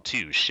get it level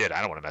 2. Shit,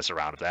 I don't want to mess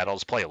around with that. I'll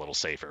just play a little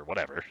safer,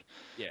 whatever.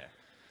 Yeah.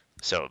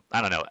 So,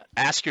 I don't know.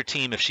 Ask your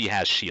team if she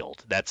has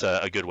shield. That's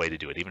a good way to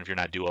do it. Even if you're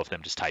not duo with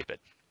them, just type it.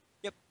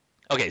 Yep.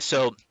 Okay,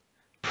 so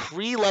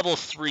pre-level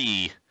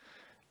 3,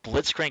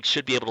 Blitzcrank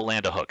should be able to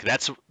land a hook.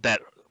 That's the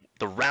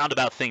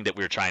roundabout thing that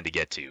we're trying to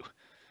get to.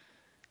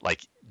 Like,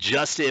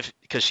 because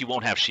she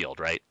won't have shield,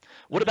 right?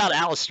 What about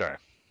Alistar?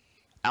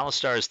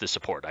 Alistar is the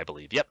support, I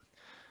believe. Yep.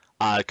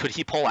 Could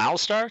he pull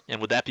Alistar,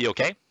 and would that be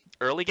okay?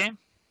 Early game?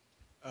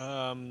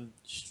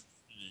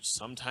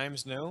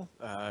 Sometimes no.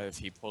 If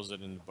he pulls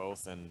it into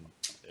both, and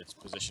it's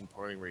position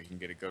porting where you can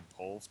get a good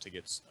pull to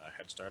get a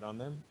head start on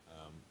them.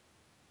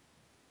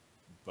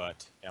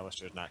 But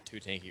Alistar's not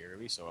too tanky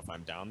early, so if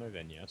I'm down there,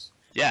 then yes.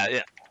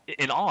 Yeah.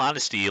 In all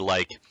honesty,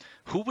 like,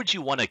 who would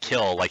you want to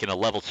kill, like in a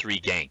level 3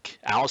 gank?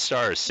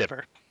 Alistar or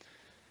Sivir?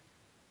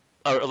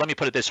 Or let me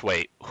put it this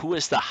way: who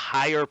is the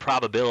higher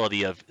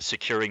probability of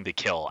securing the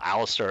kill,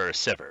 Alistar or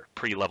Sivir,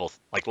 pre-level,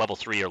 like level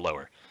 3 or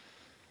lower?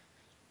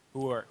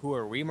 Who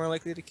are we more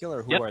likely to kill,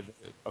 or who Yep. are?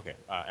 Okay,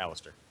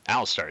 Alistar.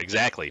 Alistar,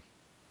 exactly.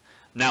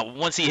 Now,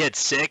 once he hits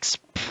 6,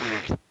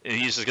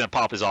 he's just gonna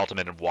pop his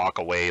ultimate and walk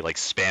away, like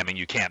spamming.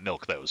 You can't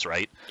milk those,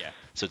 right? Yeah.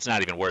 So it's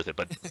not even worth it.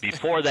 But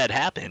before that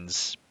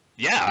happens,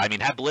 yeah, I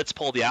mean, have Blitz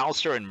pull the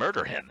Alistar and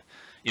murder him.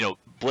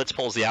 Blitz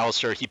pulls the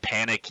Alistar, he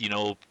panic,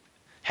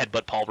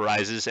 headbutt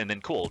pulverizes, and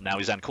then cool. Now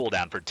he's on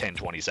cooldown for 10,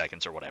 20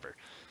 seconds or whatever.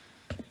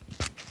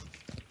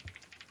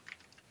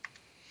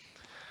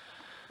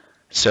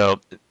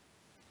 So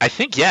I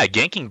think, yeah,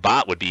 ganking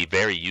bot would be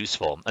very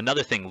useful.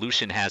 Another thing,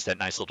 Lucian has that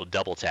nice little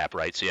double tap,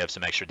 right? So you have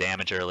some extra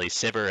damage early.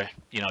 Sivir,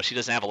 she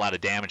doesn't have a lot of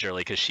damage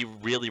early because she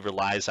really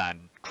relies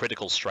on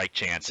critical strike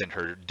chance and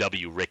her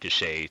W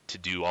ricochet to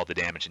do all the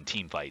damage in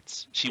team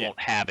fights. She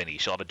won't have any.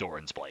 She'll have a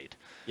Doran's Blade.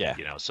 Yeah.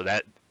 So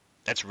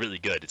that's really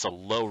good. It's a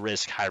low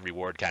risk, high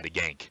reward kind of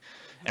gank.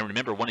 And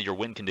remember, one of your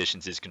win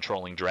conditions is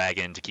controlling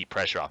Dragon to keep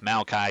pressure off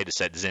Maokai, to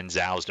set Xin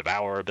Zhao's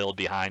Devourer build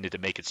behind it to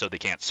make it so they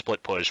can't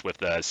split push with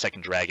the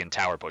second Dragon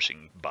tower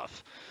pushing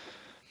buff.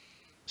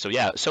 So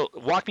yeah, so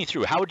walk me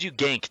through. How would you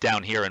gank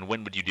down here, and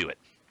when would you do it?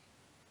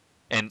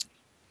 And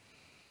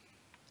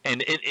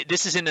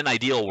this is in an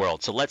ideal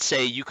world. So let's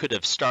say you could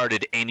have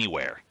started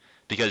anywhere,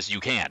 because you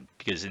can.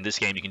 Because in this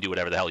game, you can do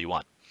whatever the hell you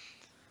want.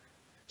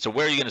 So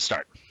where are you going to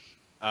start?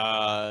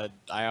 I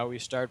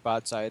always start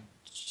bot side.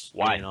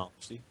 Why?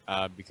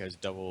 Because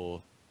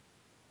double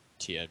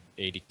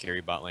AD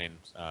carry bot lane,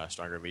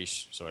 stronger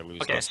leash, so I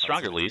lose. Okay,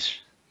 stronger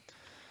leash.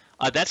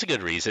 That's a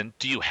good reason.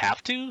 Do you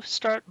have to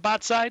start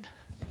bot side?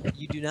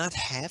 You do not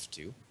have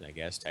to, I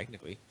guess,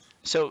 technically.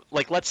 So,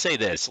 like, let's say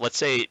this. Let's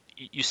say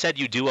you said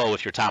you duo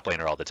with your top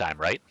laner all the time,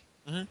 right?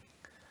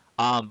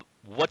 Mm-hmm.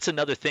 What's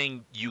another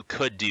thing you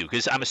could do?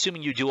 Because I'm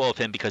assuming you duo with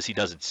him because he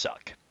doesn't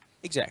suck.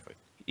 Exactly.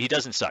 He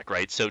doesn't suck,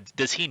 right? So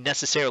does he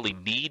necessarily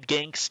need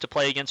ganks to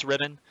play against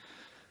Riven?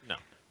 No.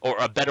 Or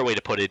a better way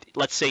to put it,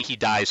 let's say he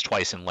dies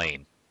twice in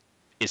lane.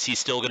 Is he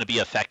still going to be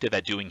effective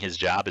at doing his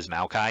job as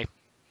Maokai?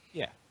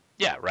 Yeah.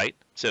 Yeah, right?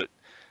 So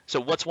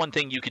what's one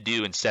thing you could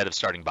do instead of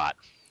starting bot?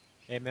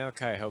 Hey,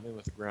 Maokai, help me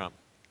with the Gromp.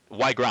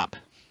 Why Gromp?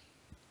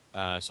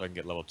 So I can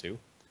get level 2.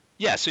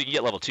 Yeah, so you can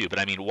get level 2, but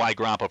I mean, why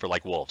Gromp over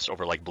like Wolves,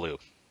 over like Blue?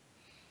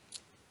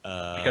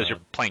 Because you're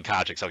playing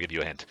Kha'Zix, I'll give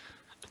you a hint.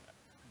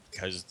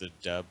 Because the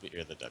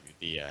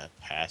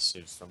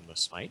passive from the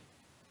smite?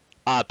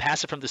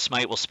 Passive from the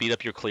smite will speed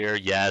up your clear,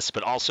 yes,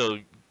 but also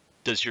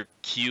does your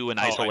Q and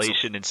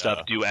isolation and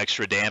stuff do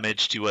extra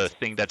damage to a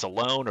thing that's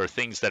alone or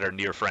things that are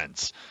near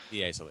friends?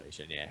 The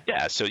isolation, yeah.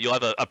 Yeah, so you'll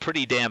have a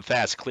pretty damn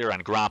fast clear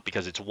on Gromp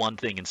because it's one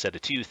thing instead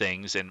of two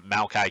things, and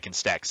Maokai can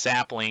stack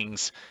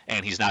saplings,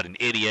 and he's not an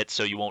idiot,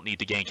 so you won't need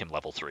to gank him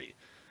level 3.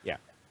 Yeah.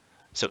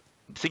 So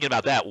thinking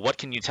about that, what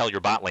can you tell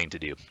your bot lane to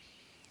do?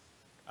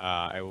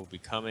 I will be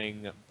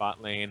coming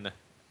bot lane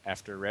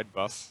after red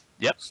buff.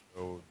 Yep.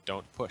 So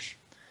don't push.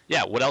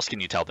 Yeah, what else can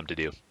you tell them to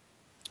do?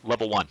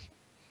 Level 1.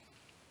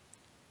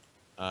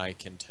 I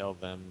can tell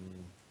them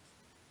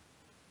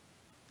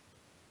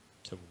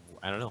to,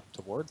 I don't know,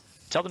 to ward?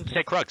 Tell them to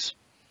take Krugs.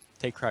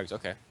 Take Krugs,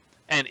 okay.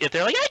 And if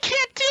they're like, I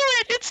can't do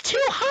it, it's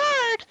too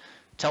hard,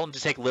 tell them to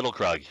take Little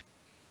Krug.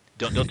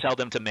 Don't tell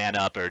them to man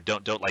up, or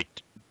don't like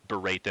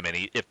berate them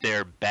any. If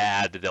they're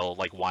bad, they'll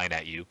like whine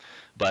at you.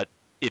 But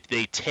if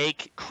they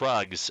take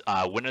Krugs,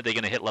 when are they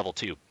going to hit level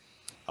 2?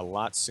 A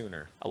lot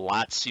sooner. A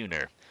lot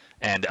sooner.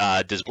 And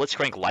does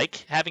Blitzcrank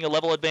like having a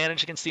level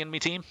advantage against the enemy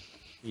team?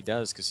 He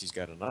does, because he's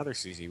got another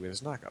CZ with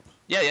his knockup.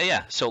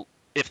 Yeah. So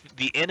if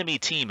the enemy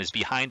team is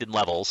behind in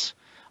levels,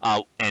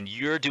 and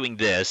you're doing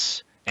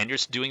this, and you're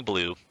doing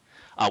blue,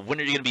 when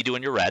are you going to be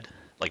doing your red?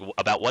 Like,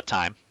 about what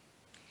time?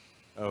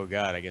 Oh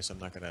god, I guess I'm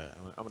not gonna.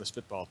 I'm gonna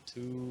spitball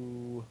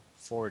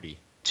 2:40.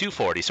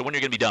 2:40. So when you're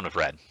going to be done with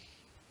red?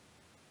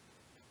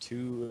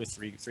 2 or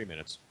 3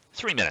 minutes.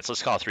 3 minutes.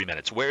 Let's call it 3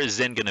 minutes. Where is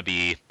Zen going to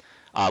be?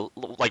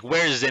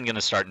 Where is Zen going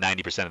to start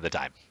 90% of the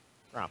time?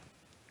 Gromp.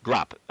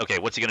 Gromp. Okay,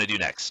 what's he going to do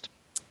next?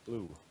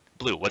 Blue.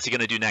 Blue. What's he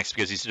going to do next?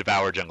 Because he's a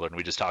Devour jungler, and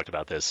we just talked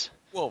about this.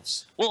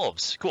 Wolves.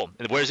 Wolves. Cool.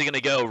 And where's he going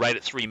to go right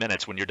at 3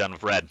 minutes when you're done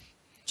with red?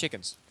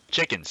 Chickens.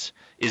 Chickens.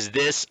 Is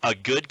this a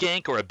good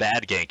gank or a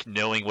bad gank,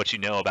 knowing what you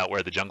know about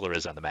where the jungler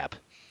is on the map?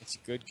 It's a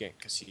good gank,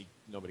 because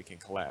nobody can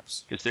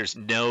collapse. Because there's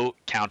no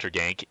counter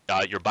gank.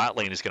 Your bot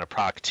lane is going to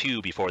proc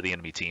 2 before the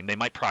enemy team. They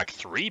might proc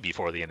 3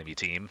 before the enemy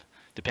team,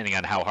 depending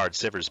on how hard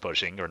Sivir's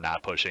pushing or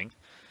not pushing.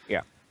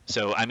 Yeah.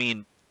 So, I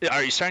mean,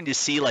 are you starting to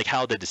see like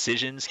how the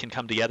decisions can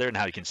come together and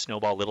how you can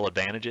snowball little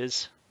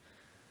advantages?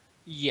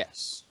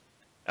 Yes.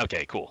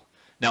 Okay, cool.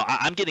 Now,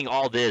 I'm getting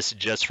all this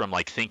just from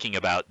like thinking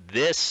about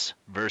this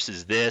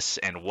versus this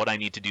and what I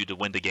need to do to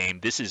win the game.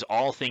 This is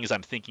all things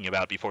I'm thinking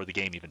about before the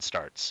game even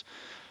starts.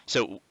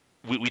 So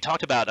we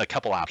talked about a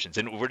couple options,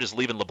 and we're just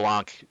leaving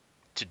LeBlanc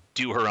to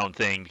do her own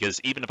thing,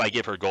 because even if I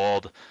give her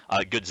gold,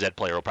 a good Zed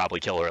player will probably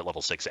kill her at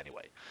level 6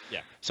 anyway.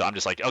 Yeah. So I'm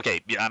just like, okay,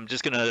 I'm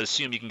just going to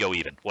assume you can go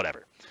even,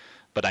 whatever.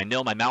 But I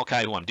know my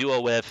Maokai, who I'm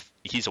duo with,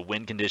 he's a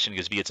win condition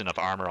because if he gets enough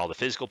armor, all the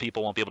physical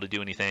people won't be able to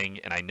do anything.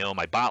 And I know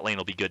my bot lane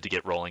will be good to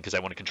get rolling because I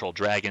want to control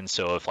dragons.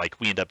 So if like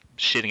we end up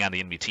shitting on the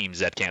enemy team,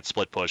 Zed can't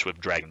split push with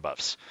dragon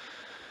buffs.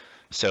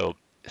 So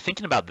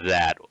thinking about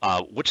that,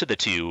 which of the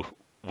two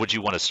would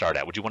you want to start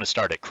at? Would you want to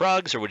start at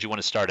Krugs or would you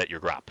want to start at your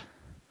Gromp?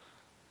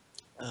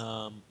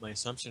 My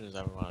assumption is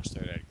I would want to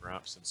start at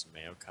Gromp since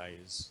Maokai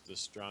is the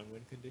strong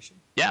win condition.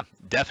 Yeah,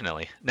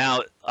 definitely.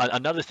 Now,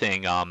 another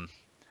thing,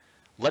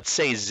 let's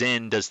say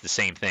Xin does the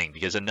same thing,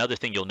 because another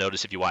thing you'll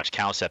notice if you watch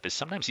Cowsep is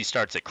sometimes he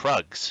starts at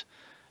Krugs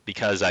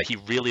because he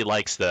really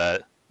likes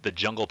the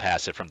jungle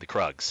passive from the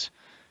Krugs.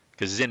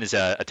 Because Xin is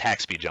a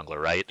attack speed jungler,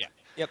 right? Yeah.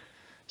 Yep.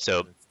 So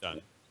It's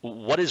done.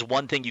 what is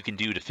one thing you can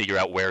do to figure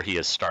out where he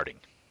is starting?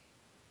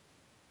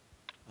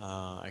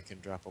 I can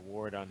drop a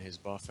ward on his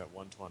buff at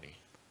 120.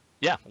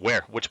 Yeah,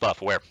 where? Which buff?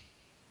 Where?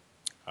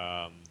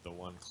 The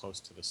one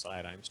close to the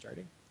side I'm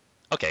starting.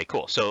 Okay,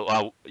 cool.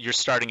 So you're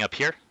starting up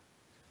here?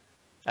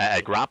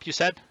 At Gromp, you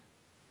said?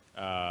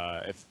 No,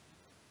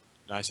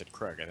 I said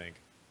Krug, I think.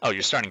 Oh,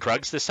 you're starting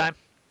Krugs this time?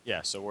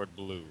 Yeah, so ward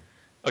blue.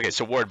 Okay,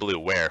 so ward blue,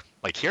 where?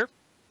 Like here?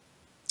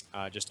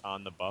 Just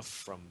on the buff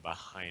from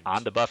behind.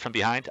 On the buff from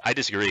behind? I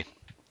disagree.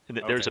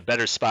 There's a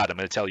better spot. I'm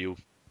going to tell you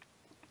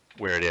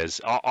where it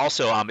is.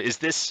 Also, is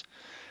this...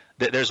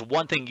 There's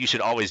one thing you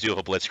should always do with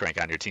a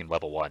Blitzcrank on your team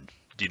level 1.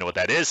 Do you know what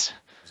that is?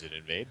 Is it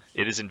invade?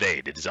 It is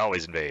invade. It is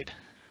always invade.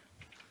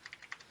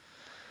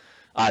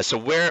 So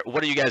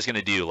what are you guys going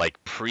to do?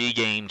 Like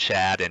pre-game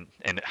chat, and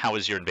how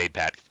is your invade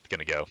pack going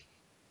to go?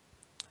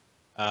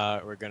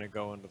 We're going to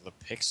go into the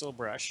pixel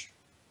brush.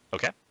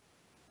 Okay.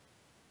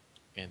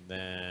 And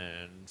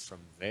then from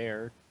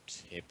there,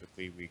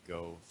 typically we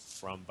go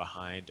from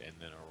behind and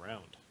then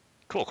around.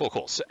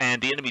 Cool. So,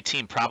 and the enemy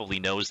team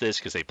probably knows this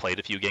because they played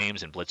a few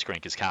games and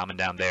Blitzcrank is common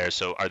down there.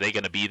 So are they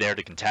going to be there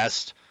to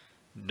contest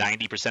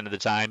 90% of the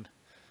time?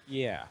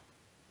 Yeah,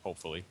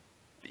 hopefully.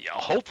 Yeah,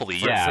 hopefully,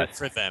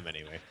 For them,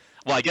 anyway.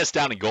 Well, I guess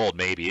down in gold,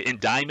 maybe. In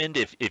diamond,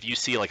 if you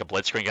see like a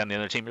Blitzcrank on the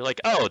other team, you're like,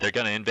 oh, they're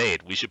going to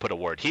invade. We should put a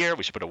ward here,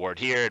 we should put a ward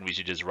here, and we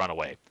should just run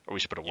away. Or we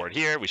should put a ward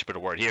here, we should put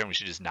a ward here, and we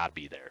should just not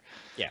be there.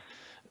 Yeah.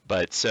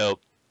 But so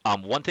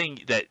one thing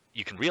that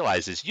you can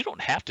realize is you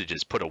don't have to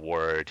just put a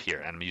ward here.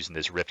 And I'm using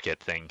this Ripkit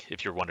thing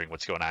if you're wondering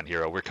what's going on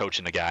here. We're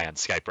coaching a guy on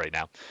Skype right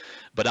now.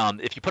 But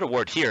if you put a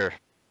ward here,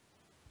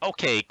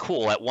 okay,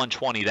 cool, at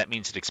 120, that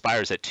means it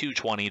expires at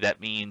 220. That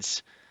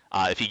means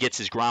if he gets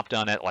his Gromp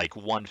done at like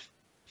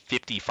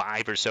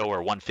 155 or so, or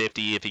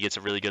 150, if he gets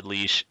a really good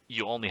leash,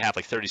 you only have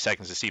like 30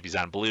 seconds to see if he's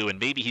on blue. And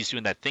maybe he's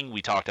doing that thing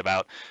we talked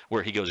about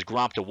where he goes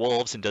Gromp to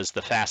Wolves and does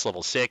the fast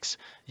level 6.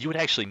 You would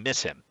actually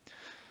miss him.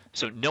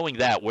 So knowing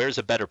that, where's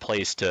a better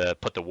place to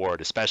put the ward,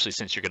 especially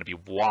since you're going to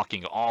be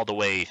walking all the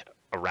way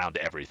around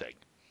everything?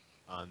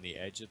 On the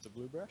edge of the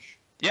blue brush?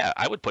 Yeah,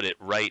 I would put it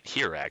right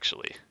here,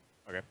 actually.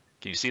 Okay.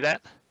 Can you see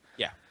that?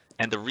 Yeah.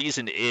 And the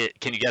reason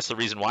can you guess the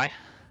reason why?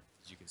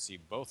 You can see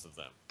both of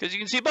them. Because you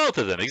can see both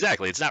of them.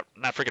 Exactly. It's not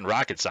freaking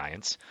rocket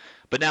science.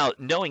 But now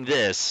knowing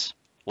this,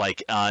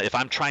 like if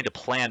I'm trying to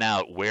plan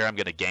out where I'm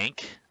going to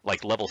gank,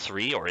 like level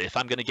 3, or if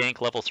I'm going to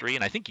gank level 3,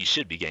 and I think you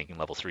should be ganking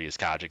level 3 as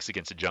Kha'Zix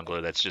against a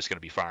jungler that's just going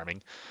to be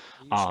farming.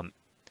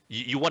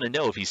 You want to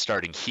know if he's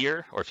starting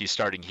here or if he's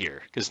starting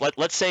here. Because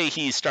let's say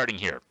he's starting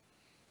here.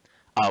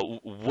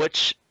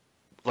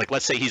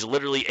 Let's say he's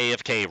literally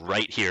AFK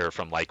right here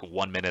from like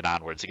 1 minute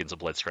onwards against a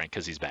Blitzcrank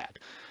because he's bad.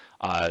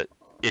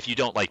 If you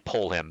don't like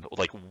pull him,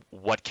 like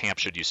what camp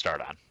should you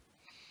start on?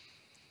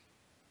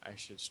 I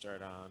should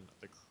start on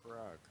the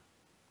Krug.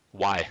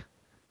 Why?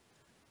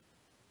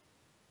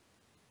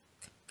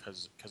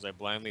 Because I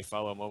blindly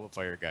follow mobile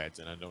fire guides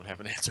and I don't have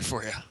an answer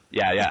for you.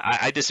 Yeah,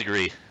 I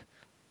disagree.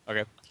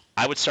 Okay.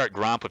 I would start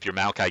Gromp with your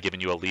Maokai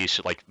giving you a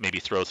leash, like maybe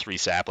throw 3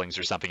 saplings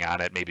or something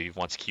on it. Maybe he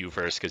wants Q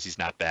first because he's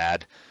not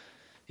bad.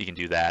 He can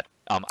do that.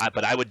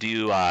 But I would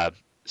do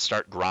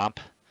start Gromp,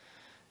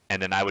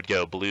 and then I would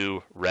go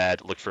blue,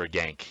 red, look for a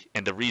gank.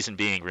 And the reason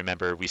being,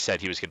 remember, we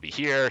said he was going to be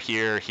here,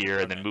 here, here,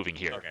 and then moving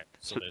here. Okay,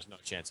 so there's no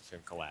chance of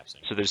him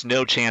collapsing. So there's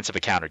no chance of a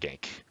counter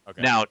gank.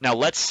 Okay. Now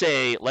let's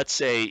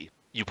say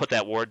you put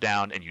that ward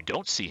down and you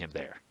don't see him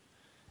there.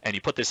 And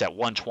you put this at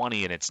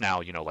 120 and it's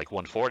now, like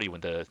 140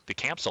 when the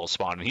camps all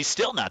spawn, and he's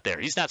still not there.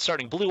 He's not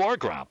starting blue or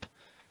Gromp.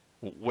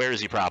 Where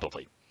is he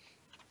probably?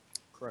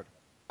 Krug.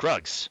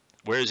 Krugs.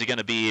 Where is he going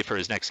to be for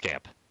his next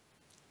camp?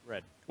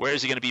 Red. Where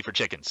is he going to be for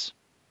chickens?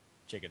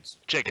 Chickens.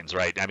 Chickens,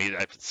 right? I mean,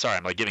 sorry,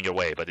 I'm like giving it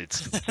away, but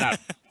it's not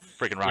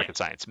freaking rocket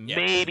science.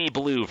 Maybe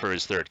blue for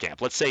his 3rd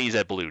camp. Let's say he's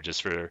at blue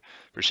just for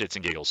shits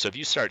and giggles. So if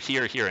you start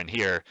here, here, and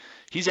here,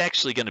 he's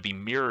actually going to be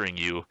mirroring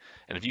you.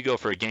 And if you go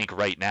for a gank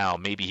right now,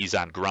 maybe he's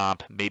on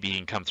Gromp. Maybe he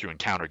can come through and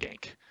counter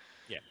gank.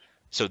 Yeah.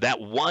 So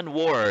that one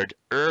ward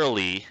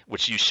early,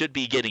 which you should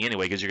be getting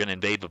anyway because you're going to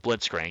invade with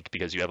Blitzcrank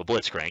because you have a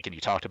Blitzcrank, and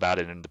you talked about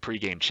it in the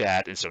pregame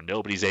chat, and so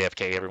nobody's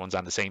AFK, everyone's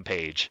on the same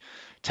page,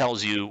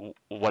 tells you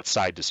what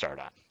side to start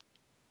on.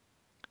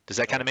 Does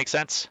that kind of make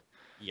sense?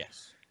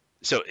 Yes.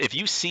 So if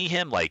you see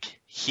him like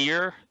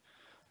here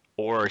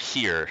or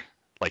here,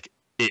 like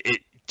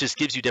it just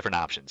gives you different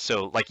options.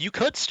 So like you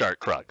could start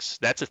Krugs.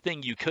 That's a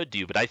thing you could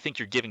do, but I think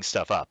you're giving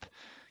stuff up.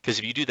 Because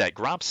if you do that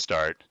Gromp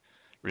start,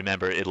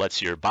 remember it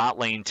lets your bot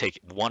lane take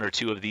 1 or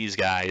 2 of these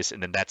guys,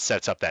 and then that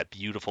sets up that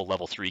beautiful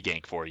level 3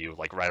 gank for you,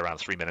 like right around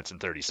 3 minutes and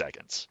 30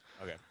 seconds.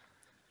 Okay.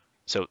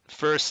 So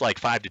first like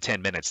 5 to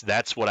 10 minutes,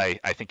 that's what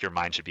I think your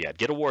mind should be at.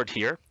 Get a ward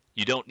here.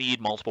 You don't need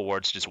multiple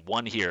wards, just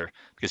one here,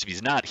 because if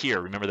he's not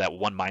here, remember that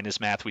 1-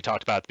 math we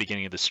talked about at the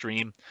beginning of the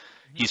stream?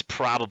 Mm-hmm. He's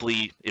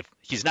probably, if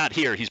he's not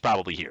here, he's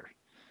probably here.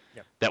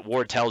 Yep. That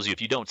ward tells you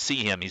if you don't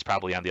see him, he's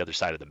probably on the other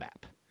side of the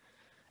map.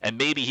 And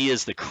maybe he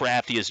is the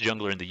craftiest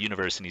jungler in the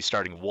universe and he's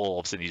starting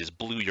wolves and he just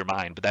blew your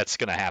mind, but that's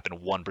going to happen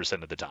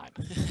 1% of the time.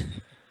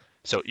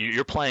 So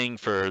you're playing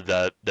for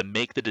the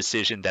make the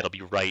decision that'll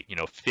be right,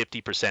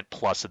 50%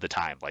 plus of the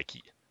time.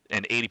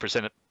 And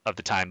 80% of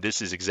the time,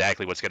 this is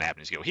exactly what's going to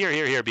happen. Is you go here,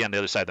 here, here, be on the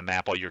other side of the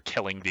map while you're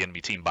killing the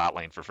enemy team bot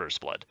lane for first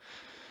blood.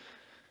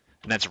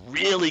 And that's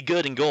really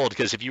good in gold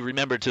because if you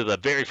remember to the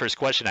very first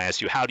question I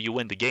asked you, how do you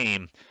win the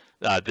game?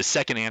 The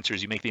second answer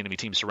is you make the enemy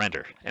team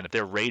surrender. And if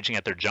they're raging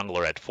at their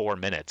jungler at 4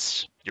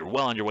 minutes, you're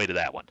well on your way to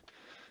that one.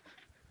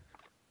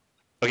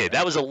 Okay,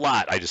 that was a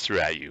lot I just threw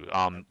at you.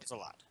 It's a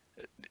lot.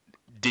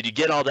 Did you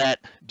get all that?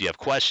 Do you have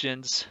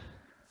questions?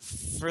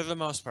 For the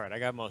most part, I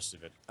got most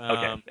of it.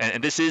 Okay,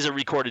 and this is a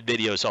recorded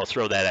video, so I'll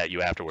throw that at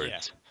you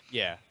afterwards.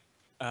 Yeah.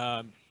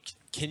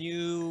 Can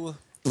you?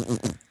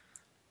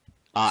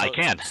 I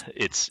can.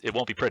 It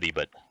won't be pretty,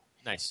 but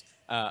nice.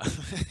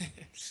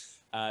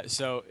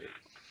 So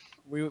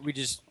we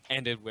just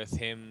ended with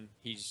him.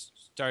 He's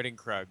starting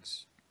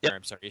Krugs. Yep. Or,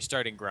 I'm sorry, he's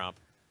starting Gromp,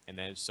 and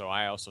then so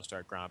I also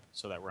start Gromp,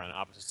 so that we're on the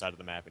opposite side of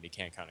the map, and he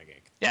can't counter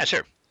gank. Yeah,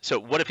 sure. So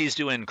what if he's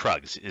doing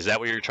Krugs? Is that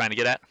what you're trying to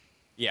get at?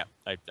 Yeah,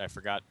 I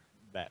forgot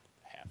that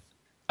half.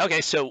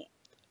 Okay, so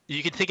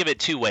you can think of it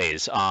 2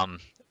 ways.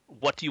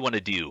 What do you want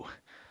to do?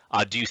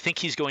 Do you think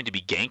he's going to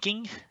be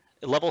ganking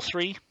at level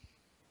 3?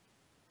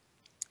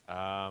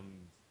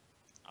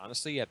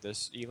 Honestly, at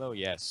this elo,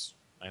 yes.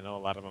 I know a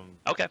lot of them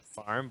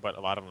farm, but a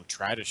lot of them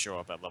try to show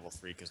up at level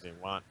 3 because they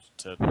want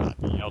to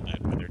not be yelled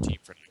at by their team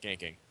for not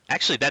ganking.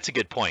 Actually, that's a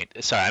good point.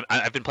 Sorry,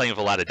 I've been playing with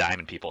a lot of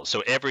Diamond people.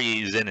 So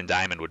every Zen in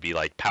Diamond would be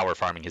like power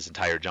farming his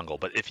entire jungle.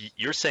 But if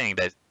you're saying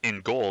that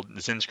in Gold,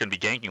 Zen's going to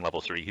be ganking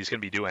level 3, he's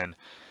going to be doing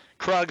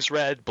Krugs,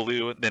 red,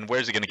 blue, then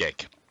where's he going to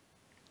gank?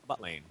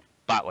 Bot lane.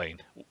 Bot lane.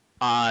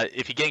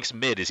 If he ganks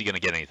mid, is he going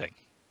to get anything?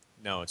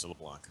 No, it's a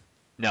LeBlanc.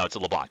 No, it's a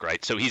LeBlanc,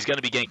 right? So he's going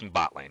to be ganking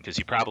bot lane because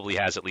he probably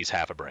has at least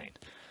half a brain.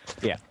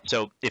 Yeah.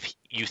 So if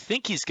you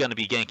think he's going to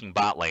be ganking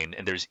bot lane,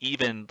 and there's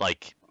even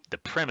like the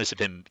premise of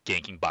him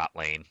ganking bot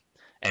lane,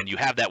 and you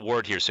have that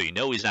ward here, so you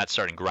know he's not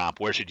starting Gromp,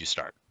 where should you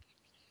start?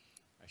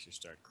 I should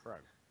start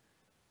Krug.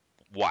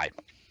 Why?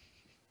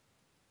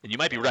 And you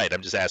might be right.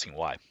 I'm just asking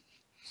why.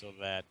 So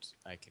that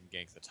I can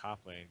gank the top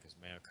lane because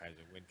Maokai's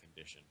a win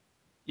condition.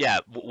 Yeah.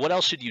 What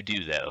else should you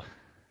do though?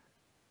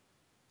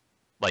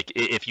 Like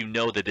if you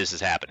know that this is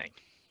happening.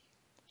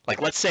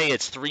 Like, let's say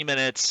it's 3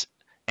 minutes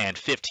and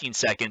 15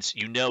 seconds.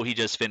 You know he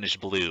just finished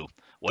blue.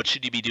 What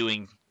should you be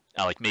doing,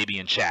 like maybe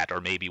in chat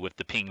or maybe with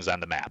the pings on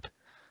the map?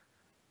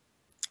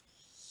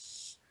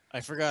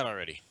 I forgot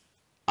already.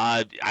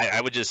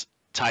 I would just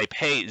type,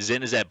 hey,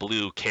 Zen is at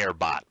blue, care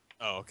bot.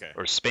 Oh, okay.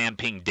 Or spam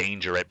ping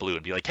danger at blue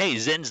and be like, hey,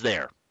 Zen's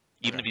there.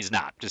 Even if he's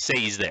not, just say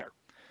he's there.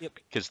 Yep.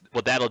 Because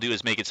what that'll do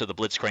is make it so the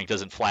Blitzcrank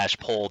doesn't flash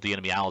pull the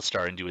enemy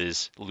Alistar into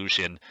his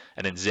Lucian,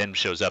 and then Zen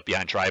shows up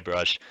behind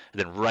Tribrush, and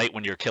then right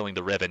when you're killing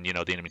the Riven,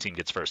 the enemy team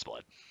gets first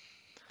blood.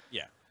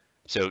 Yeah.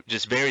 So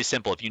just very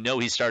simple. If you know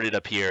he started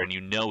up here and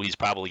you know he's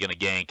probably going to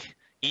gank,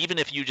 even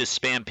if you just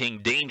spam ping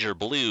danger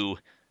blue,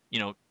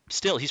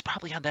 still he's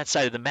probably on that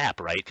side of the map,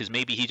 right? Because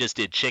maybe he just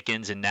did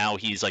chickens and now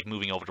he's like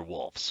moving over to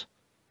wolves.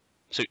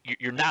 So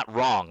you're not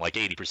wrong like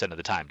 80% of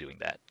the time doing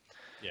that.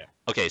 Yeah.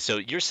 Okay, so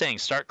you're saying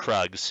start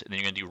Krugs, and then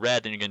you're going to do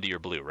red, then you're going to do your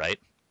blue, right?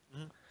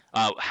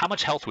 Mm-hmm. How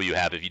much health will you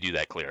have if you do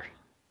that clear?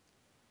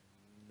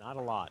 Not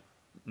a lot.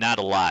 Not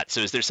a lot.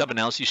 So is there something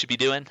else you should be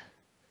doing?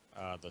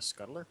 The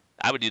Scuttler?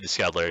 I would do the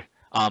Scuttler.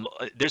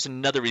 There's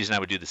another reason I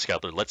would do the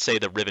Scuttler. Let's say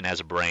the Riven has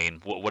a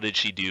brain. What did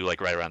she do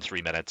like right around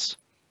 3 minutes?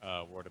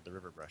 Warded the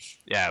River Brush.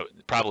 Yeah,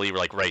 probably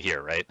like right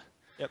here, right?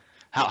 Yep.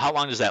 How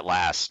long does that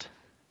last?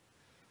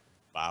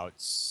 About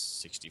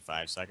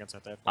 65 seconds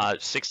at that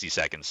point. 60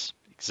 seconds.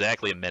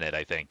 Exactly a minute,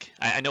 I think.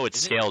 I know it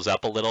Is it? scales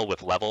up a little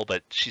with level,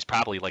 but she's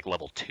probably like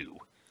level 2.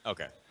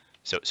 Okay.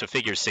 So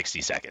figure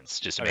 60 seconds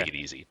just to make it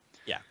easy.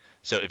 Yeah.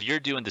 So if you're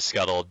doing the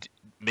scuttle,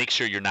 make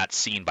sure you're not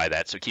seen by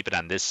that. So keep it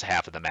on this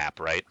half of the map,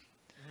 right?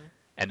 Mm-hmm.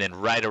 And then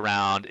right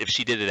around, if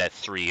she did it at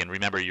 3, and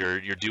remember your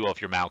duo if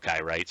you're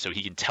Maokai, right? So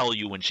he can tell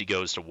you when she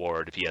goes to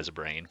ward if he has a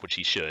brain, which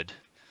he should.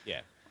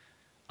 Yeah.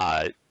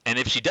 And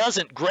if she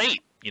doesn't,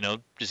 great.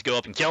 Just go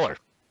up and kill her.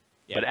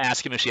 Yeah. But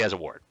ask him if she has a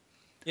ward.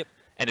 Yep.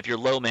 And if you're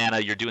low mana,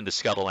 you're doing the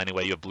scuttle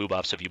anyway. You have blue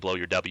buffs. So if you blow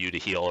your W to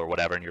heal or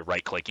whatever, and you're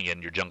right-clicking it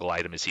and your jungle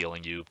item is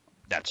healing you,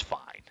 that's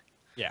fine.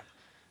 Yeah.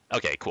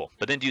 Okay, cool.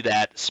 But then do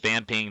that,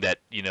 spam ping that,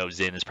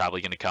 Zin is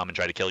probably going to come and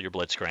try to kill your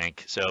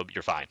Blitzcrank, so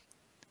you're fine.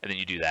 And then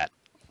you do that.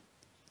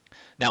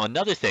 Now,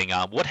 another thing,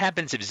 what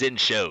happens if Zin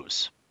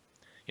shows?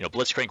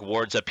 Blitzcrank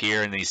wards up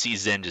here, and then he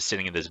sees Zin just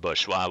sitting in this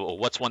bush.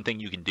 What's one thing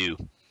you can do?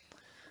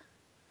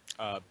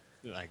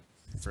 Like,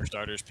 for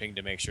starters, ping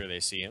to make sure they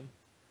see him.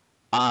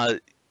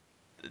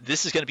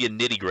 This is going to be a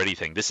nitty-gritty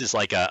thing. This is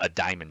like a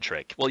diamond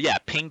trick. Well, yeah,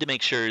 ping to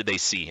make sure they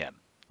see him.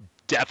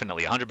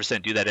 Definitely,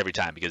 100% do that every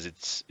time because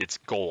it's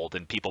gold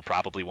and people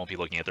probably won't be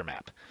looking at their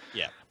map.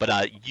 Yeah.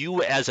 But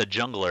you as a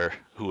jungler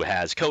who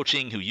has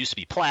coaching, who used to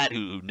be plat,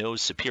 who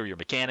knows superior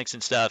mechanics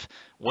and stuff,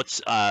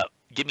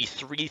 give me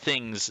 3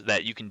 things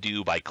that you can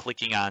do by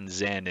clicking on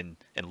Zen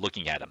and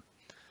looking at him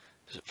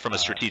from a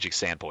strategic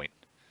standpoint.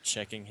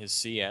 Checking his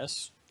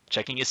CS.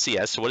 Checking his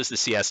CS. So what does the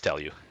CS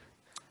tell you?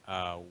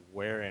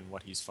 Where and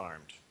what he's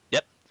farmed.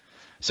 Yep.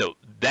 So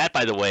that,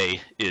 by the way,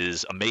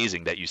 is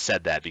amazing that you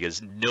said that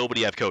because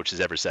nobody I've coached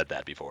has ever said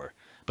that before.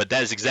 But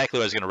that is exactly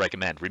what I was going to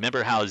recommend.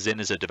 Remember how Zen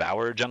is a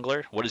devourer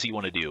jungler? What does he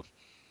want to do?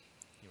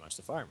 He wants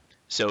to farm.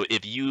 So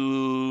if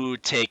you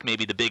take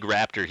maybe the big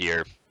raptor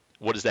here,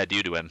 what does that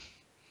do to him?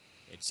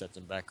 It sets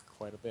him back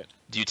quite a bit.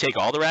 Do you take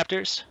all the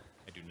raptors?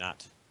 I do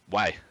not.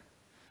 Why?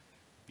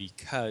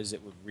 Because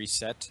it would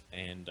reset,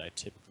 and I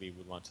typically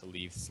would want to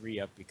leave 3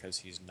 up because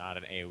he's not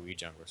an AoE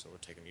jungler, so it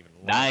would take him even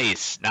longer.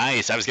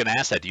 Nice. I was going to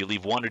ask that. Do you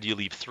leave 1 or do you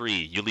leave 3?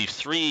 You leave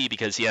 3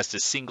 because he has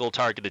to single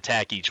target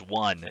attack each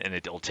one, and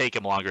it'll take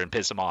him longer and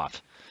piss him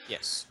off.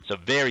 Yes. So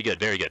very good,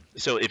 very good.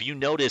 So if you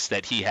notice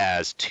that he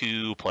has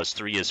 2 plus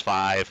 3 is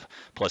 5,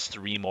 plus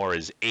 3 more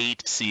is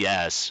 8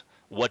 CS,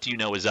 what do you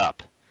know is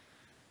up?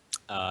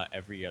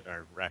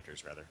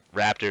 Raptors, rather.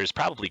 Raptors,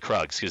 probably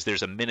Krugs, because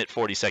there's a minute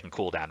 40-second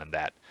cooldown on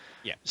that.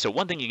 Yeah. So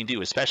one thing you can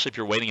do, especially if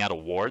you're waiting out a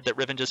ward that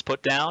Riven just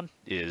put down,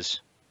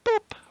 is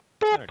boop,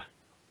 boop,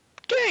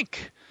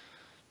 gank.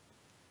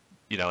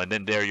 And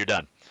then there you're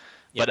done.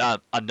 Yeah.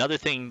 But another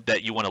thing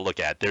that you want to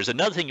look at, there's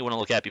another thing you want to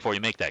look at before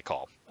you make that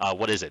call.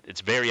 What is it?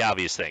 It's a very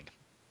obvious thing.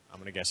 I'm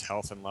going to guess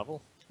health and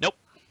level. Nope.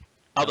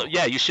 Although,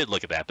 yeah, you should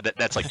look at that, but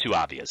that's like too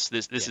obvious.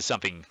 This is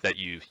something that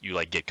you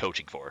like get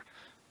coaching for.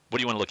 What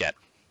do you want to look at?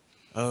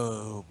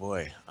 Oh,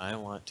 boy. I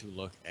want to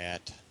look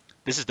at...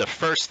 This is the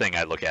first thing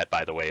I look at,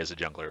 by the way, as a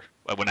jungler,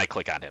 when I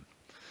click on him.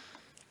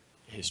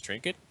 His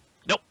trinket?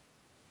 Nope.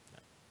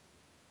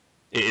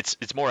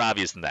 It's more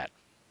obvious than that.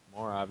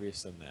 More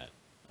obvious than that.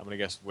 I'm going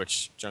to guess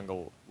which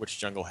jungle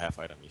half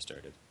item he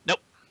started. Nope.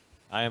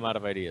 I am out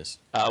of ideas.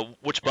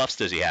 Which buffs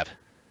does he have?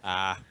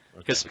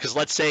 Okay. Because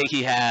let's say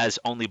he has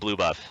only blue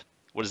buff.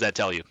 What does that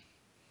tell you?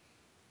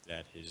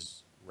 That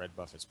his red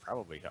buff is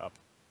probably up.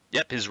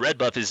 Yep, his red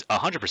buff is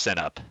 100%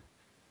 up.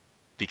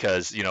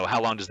 Because,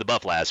 how long does the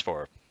buff last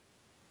for?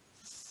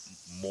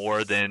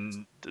 More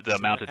than the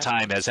amount of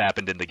time has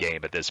happened in the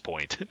game at this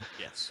point.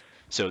 Yes.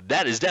 So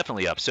that is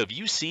definitely up. So if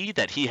you see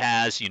that he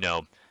has,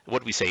 what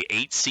do we say,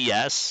 8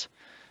 CS,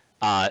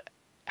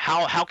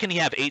 how can he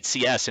have 8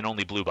 CS and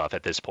only blue buff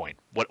at this point?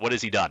 What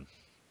has he done?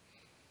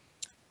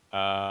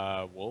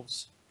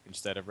 Wolves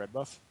instead of red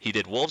buff. He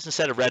did wolves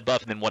instead of red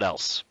buff, and then what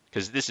else?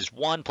 Because this is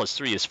 1 plus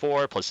 3 is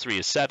 4 plus 3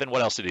 is 7.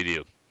 What else did he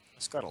do?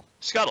 Scuttle.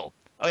 Scuttle.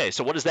 Okay,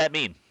 so what does that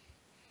mean?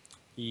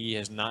 He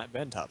has not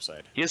been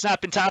topside. He has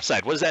not been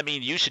topside. What does that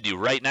mean you should do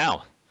right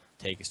now?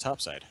 Take his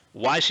topside.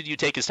 Why should you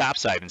take his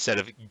topside instead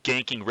of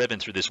ganking Ribbon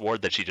through this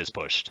ward that she just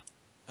pushed?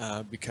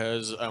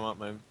 Because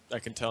I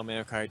can tell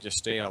Maokai just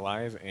stay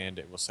alive, and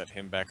it will set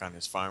him back on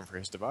his farm for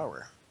his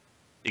Devourer.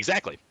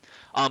 Exactly.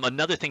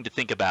 Another thing to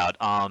think about,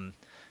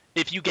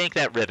 if you gank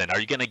that Ribbon, are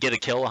you going to get a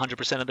kill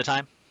 100% of the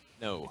time?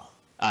 No.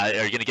 Are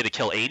you going to get a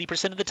kill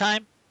 80% of the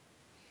time?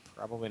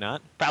 Probably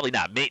not. Probably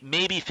not.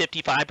 Maybe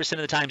 55% of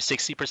the time,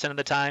 60% of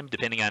the time,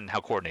 depending on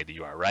how coordinated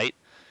you are, right?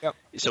 Yep.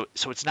 So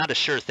it's not a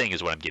sure thing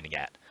is what I'm getting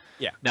at.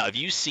 Yeah. Now, if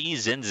you see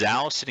Xin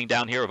Zhao sitting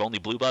down here with only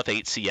blue buff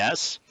 8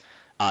 CS,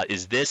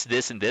 is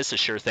this, and this a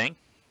sure thing?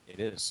 It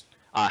is.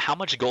 How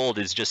much gold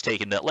is just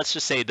taking the, let's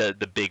just say the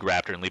big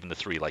raptor and leaving the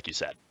 3 like you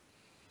said?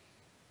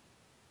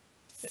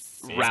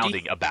 50?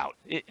 Rounding about.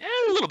 A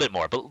little bit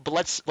more, but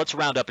let's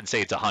round up and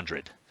say it's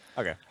 100.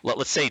 Okay.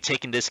 Let's say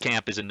taking this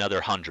camp is another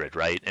 100,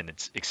 right? And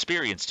it's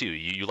experience too.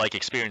 You like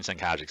experience on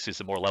Kha'Zix because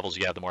the more levels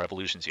you have, the more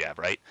evolutions you have,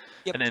 right?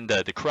 Yep. And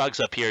then the Krugs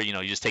up here, you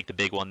just take the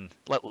big one.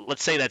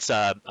 Let's say that's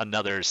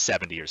another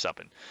 70 or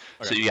something.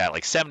 Okay. So you got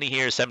like 70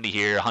 here,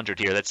 100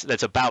 here.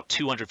 That's about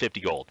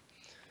 250 gold.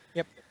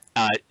 Yep.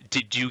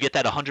 Did you get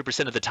that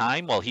 100% of the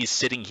time while he's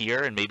sitting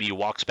here and maybe he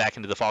walks back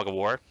into the Fog of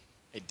War?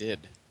 I did.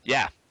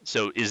 Yeah.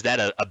 So is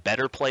that a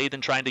better play than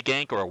trying to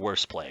gank or a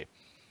worse play?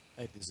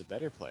 It is a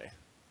better play.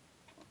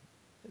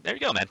 There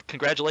you go, man.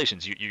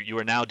 Congratulations. You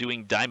are now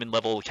doing diamond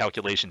level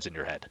calculations in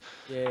your head.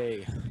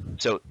 Yay.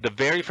 So the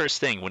very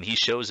first thing when he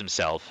shows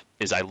himself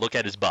is I look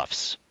at his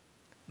buffs.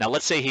 Now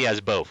let's say he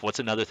has both. What's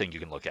another thing you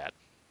can look at?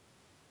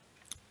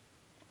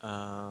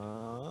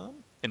 And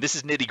this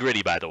is nitty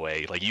gritty, by the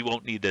way. Like you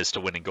won't need this to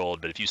win in gold,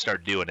 but if you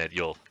start doing it,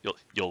 you'll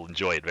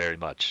enjoy it very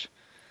much.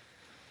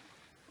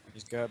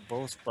 He's got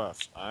both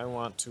buffs. I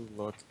want to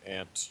look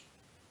at.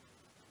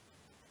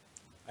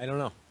 I don't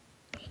know.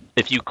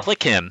 If you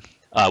click him,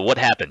 what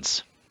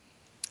happens?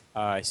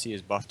 I see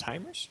his buff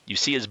timers. You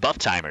see his buff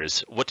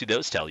timers. What do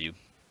those tell you?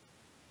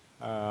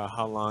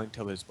 How long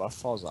till his buff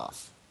falls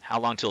off? How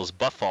long till his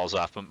buff falls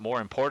off? But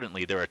more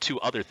importantly, there are 2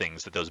 other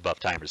things that those buff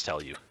timers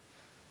tell you.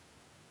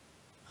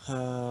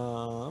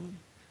 And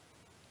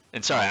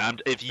sorry,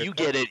 if you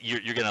get it,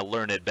 you're going to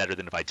learn it better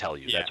than if I tell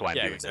you. That's why I'm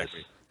doing exactly.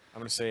 this. I'm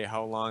going to say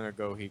how long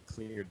ago he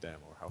cleared them,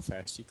 or how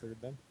fast he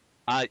cleared them.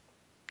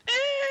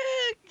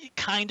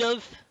 Kind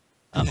of.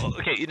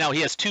 Okay, now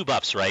he has 2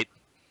 buffs, right?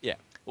 Yeah.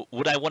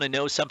 Would I want to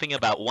know something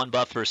about one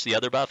buff versus the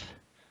other buff?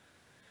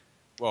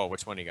 Well,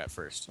 which one he got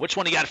first? Which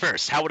one he got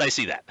first? How would I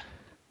see that?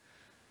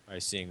 By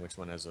seeing which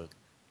one has a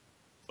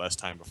less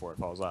time before it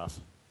falls off.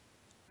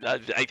 I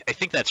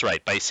think that's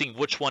right. By seeing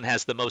which one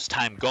has the most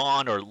time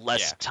gone or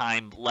less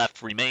time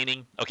left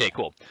remaining. Okay,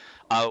 cool.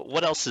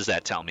 What else does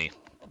that tell me,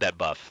 that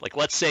buff? Like,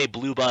 let's say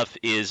blue buff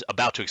is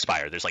about to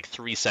expire. There's like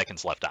 3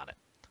 seconds left on it.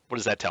 What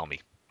does that tell me?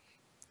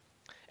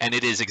 And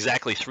it is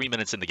exactly 3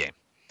 minutes in the game.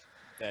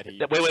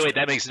 Wait,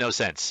 that makes no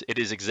sense. It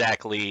is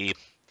exactly,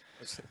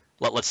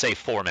 let's say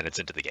 4 minutes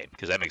into the game,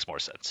 because that makes more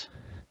sense.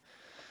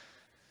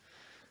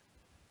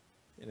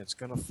 And it's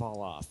going to fall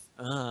off.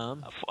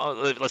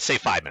 Let's say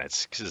 5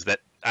 minutes, because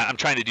I'm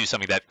trying to do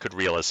something that could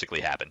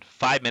realistically happen.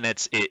 5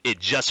 minutes,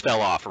 it just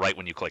fell off right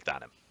when you clicked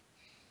on him.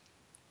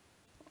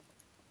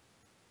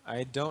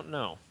 I don't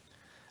know.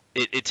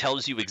 It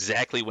tells you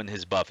exactly when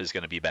his buff is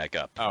going to be back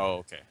up. Oh,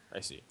 okay.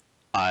 I see.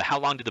 How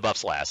long did the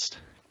buffs last?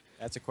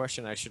 That's a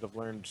question I should have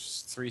learned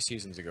 3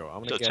 seasons ago.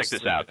 I'm So gonna guess check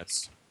this 3 out.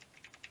 minutes.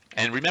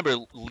 And remember,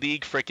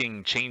 League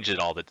freaking changes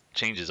all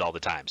the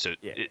time. So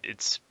Yeah.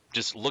 it's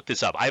just look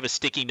this up. I have a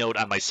sticky note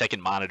on my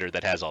second monitor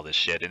that has all this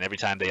shit, and every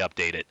time they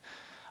update it,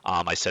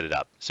 I set it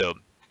up. So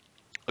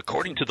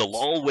according to the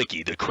LoL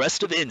wiki, the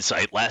Crest of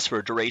Insight lasts for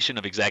a duration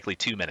of exactly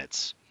 2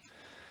 minutes.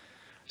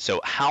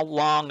 So how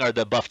long are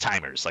the buff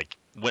timers? Like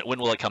when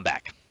will it come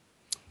back?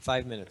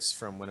 5 minutes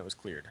from when it was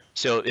cleared.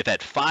 So if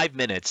at 5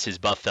 minutes his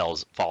buff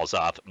falls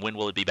off, when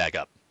will it be back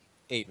up?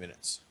 8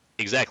 minutes.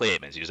 Exactly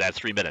 8 minutes. You just add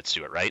 3 minutes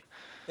to it, right?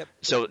 Yep.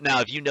 So now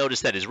if you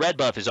notice that his red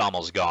buff is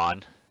almost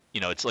gone,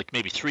 it's like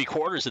maybe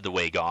 3/4 of the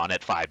way gone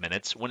at 5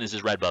 minutes, when is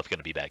his red buff going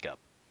to be back up?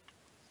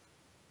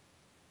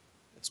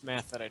 It's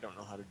math that I don't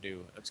know how to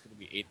do. That's going to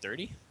be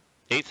 8:30.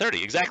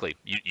 8:30, exactly.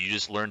 You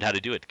just learned how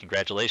to do it.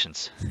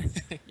 Congratulations.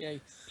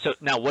 Yay. So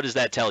now what does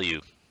that tell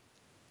you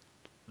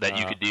that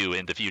you could do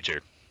in the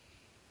future?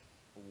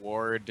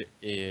 Ward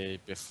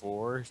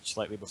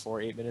slightly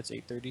before 8 minutes,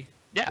 8:30.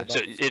 Yeah, so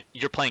if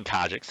you're playing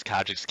Kha'Zix,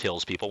 Kha'Zix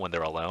kills people when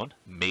they're alone.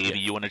 Maybe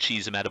you want to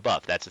cheese him at a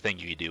buff. That's the thing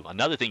you do.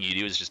 Another thing you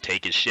do is just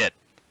take his shit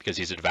because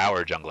he's a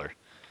Devourer jungler.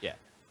 Yeah.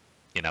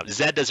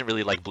 Zed doesn't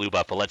really like blue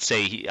buff, but let's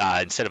say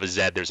instead of a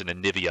Zed, there's an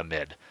Anivia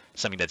mid,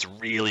 something that's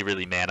really,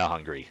 really mana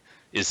hungry.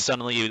 Is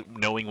suddenly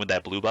knowing when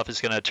that blue buff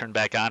is going to turn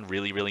back on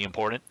really, really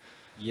important?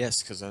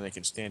 Yes, because then they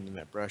can stand in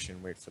that brush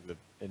and wait for the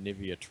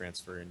Anivia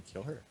transfer and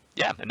kill her.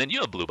 Yeah, and then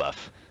you have blue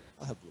buff.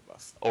 I'll have blue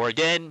buff. Or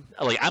again,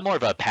 like I'm more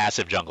of a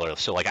passive jungler,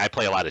 so like I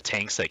play a lot of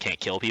tanks that can't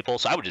kill people,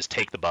 so I would just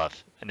take the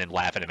buff and then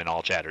laugh at him in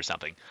all chat or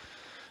something.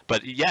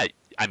 But yeah,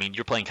 I mean,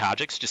 you're playing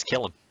Kha'Zix, just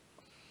kill him.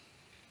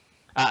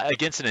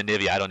 Against an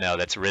Anivia, I don't know.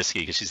 That's risky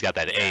because she's got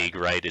that egg,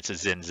 right? It's a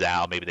Xin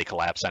Zhao. Maybe they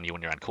collapse on you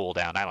when you're on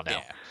cooldown. I don't know.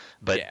 Yeah.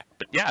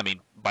 But yeah, I mean,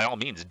 by all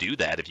means, do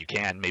that if you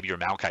can. Maybe your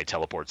Maokai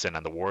teleports in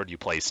on the ward you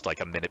placed like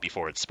a minute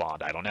before it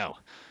spawned. I don't know.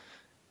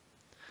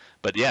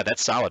 But yeah,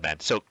 that's solid, man.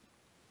 So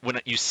when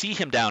you see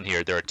him down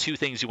here, there are two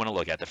things you want to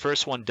look at. The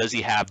first one, does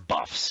he have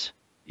buffs?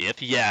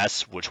 If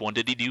yes, which one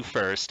did he do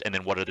first? And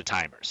then what are the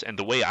timers? And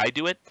the way I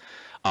do it,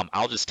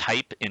 I'll just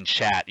type in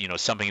chat,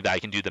 something that I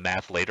can do the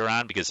math later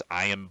on because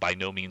I am by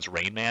no means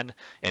Rain Man,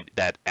 and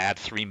that add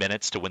 3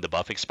 minutes to when the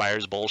buff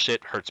expires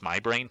bullshit hurts my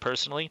brain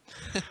personally.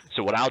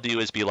 So what I'll do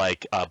is be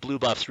like blue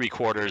buff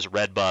 3/4,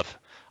 red buff,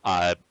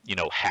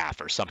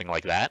 half or something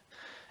like that.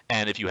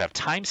 And if you have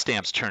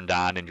timestamps turned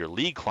on in your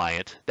league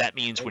client, that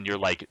means when you're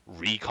like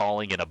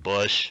recalling in a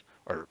bush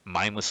or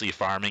mindlessly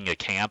farming a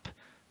camp,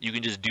 you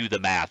can just do the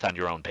math on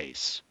your own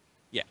pace.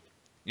 Yeah.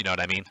 You know what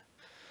I mean?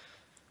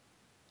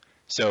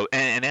 So,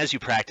 and as you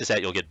practice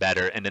that, you'll get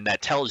better. And then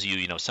that tells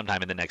you,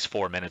 sometime in the next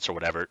 4 minutes or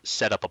whatever,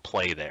 set up a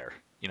play there.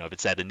 If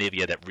it's that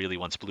Anivia that really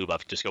wants blue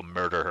buff, just go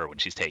murder her when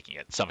she's taking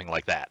it, something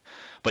like that.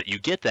 But you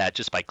get that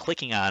just by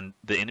clicking on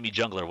the enemy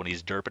jungler when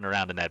he's derping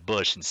around in that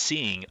bush and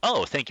seeing,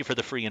 oh, thank you for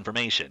the free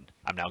information.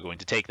 I'm now going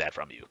to take that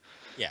from you.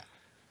 Yeah.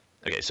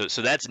 Okay,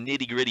 so that's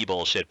nitty-gritty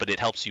bullshit, but it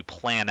helps you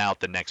plan out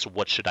the next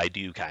what should I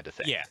do kind of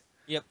thing. Yeah.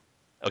 Yep.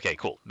 Okay,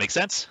 cool. Make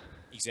sense?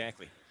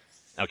 Exactly.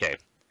 Okay.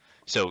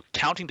 So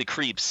counting the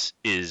creeps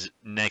is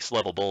next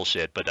level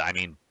bullshit, but I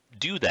mean,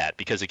 do that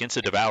because against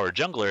a Devourer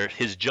jungler,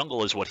 his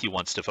jungle is what he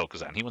wants to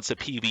focus on. He wants to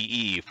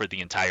PvE for the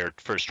entire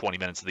first 20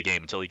 minutes of the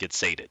game until he gets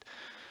sated.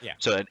 Yeah.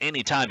 So at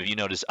any time, if you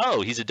notice,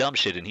 oh, he's a dumb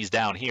shit and he's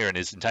down here and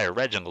his entire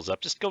red jungle's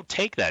up, just go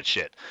take that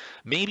shit.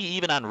 Maybe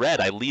even on red,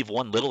 I leave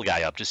one little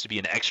guy up just to be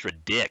an extra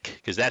dick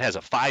because that has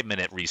a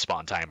 5-minute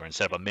respawn timer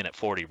instead of a minute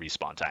 40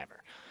 respawn timer.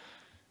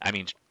 I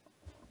mean,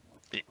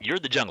 you're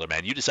the jungler,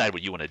 man. You decide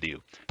what you want to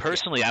do.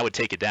 Personally, I would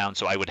take it down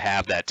so I would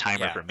have that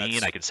timer for me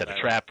and I could set a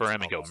trap for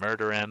him and go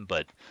murder him,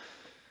 but,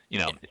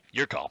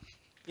 your call.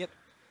 Yep.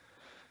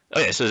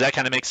 Okay, so does that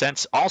kind of make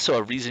sense? Also,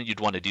 a reason you'd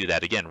want to do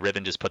that, again,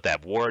 Riven just put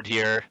that ward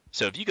here.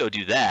 So if you go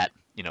do that,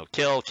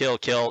 kill, kill,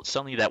 kill,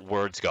 suddenly that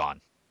ward's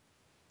gone.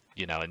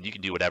 And you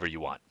can do whatever you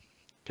want.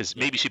 Because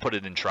maybe she put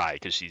it in try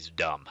because she's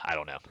dumb. I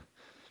don't know.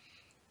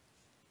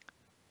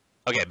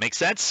 Okay, makes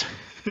sense?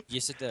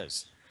 Yes, it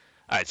does.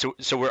 All right,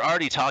 so we're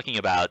already talking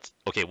about,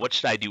 okay, what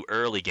should I do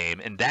early game?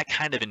 And that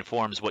kind of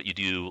informs what you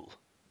do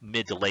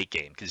mid to late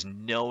game, because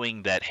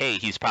knowing that, hey,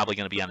 he's probably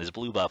going to be on his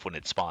blue buff when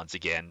it spawns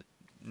again,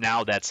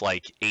 now that's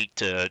like 8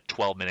 to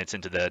 12 minutes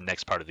into the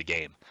next part of the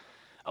game.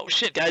 Oh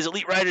shit, guys,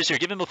 Elite Riders here.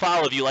 Give him a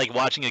follow if you like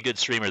watching a good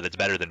streamer that's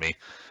better than me.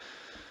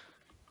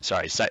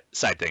 Sorry,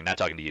 side thing, not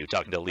talking to you,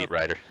 talking to Elite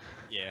Rider.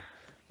 Yeah,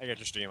 I got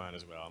your stream on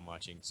as well. I'm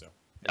watching, so.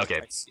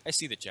 Okay. I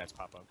see the chats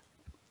pop up.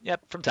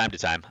 Yep, from time to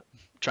time.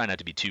 Try not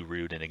to be too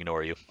rude and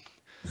ignore you.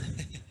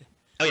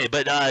 Okay,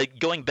 but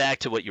going back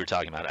to what you were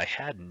talking about, I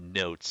had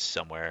notes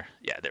somewhere.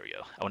 Yeah, there we go.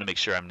 I want to make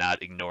sure I'm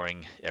not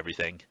ignoring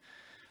everything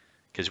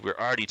because we're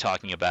already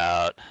talking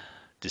about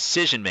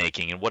decision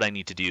making and what I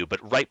need to do,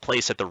 but right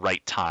place at the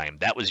right time.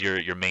 That was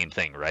your main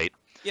thing, right?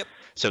 Yep.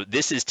 So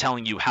this is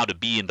telling you how to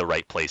be in the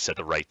right place at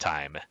the right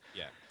time.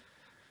 Yeah.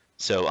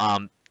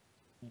 So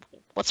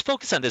let's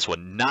focus on this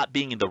one, not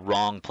being in the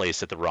wrong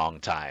place at the wrong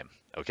time,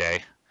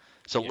 okay?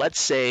 So let's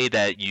say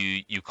that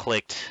you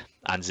clicked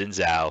on Xin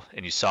Zhao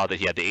and you saw that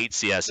he had the 8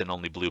 CS and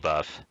only blue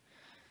buff,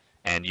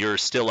 and you're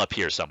still up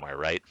here somewhere,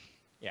 right?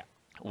 Yeah.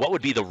 What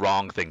would be the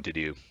wrong thing to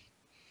do?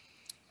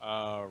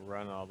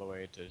 Run all the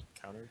way to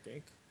counter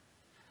gank.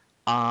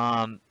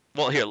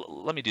 Well, here,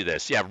 let me do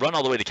this. Yeah, run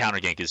all the way to counter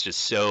gank is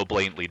just so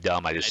blatantly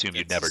dumb. I'd assume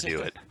you'd never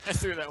do it. I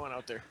threw that one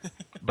out there.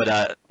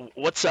 But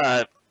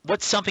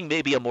what's something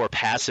maybe a more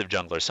passive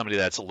jungler, somebody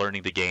that's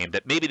learning the game,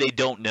 that maybe they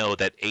don't know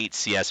that 8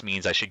 CS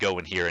means I should go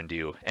in here and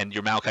do, and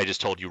your Maokai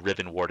just told you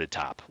Riven warded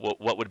top.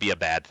 What would be a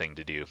bad thing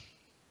to do?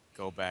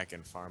 Go back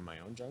and farm my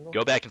own jungle?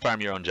 Go back and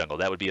farm your own jungle.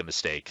 That would be a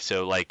mistake.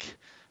 So, like,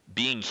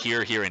 being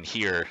here, here, and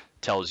here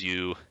tells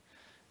you,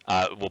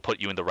 will put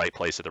you in the right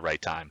place at the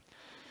right time.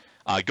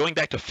 Going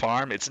back to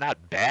farm, it's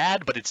not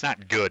bad, but it's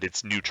not good.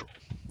 It's neutral.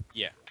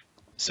 Yeah.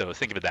 So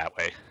think of it that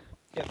way.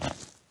 Yep.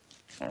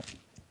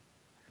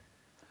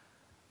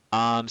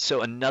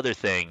 So another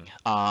thing,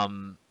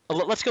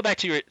 let's go back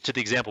to the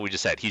example we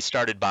just said. He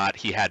started bot,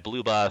 he had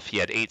blue buff, he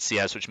had 8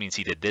 CS, which means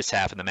he did this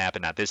half of the map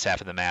and not this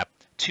half of the map.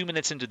 2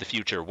 minutes into the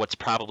future, what's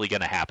probably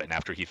going to happen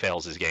after he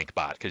fails his gank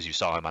bot because you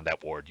saw him on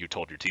that ward you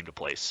told your team to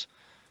place?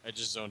 I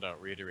just zoned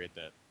out. Reiterate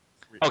that.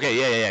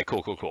 Okay, yeah,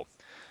 cool.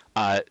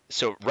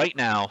 So right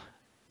now,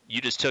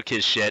 you just took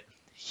his shit.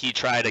 He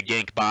tried a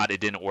gank bot, it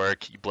didn't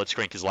work.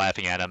 Blitzcrank is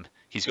laughing at him.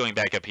 He's going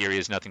back up here. He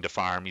has nothing to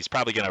farm. He's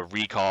probably going to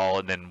recall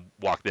and then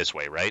walk this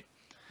way, right?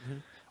 Mm-hmm.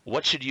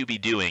 What should you be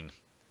doing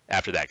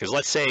after that? Because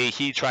let's say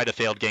he tried a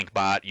failed gank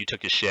bot. You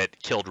took his shit,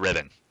 killed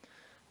Riven.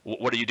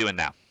 What are you doing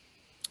now?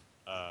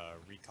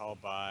 call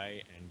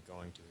by and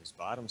going to his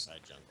bottom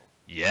side jungle.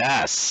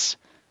 Yes.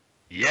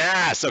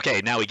 Yes.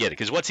 Okay, now we get it.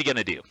 Because what's he going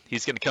to do?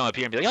 He's going to come up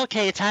here and be like,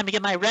 okay, it's time to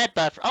get my red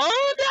buff.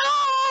 Oh,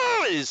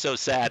 no! It is so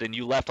sad. And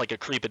you left like a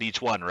creep at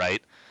each one,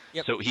 right?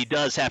 Yep. So he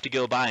does have to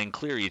go by and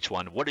clear each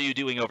one. What are you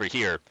doing over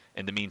here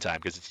in the meantime?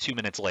 Because it's 2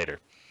 minutes later.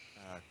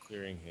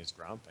 Clearing his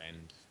Grump and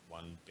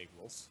one big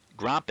wolf.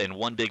 Grump and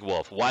one big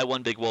wolf. Why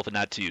one big wolf and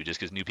not two? Just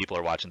because new people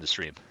are watching the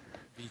stream.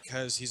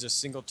 Because he's a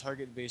single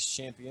target-based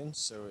champion,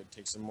 so it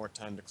takes him more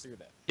time to clear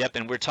that. Yep,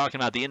 and we're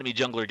talking about the enemy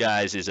jungler,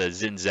 guys, is a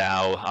Xin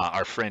Zhao.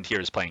 Our friend here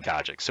is playing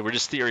Kojic. So we're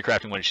just theory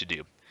crafting what you should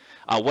do.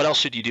 What else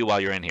should you do while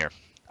you're in here?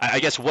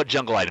 I guess what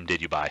jungle item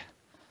did you buy?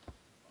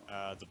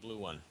 The blue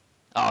one.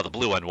 Oh, the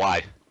blue one.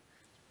 Why?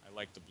 I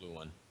like the blue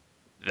one.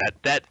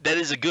 That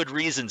is a good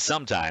reason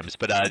sometimes,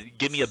 but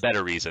give me a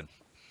better reason.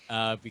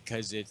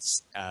 Because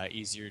it's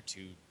easier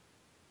to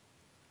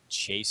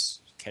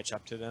catch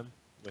up to them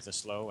with a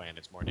slow, and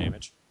it's more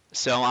damage.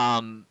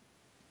 So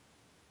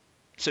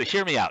so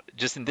hear me out.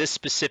 Just in this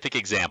specific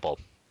example,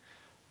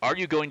 are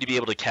you going to be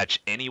able to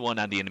catch anyone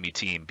on the enemy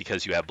team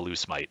because you have blue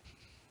smite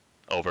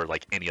over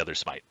like any other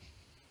smite?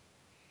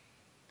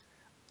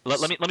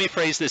 Let me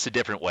phrase this a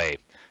different way.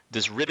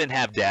 Does Riven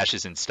have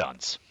dashes and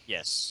stuns?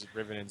 Yes,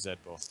 Riven and Zed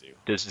both do.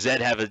 Does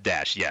Zed have a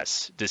dash?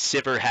 Yes. Does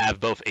Sivir have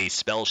both a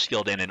spell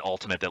shield and an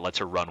ultimate that lets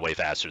her run way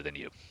faster than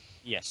you?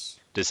 Yes.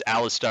 Does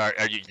Alistar,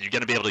 you're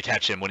going to be able to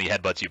catch him when he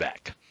headbutts you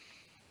back?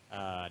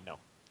 No.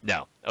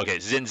 No. Okay,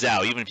 Xin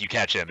Zhao, even if you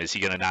catch him, is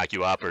he going to knock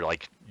you up or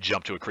like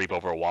jump to a creep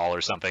over a wall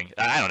or something?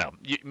 I don't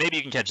know. Maybe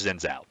you can catch Xin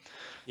Zhao.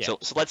 Yeah. So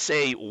let's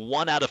say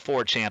 1 out of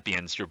 4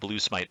 champions your blue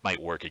smite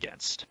might work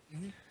against.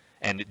 Mm-hmm.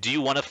 And do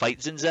you want to fight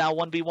Xin Zhao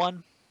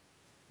 1v1?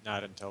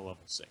 Not until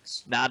level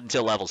 6. Not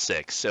until level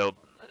 6. So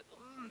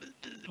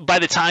by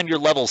the time you're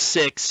level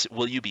 6,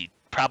 will you be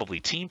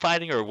probably team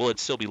fighting or will it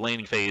still be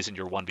laning phase and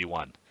you're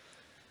 1v1?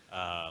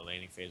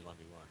 Laning phase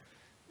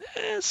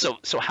 1v1.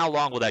 So how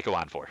long will that go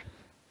on for?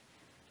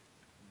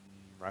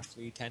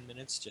 Roughly 10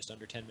 minutes, just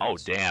under 10 Oh,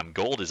 minutes. damn.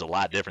 Gold is a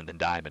lot different than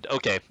diamond.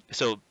 Okay,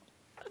 so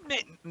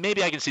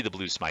maybe I can see the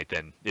blue smite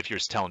then, if you're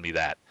telling me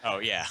that. Oh,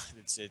 yeah.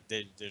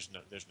 There's no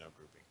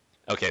grouping.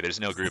 Okay, there's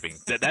no grouping.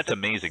 That's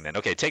amazing then.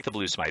 Okay, take the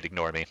blue smite.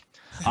 Ignore me.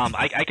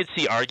 I could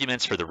see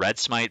arguments for the red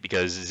smite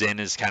because Xin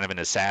is kind of an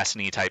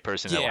assassin-y type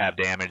person that'll have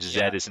damage.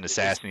 Zed is an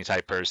assassin-y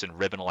type person.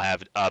 Riven will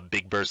have a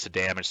big burst of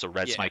damage, so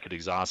red smite could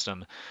exhaust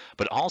him.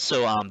 But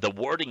also, the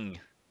warding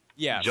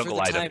jungle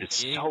item is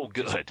so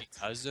good.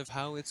 Because of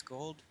how it's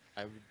gold,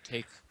 I would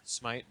take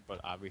smite, but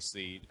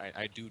obviously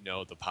I do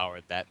know the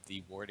power that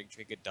the warding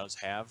trinket does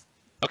have.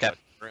 Okay. But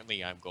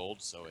currently I'm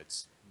gold, so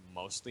it's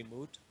mostly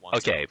moot.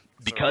 Okay,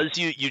 because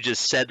you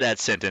just said that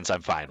sentence,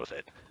 I'm fine with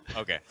it.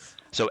 Okay.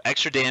 So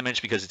extra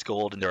damage because it's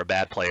gold and there are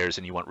bad players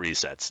and you want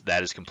resets.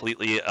 That is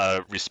completely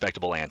a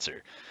respectable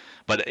answer.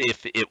 But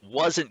if it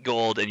wasn't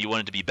gold and you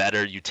wanted to be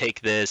better, you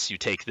take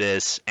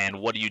this, and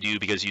what do you do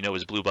because you know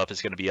his blue buff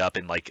is going to be up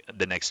in like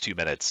the next 2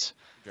 minutes?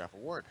 Drop a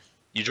ward.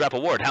 You drop a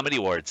ward. How many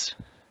wards?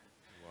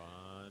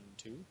 1,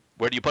 2.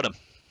 Where do you put them?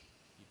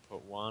 You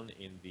put one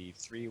in the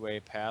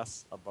 3-way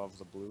path above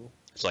the blue.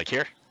 It's like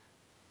here?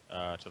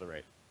 To the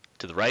right.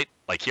 To the right?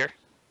 Like here?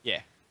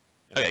 Yeah.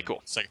 Okay,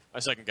 cool. My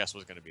second guess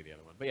was going to be the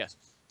other one. But yes,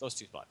 those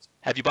 2 spots.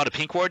 Have you bought a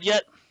pink ward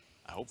yet?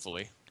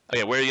 Hopefully.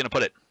 Okay, where are you going to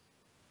put it?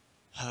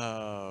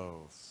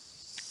 Oh,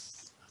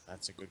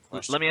 that's a good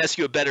question. Let me ask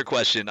you a better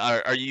question.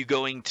 Are you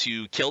going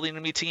to kill the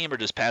enemy team or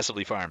just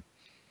passively farm?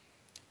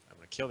 I'm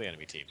going to kill the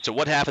enemy team. So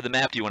what half of the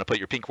map do you want to put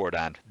your pink ward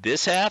on?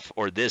 This half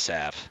or this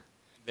half?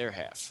 Their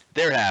half.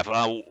 Their half.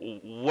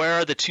 Where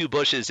are the 2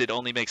 bushes it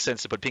only makes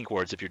sense to put pink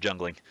wards if you're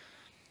jungling?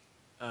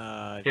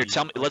 Here,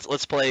 tell me.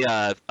 Let's play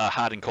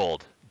hot and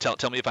cold.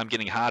 Tell me if I'm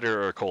getting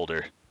hotter or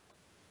colder.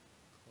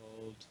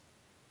 Cold,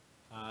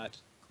 hot. Cold.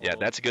 Yeah,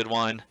 that's a good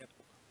one. Yep.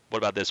 What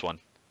about this one?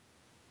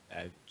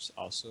 That's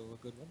also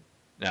a good one.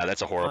 No,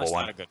 that's a horrible That's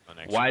one. not a good one,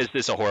 actually. Why is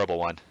this a horrible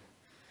one?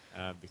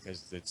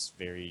 Because it's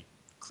very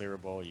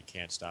clearable. You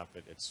can't stop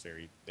it.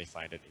 They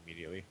find it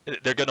immediately.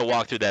 They're going to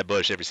walk through that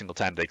bush every single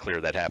time they clear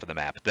that half of the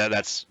map.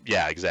 That's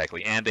yeah,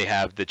 exactly. And they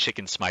have the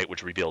chicken smite,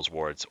 which reveals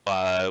wards.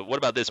 What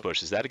about this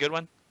bush? Is that a good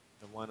one?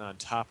 The one on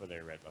top of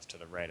their red buff, to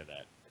the right of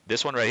that.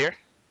 This one right here?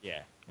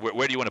 Yeah.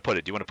 Where do you want to put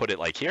it? Do you want to put it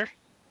like here?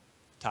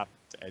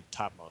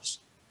 Topmost.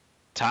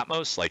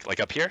 Topmost? Like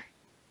up here?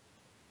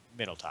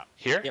 Middle top.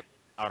 Here? Yep.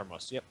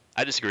 Outermost. Yep.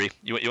 I disagree.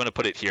 You want to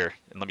put it here,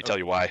 and let me tell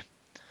you why.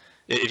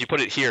 If you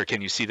put it here,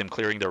 can you see them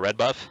clearing their red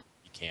buff?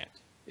 You can't.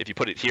 If you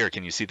put it here,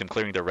 can you see them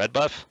clearing their red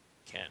buff?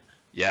 You can.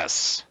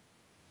 Yes.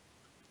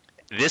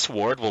 This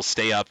ward will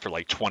stay up for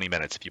like 20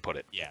 minutes if you put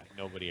it. Yeah,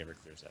 nobody ever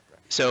clears that, bro.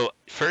 So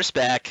first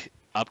back,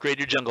 upgrade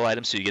your jungle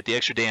items so you get the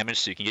extra damage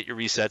so you can get your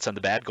resets on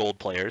the bad gold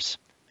players.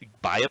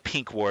 Buy a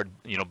pink ward,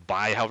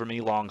 buy however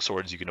many long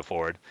swords you can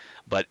afford.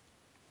 But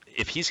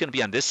if he's going to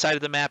be on this side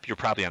of the map, you're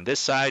probably on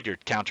this side. You're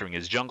countering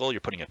his jungle.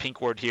 You're putting a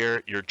pink ward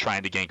here. You're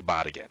trying to gank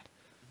bot again.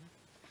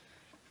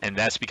 And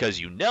that's because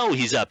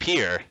he's up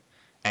here,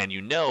 and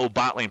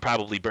bot lane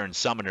probably burned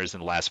summoners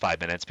in the last 5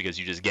 minutes because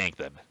you just ganked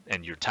them,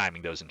 and you're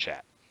timing those in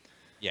chat.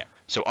 Yeah.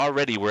 So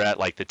already we're at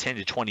like the 10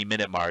 to 20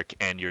 minute mark,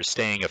 and you're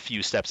staying a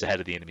few steps ahead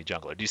of the enemy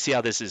jungler. Do you see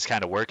how this is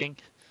kind of working?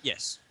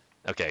 Yes.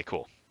 Okay,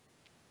 cool.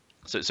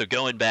 So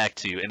going back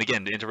to, and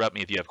again, interrupt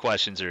me if you have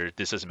questions or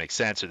this doesn't make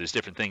sense or there's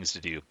different things to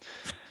do.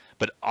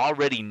 But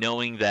already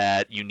knowing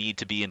that you need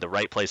to be in the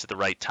right place at the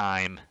right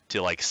time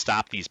to like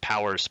stop these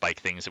power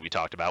spike things that we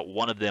talked about.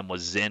 One of them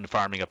was Zen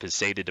farming up his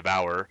Sated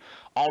Devourer.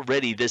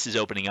 Already this is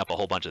opening up a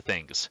whole bunch of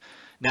things.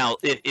 Now,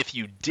 if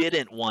you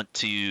didn't want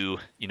to,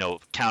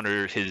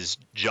 counter his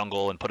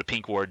jungle and put a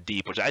pink ward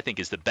deep, which I think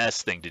is the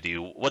best thing to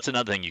do, what's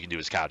another thing you can do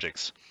as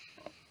Kha'Zix?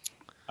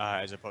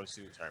 As opposed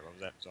to, sorry, what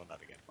was that? Zone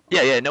out again.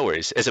 Yeah, no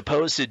worries. As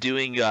opposed to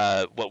doing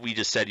what we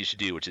just said you should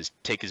do, which is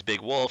take his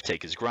big wolf,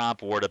 take his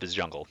Gromp, ward up his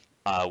jungle.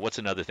 What's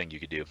another thing you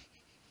could do?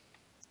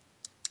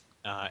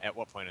 At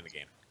what point in the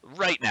game?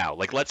 Right now,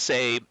 like let's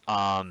say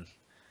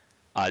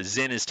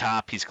Zen is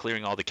top, he's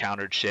clearing all the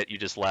countered shit you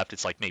just left.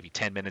 It's like maybe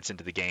 10 minutes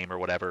into the game or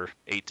whatever,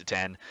 8 to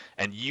 10,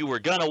 and you were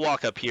gonna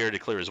walk up here to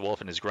clear his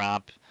wolf and his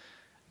Gromp,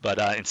 but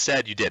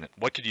instead you didn't.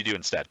 What could you do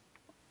instead?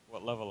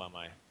 What level am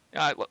I?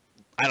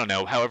 I don't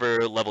know,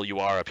 however level you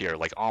are up here,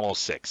 like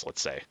almost 6,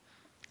 let's say.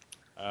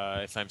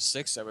 If I'm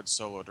 6, I would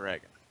solo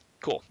dragon.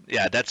 Cool.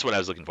 Yeah, that's what I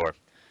was looking for.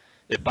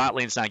 If bot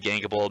lane's not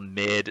gankable,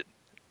 mid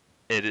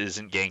it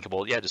isn't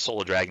gankable, yeah, just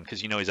solo dragon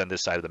because you know he's on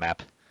this side of the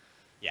map.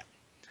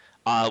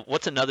 Yeah.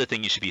 What's another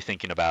thing you should be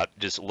thinking about?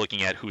 Just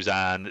looking at who's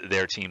on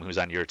their team, who's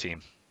on your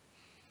team.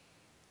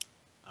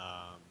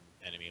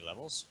 Enemy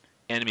levels.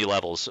 Enemy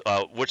levels.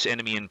 Which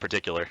enemy in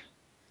particular?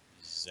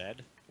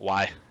 Zed.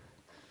 Why?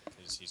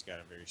 Because he's got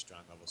a very strong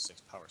level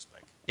 6 power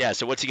spike. Yeah.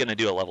 So what's he gonna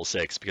do at level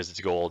 6? Because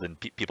it's gold and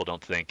people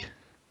don't think.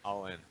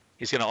 All in.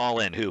 He's gonna all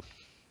in. Who?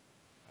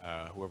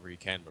 Whoever he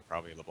can, but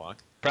probably LeBlanc.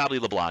 Probably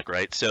LeBlanc,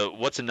 right? So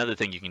what's another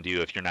thing you can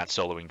do if you're not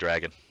soloing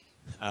Dragon?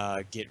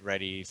 Get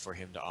ready for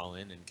him to all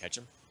in and catch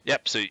him.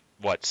 Yep. So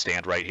what?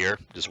 Stand right here.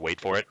 Just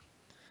wait for it.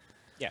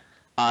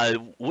 Yeah.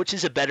 Which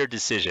is a better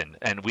decision?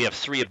 And we have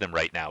 3 of them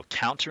right now: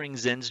 countering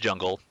Zen's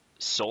jungle,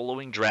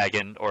 soloing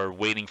Dragon, or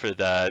waiting for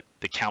the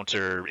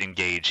counter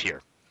engage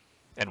here.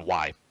 And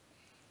why?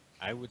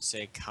 I would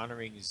say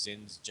countering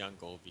Zin's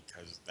jungle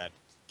because that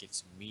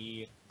gets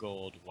me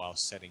gold while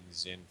setting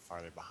Zin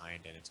farther behind,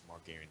 and it's more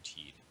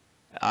guaranteed.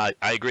 I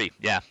agree.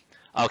 Yeah.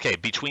 Okay.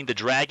 Between the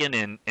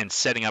Dragon and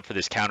setting up for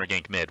this counter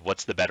gank mid,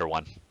 what's the better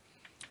one?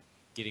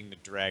 Getting the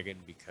dragon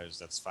because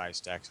that's 5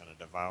 stacks on a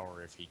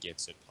Devourer if he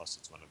gets it, plus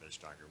it's one of their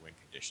stronger win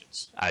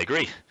conditions. I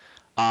agree.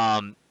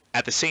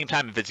 At the same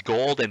time, if it's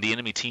gold and the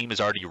enemy team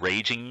is already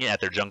raging at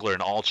their jungler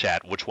in all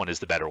chat, which one is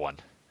the better one?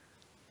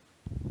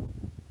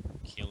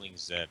 Killing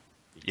Zed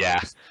because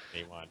Yeah.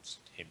 they want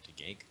him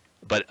to gank.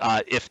 But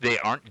if they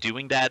aren't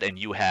doing that and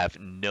you have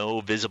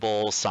no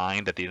visible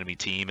sign that the enemy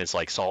team is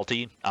like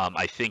salty,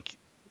 I think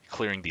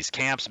clearing these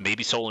camps,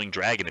 maybe soloing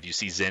Dragon if you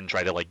see Zen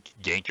try to like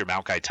gank your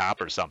Maokai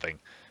top or something,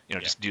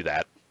 just do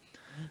that.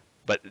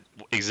 But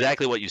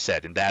exactly what you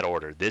said in that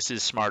order. This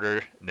is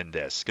smarter than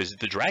this because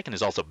the Dragon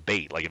is also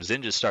bait. Like if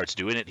Zen just starts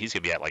doing it, he's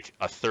gonna be at like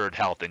a third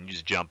health and you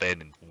just jump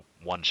in and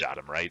one-shot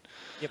him, right?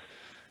 Yep.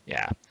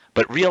 Yeah.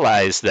 But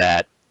realize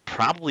that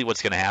probably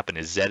what's going to happen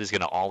is Zed is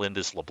going to all in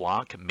this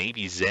LeBlanc.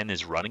 Maybe Zen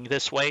is running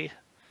this way.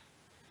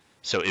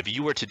 So if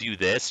you were to do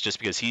this, just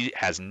because he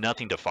has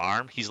nothing to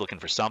farm, he's looking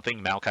for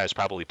something. Maokai is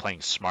probably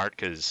playing smart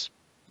because,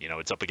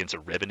 it's up against a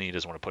Riven and he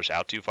doesn't want to push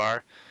out too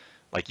far.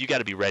 Like, you got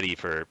to be ready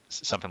for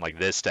something like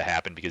this to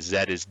happen because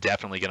Zed is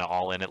definitely going to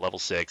all in at level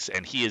 6,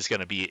 and he is going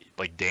to be,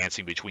 like,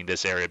 dancing between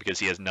this area because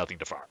he has nothing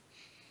to farm.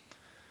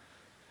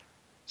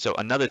 So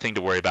another thing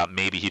to worry about,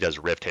 maybe he does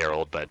Rift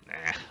Herald, but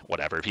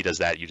whatever. If he does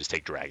that, you just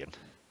take Dragon.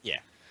 Yeah.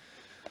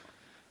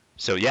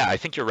 So yeah, I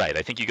think you're right.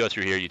 I think you go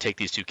through here, you take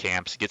these 2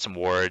 camps, get some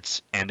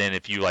wards, and then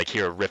if you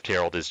hear Rift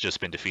Herald has just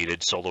been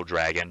defeated, solo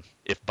Dragon.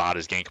 If bot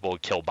is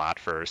gankable, kill bot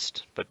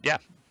first. But yeah,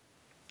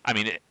 I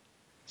mean,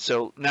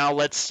 so now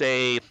let's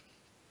say,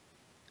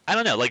 I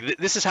don't know,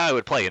 this is how I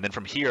would play, and then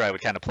from here I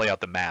would kind of play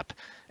out the map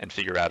and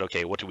figure out,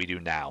 okay, what do we do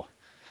now?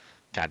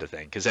 Kind of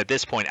thing. Because at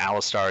this point,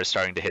 Alistar is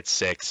starting to hit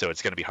 6, so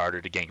it's going to be harder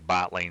to gank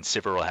bot lane.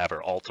 Sivir will have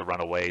her ult to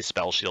run away.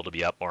 Spell Shield will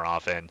be up more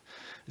often.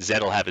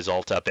 Zed will have his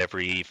ult up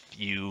every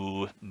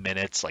few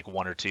minutes, like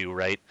 1 or 2,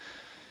 right?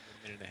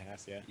 A minute and a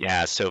half, yeah.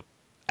 Yeah, so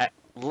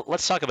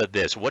let's talk about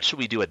this. What should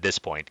we do at this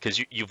point?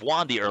 Because you've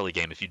won the early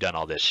game if you've done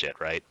all this shit,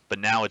 right? But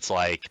now it's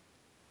like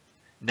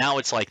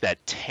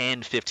that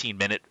 10,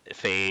 15-minute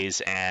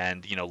phase,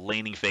 and,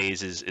 laning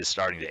phase is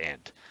starting to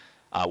end.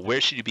 Where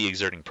should you be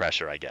exerting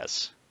pressure, I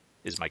guess?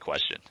 Is my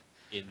question.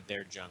 In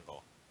their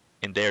jungle.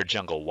 In their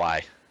jungle,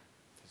 why?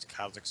 Because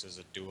Kha'Zix is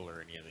a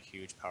dueler and he has a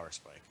huge power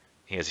spike.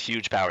 He has a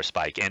huge power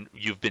spike, and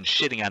you've been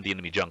shitting on the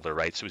enemy jungler,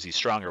 right? So is he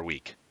strong or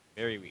weak?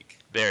 Very weak.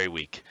 Very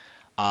weak.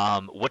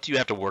 What do you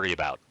have to worry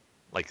about?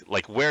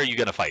 Like where are you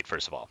going to fight,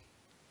 first of all?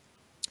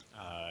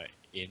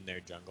 In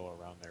their jungle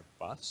around their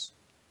buffs.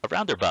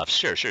 Around their buffs,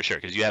 sure,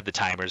 because you have the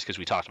timers, because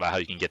we talked about how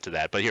you can get to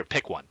that. But here,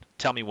 pick one.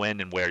 Tell me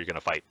when and where you're going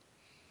to fight.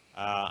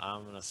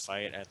 I'm going to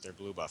fight at their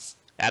blue buff.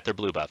 At their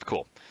blue buff,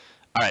 cool.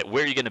 All right,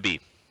 where are you going to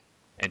be?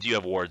 And do you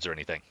have wards or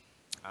anything?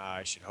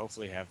 I should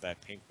hopefully have that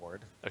pink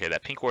ward. Okay,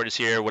 that pink ward is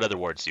here. What other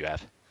wards do you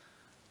have?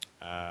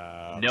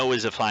 No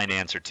is a fine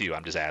answer too.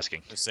 I'm just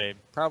asking. Let's say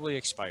probably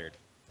expired.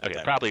 Okay,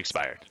 probably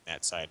expired.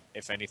 That side.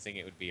 If anything,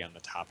 it would be on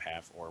the top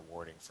half or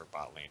warding for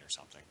bot lane or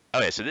something.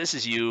 Okay, so this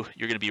is you.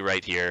 You're going to be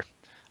right here.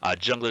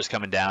 Jungler's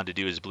coming down to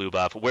do his blue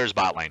buff. Where's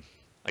bot lane?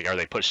 Like, are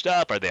they pushed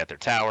up? Are they at their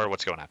tower?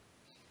 What's going on?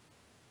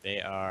 They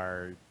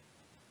are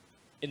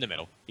in the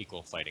middle,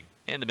 equal fighting.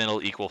 In the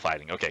middle, equal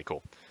fighting. Okay,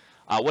 cool.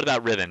 What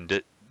about Riven?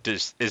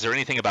 Is there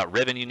anything about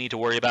Riven you need to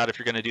worry about if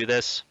you're going to do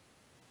this?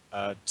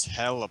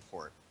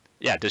 Teleport.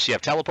 Yeah, does she have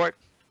teleport?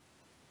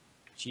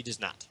 She does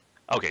not.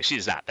 Okay, she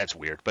does not. That's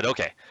weird, but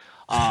okay.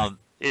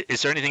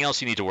 Is there anything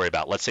else you need to worry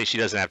about? Let's say she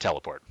doesn't have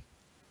teleport.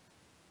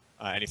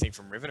 Anything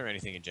from Riven or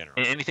anything in general?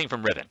 Anything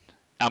from Riven.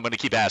 I'm going to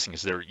keep asking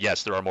because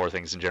yes, there are more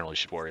things in general you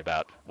should worry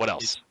about. What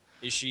else?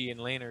 Is she in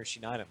lane or is she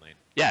not in lane?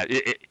 Yeah,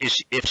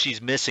 if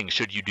she's missing,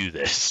 should you do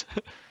this?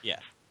 Yeah.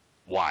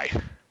 Why?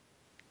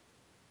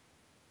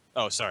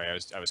 Oh, sorry,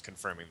 I was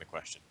confirming the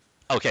question.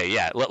 Okay,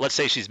 yeah. Let's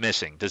say she's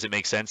missing. Does it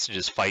make sense to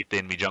just fight the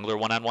enemy jungler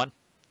one-on-one?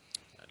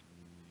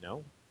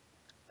 No.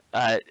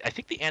 I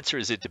think the answer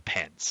is it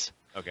depends.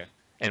 Okay.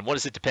 And what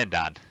does it depend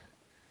on?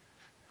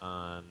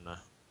 On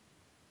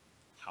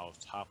how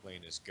top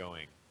lane is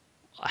going.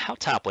 How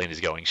top lane is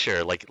going,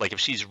 sure. Like if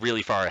she's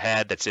really far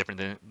ahead, that's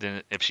different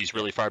than if she's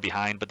really far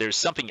behind. But there's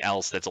something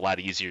else that's a lot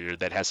easier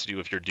that has to do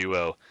with your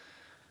duo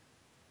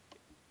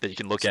that you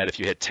can look at if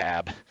you hit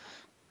tab.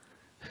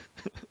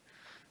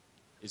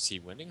 Is he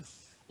winning?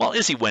 Well,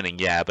 is he winning?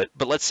 Yeah, but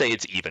let's say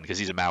it's even because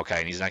he's a Maokai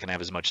and he's not going to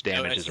have as much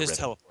damage as a Riven.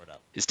 Teleport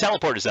up. His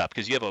teleport is up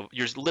because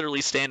you're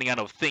literally standing on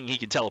a thing he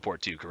can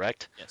teleport to,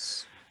 correct?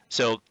 Yes.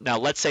 So now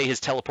let's say his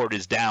teleport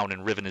is down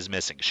and Riven is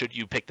missing. Should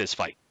you pick this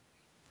fight?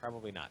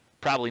 Probably not.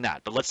 Probably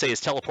not. But let's say his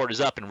teleport is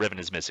up and Riven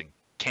is missing.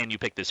 Can you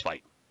pick this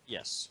fight?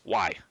 Yes.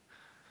 Why?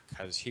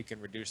 Because he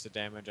can reduce the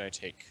damage I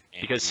take.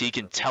 Because he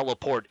can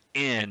teleport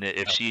in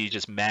if she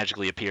just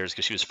magically appears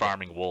because she was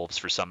farming wolves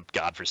for some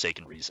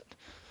godforsaken reason.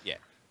 Yeah.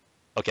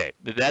 Okay,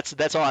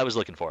 that's all I was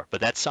looking for.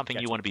 But that's something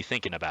Gotcha. you want to be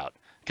thinking about.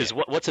 Because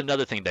what's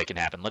another thing that can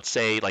happen? Let's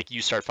say like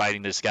you start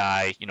fighting this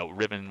guy.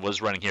 Riven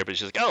was running here, but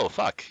she's like, oh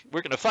fuck,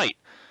 we're gonna fight.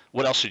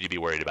 What else should you be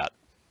worried about?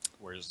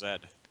 Where's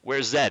Zed?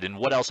 Where's Zed, and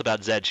what else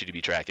about Zed should you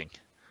be tracking?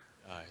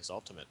 His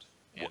ultimate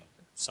and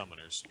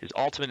summoners. His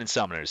ultimate and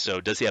summoners. So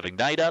does he have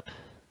Ignite up?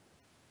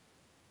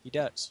 He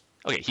does.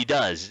 Okay, he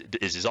does.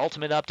 Is his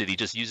ultimate up? Did he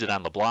just use it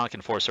on LeBlanc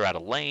and force her out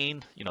of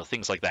lane?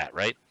 Things like that,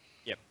 right?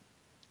 Yep.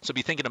 So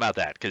be thinking about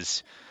that,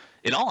 because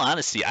in all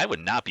honesty, I would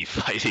not be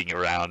fighting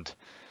around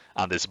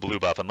on this blue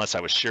buff unless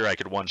I was sure I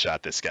could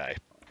one-shot this guy.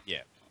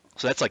 Yeah.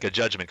 So that's like a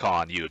judgment call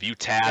on you. If you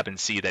tab and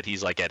see that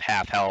he's like at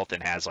half health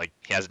and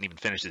he hasn't even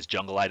finished his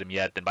jungle item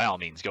yet, then by all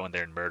means go in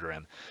there and murder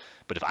him.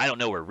 But if I don't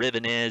know where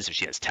Riven is, if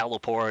she has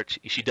teleport,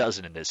 she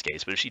doesn't in this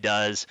case. But if she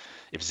does,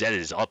 if Zed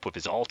is up with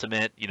his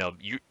ultimate,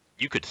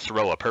 you could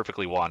throw a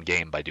perfectly won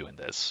game by doing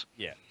this.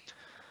 Yeah.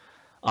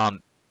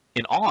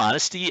 In all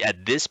honesty,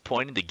 at this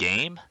point in the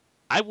game,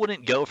 I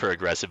wouldn't go for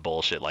aggressive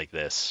bullshit like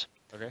this.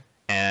 Okay.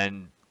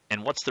 And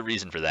what's the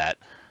reason for that?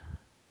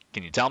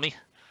 Can you tell me?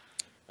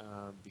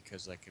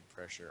 Because I can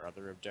pressure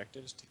other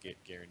objectives to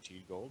get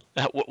guaranteed gold.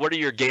 What are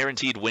your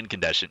guaranteed win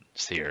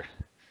conditions here?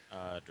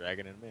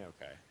 Dragon and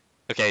Maokai.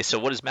 Okay, so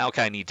what does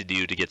Maokai need to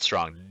do to get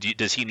strong?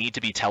 Does he need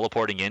to be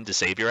teleporting in to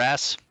save your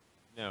ass?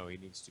 No, he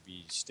needs to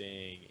be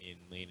staying in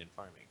lane and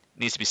farming.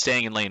 Needs to be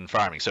staying in lane and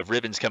farming. So if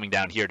Riven's coming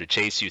down here to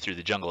chase you through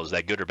the jungle, is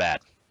that good or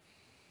bad?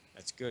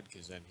 That's good,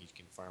 because then he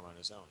can farm on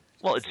his own.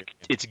 Well,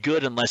 it's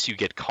good unless you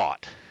get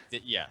caught.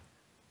 Yeah.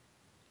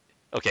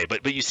 Okay,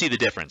 but you see the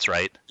difference,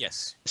 right?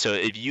 Yes. So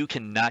if you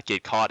cannot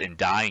get caught and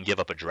die and give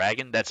up a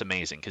dragon, that's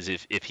amazing. Because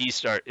if you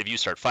start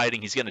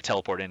fighting, he's going to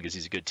teleport in because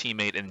he's a good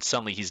teammate, and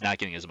suddenly he's not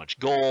getting as much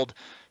gold.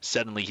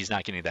 Suddenly he's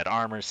not getting that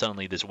armor.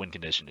 Suddenly this win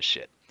condition is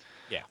shit.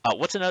 Yeah.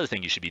 What's another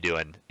thing you should be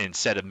doing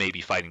instead of maybe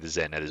fighting the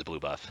Zen at his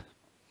blue buff?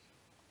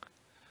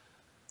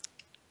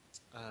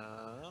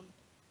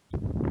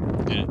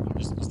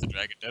 Is the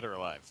dragon dead or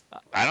alive?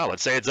 I don't know.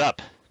 Let's say it's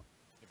up.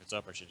 If it's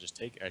up, I should just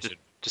take it. I should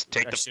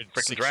take the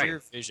freaking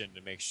dragon. Vision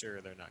to make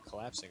sure they're not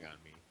collapsing on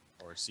me,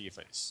 or so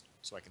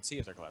I can see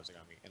if they're collapsing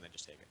on me, and then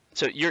just take it.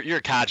 So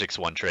your Kajik's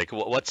one trick.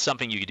 What's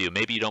something you could do?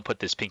 Maybe you don't put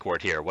this pink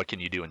ward here. What can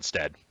you do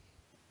instead?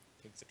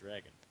 Pink the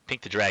dragon.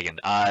 Pink the dragon.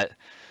 One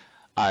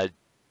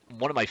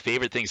of my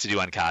favorite things to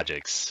do on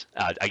Kajix,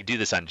 I do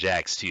this on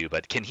Jax too,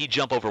 but can he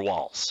jump over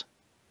walls?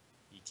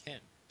 He can.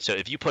 So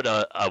if you put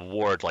a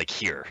ward like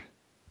here,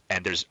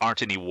 and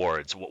aren't any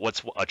wards,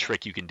 what's a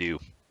trick you can do?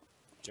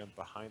 Jump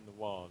behind the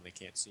wall and they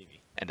can't see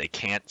me. And they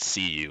can't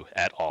see you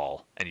at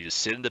all. And you just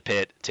sit in the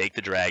pit, take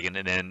the dragon,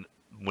 and then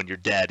when you're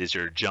dead, is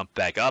your jump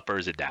back up or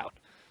is it down?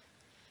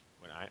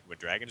 When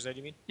dragon is that,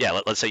 you mean? Yeah,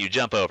 let's say you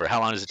jump over. How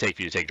long does it take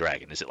for you to take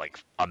dragon? Is it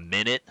like a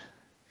minute?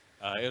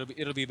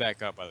 It'll be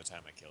back up by the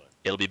time I kill it.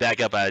 It'll be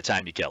back up by the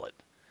time you kill it.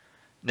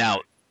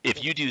 Now,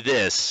 if you do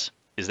this,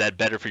 is that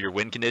better for your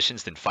win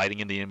conditions than fighting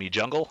in the enemy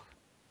jungle?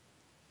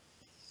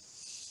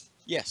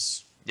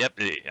 Yes. Yep.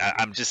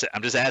 I'm just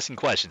asking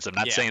questions. I'm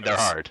not Yeah, saying they're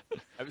hard.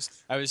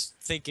 I was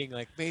thinking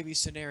like maybe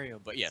scenario,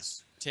 but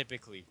yes,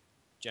 typically,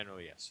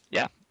 generally yes.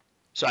 Yeah.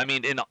 So I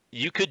mean,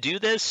 you could do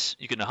this.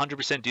 You can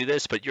 100% do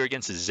this, but you're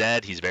against a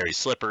Zed. He's very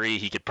slippery.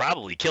 He could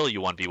probably kill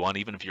you 1v1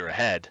 even if you're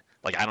ahead.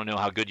 Like I don't know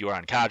how good you are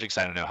on Kha'Zix.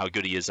 I don't know how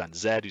good he is on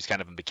Zed, who's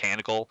kind of a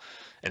mechanical,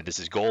 and this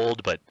is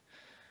gold. But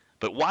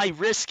why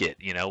risk it?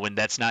 When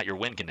that's not your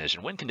win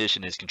condition. Win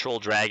condition is control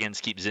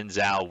dragons, keep Xin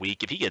Zhao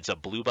weak. If he gets a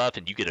blue buff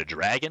and you get a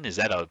dragon, is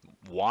that a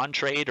wand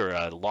trade or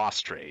a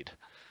loss trade?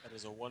 That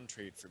is a one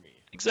trade for me.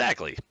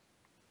 Exactly.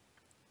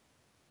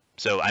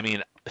 So I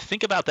mean,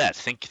 think about that.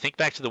 Think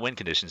back to the win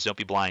conditions. Don't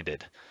be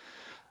blinded.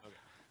 Okay.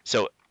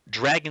 So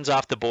dragon's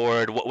off the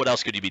board. What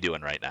else could you be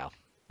doing right now?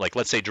 Like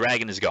let's say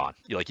dragon is gone.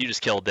 You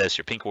just killed this.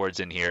 Your pink ward's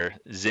in here.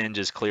 Xin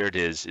just cleared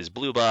his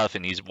blue buff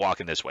and he's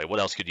walking this way. What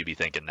else could you be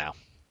thinking now?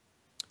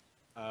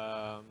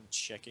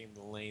 Checking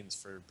the lanes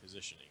for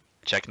positioning.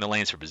 Checking the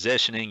lanes for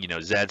positioning.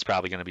 Zed's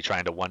probably going to be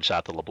trying to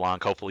one-shot the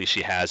LeBlanc. Hopefully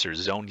she has her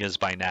Zonias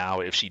by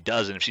now. If she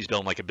doesn't, if she's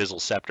building like Abyssal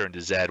Scepter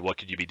into Zed, what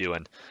could you be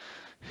doing?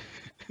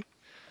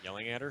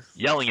 Yelling at her?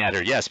 Yelling at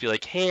her, yes. Be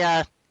like,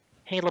 hey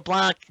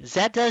LeBlanc,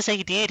 Zed does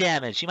AD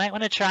damage. You might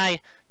want to try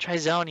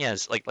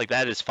Zonias. Like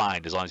that is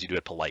fine as long as you do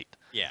it polite.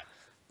 Yeah.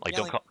 Like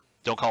Yelling,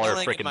 don't call her a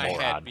yelling in freaking my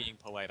moron. head, being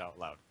polite out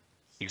loud.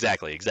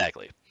 Exactly.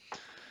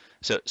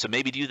 So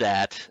maybe do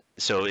that.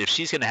 So if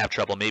she's gonna have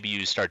trouble, maybe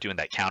you start doing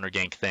that counter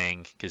gank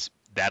thing because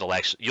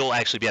you'll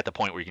actually be at the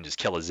point where you can just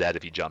kill a Zed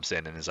if he jumps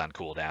in and is on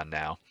cooldown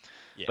now.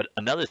 Yeah. But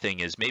another thing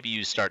is maybe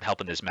you start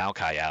helping this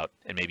Maokai out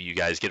and maybe you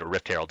guys get a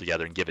Rift Herald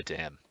together and give it to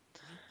him.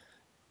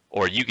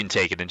 Or you can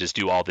take it and just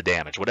do all the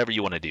damage. Whatever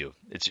you want to do.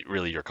 It's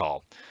really your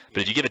call.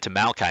 But if you give it to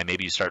Maokai,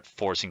 maybe you start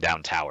forcing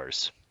down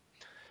towers.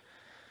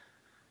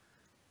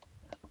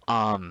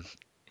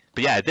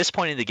 But yeah, at this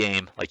point in the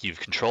game, like you've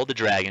controlled the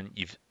dragon,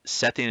 you've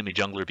set the enemy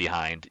jungler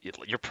behind.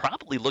 You're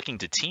probably looking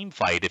to team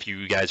fight if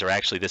you guys are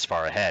actually this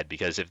far ahead.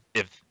 Because if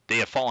they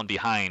have fallen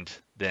behind,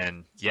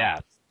 then yeah,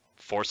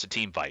 force a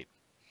team fight.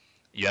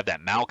 You have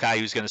that Maokai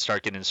who's going to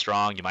start getting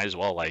strong. You might as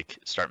well like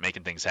start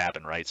making things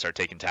happen, right? Start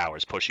taking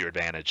towers, push your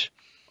advantage.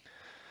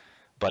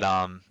 But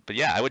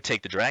yeah, I would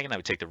take the dragon. I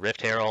would take the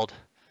Rift Herald,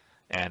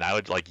 and I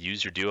would like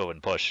use your duo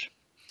and push.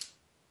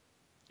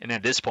 And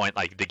at this point,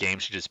 like the game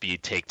should just be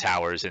take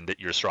towers and that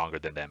you're stronger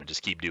than them, and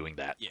just keep doing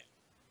that. Yeah.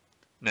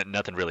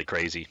 Nothing really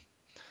crazy.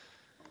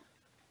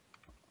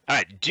 All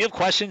right. Do you have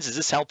questions? Is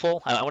this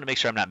helpful? I want to make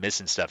sure I'm not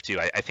missing stuff too.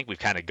 I think we've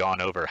kind of gone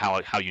over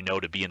how you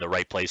know to be in the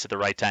right place at the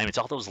right time. It's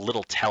all those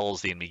little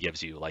tells the enemy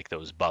gives you, like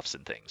those buffs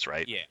and things,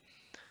 right?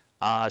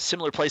 Yeah.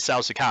 Similar play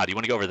style Sakad. Do you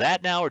want to go over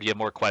that now, or do you have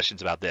more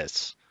questions about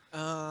this?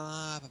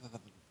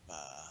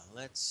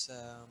 Let's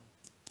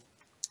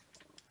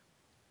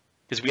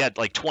Because we had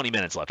like 20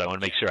 minutes left. I want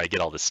to make sure I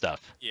get all this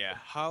stuff. yeah.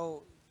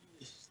 How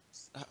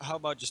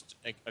about just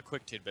a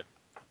quick tidbit?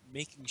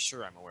 Making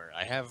sure I'm aware.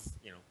 I have,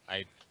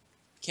 I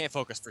can't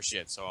focus for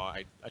shit, so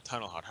I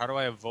tunnel hot. How do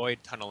I avoid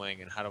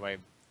tunneling, and how do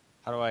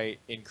I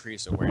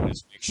increase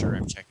awareness? Make sure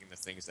I'm checking the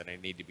things that I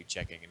need to be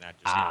checking, and not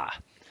just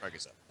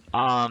targets up.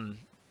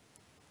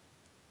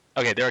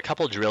 Okay, there are a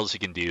couple of drills you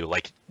can do.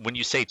 Like when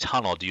you say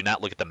tunnel, do you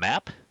not look at the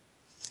map?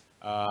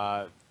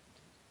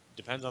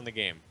 Depends on the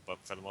game, but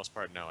for the most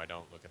part, no, I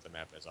don't look at the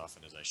map as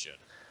often as I should.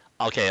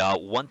 Okay,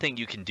 one thing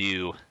you can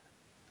do,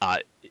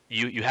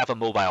 you have a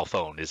mobile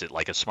phone. Is it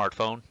like a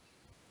smartphone?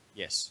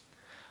 Yes.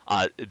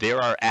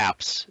 There are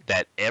apps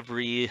that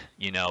every,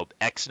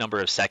 X number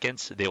of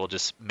seconds, they will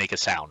just make a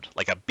sound,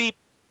 like a beep.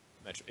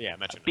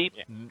 Metronome. Beep,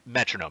 Yeah.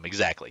 metronome,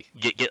 exactly.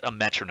 Get a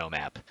metronome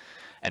app.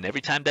 And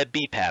every time that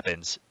beep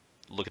happens,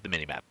 look at the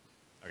minimap.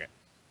 Okay.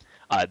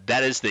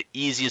 That is the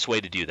easiest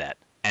way to do that.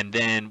 And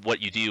then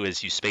what you do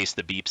is you space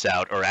the beeps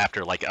out, or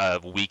after like a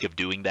week of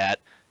doing that,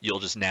 you'll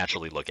just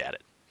naturally look at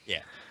it.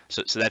 Yeah.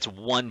 So that's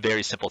one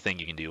very simple thing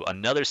you can do.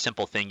 Another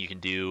simple thing you can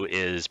do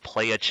is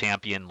play a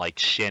champion like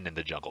Shin in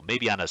the jungle,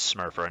 maybe on a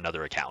Smurf or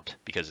another account,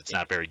 because it's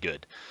not very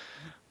good.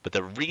 But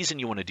the reason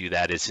you want to do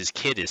that is his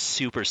kit is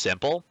super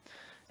simple,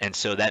 and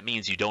so that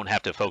means you don't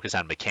have to focus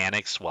on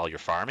mechanics while you're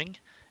farming,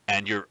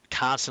 and you're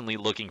constantly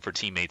looking for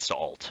teammates to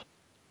ult.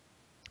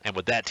 And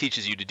what that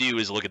teaches you to do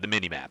is look at the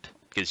minimap,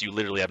 because you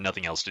literally have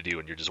nothing else to do,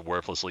 and you're just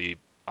worthlessly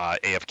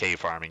AFK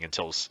farming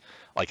until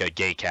like a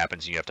gank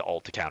happens and you have to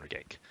ult to counter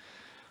gank.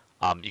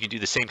 You can do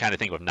the same kind of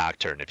thing with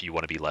Nocturne if you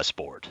want to be less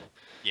bored.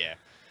 Yeah.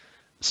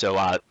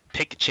 So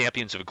pick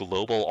champions of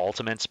global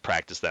ultimates,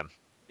 practice them.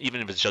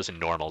 Even if it's just in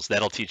normals,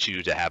 that'll teach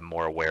you to have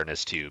more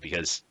awareness too,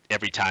 because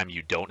every time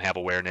you don't have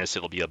awareness,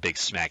 it'll be a big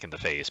smack in the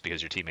face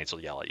because your teammates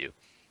will yell at you.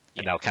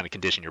 And that'll kind of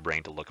condition your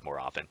brain to look more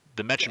often.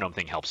 The metronome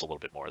thing helps a little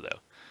bit more though.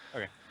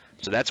 Okay.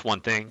 So that's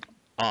one thing.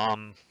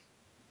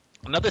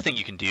 Another thing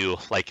you can do,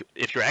 like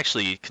if you're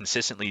actually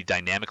consistently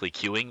dynamically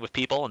queuing with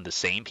people and the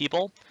same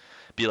people,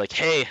 be like,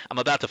 hey, I'm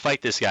about to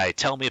fight this guy.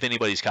 Tell me if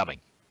anybody's coming.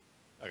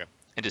 Okay.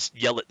 And just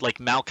yell it. Like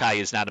Maokai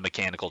is not a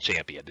mechanical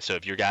champion. So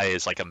if your guy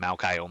is like a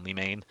Maokai only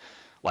main,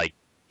 like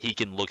he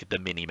can look at the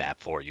mini map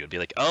for you and be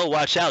like, oh,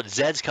 watch out.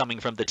 Zed's coming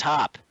from the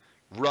top.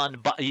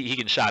 Run. He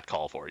can shot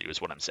call for you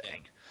is what I'm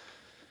saying.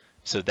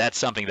 So that's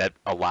something that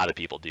a lot of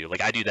people do.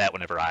 Like I do that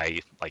whenever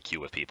I like queue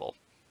with people.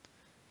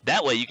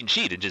 That way you can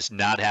cheat and just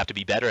not have to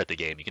be better at the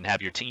game. You can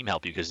have your team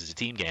help you because it's a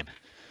team game.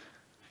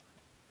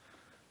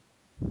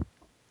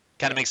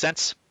 Kind of makes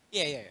sense.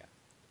 Yeah.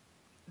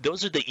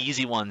 Those are the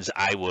easy ones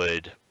I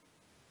would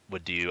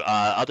do.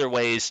 Other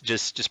ways,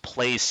 just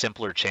play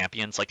simpler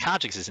champions. Like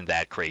Kha'Zix isn't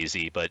that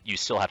crazy, but you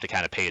still have to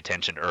kind of pay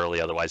attention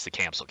early, otherwise the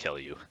camps will kill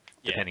you,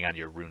 depending on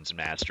your runes and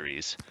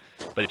masteries.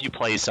 But if you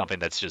play something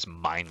that's just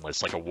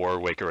mindless, like a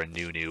Warwick or a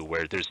Nunu,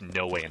 where there's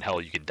no way in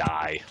hell you can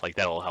die, like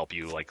that'll help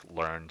you like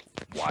learn,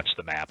 watch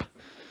the map.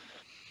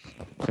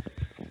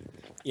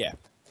 Yeah.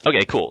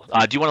 Okay, cool.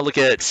 Do you want to look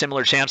at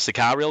similar champs to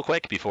Ka real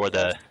quick before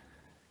the?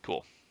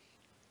 Cool.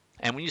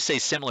 And when you say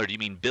similar, do you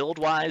mean build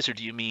wise, or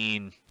do you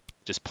mean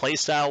just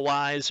playstyle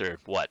wise, or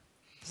what?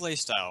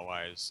 Playstyle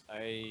wise,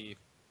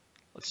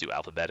 Let's do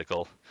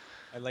alphabetical.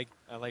 I like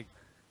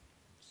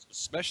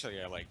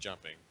especially I like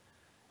jumping.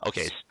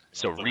 Okay,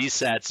 so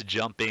resets,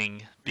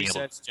 jumping, being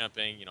able. Resets,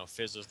 jumping.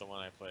 Fizz is the one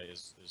I play.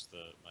 Is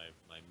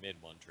my mid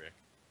one trick.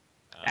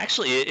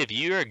 Actually, if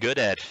you're good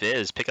at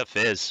Fizz, pick up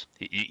Fizz.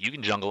 You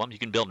can jungle him. You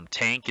can build him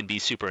tank and be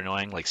super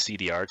annoying, like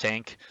CDR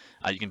tank.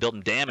 You can build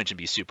him damage and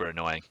be super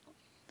annoying.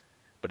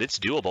 But it's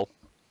doable.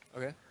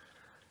 Okay.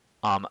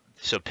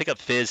 So pick up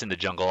Fizz in the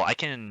jungle. I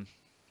can.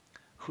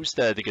 Who's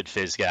the good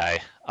Fizz guy?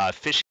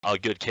 Fish a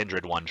good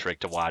Kindred one trick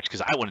to watch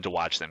because I wanted to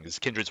watch them because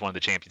Kindred's one of the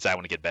champions I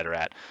want to get better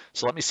at.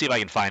 So let me see if I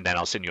can find that.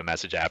 I'll send you a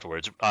message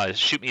afterwards.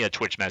 Shoot me a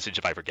Twitch message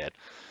if I forget.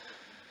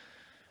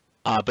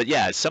 But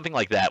yeah, something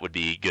like that would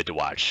be good to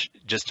watch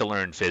just to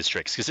learn Fizz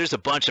tricks because there's a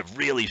bunch of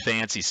really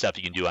fancy stuff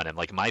you can do on him.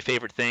 Like my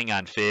favorite thing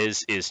on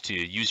Fizz is to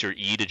use your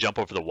E to jump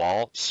over the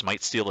wall,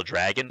 smite steal a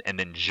dragon, and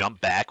then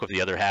jump back with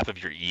the other half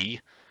of your E.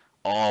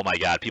 Oh my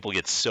god, people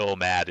get so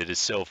mad. It is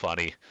so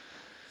funny.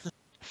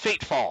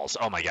 Fate Falls.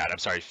 Oh my god, I'm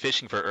sorry.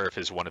 Fishing for Earth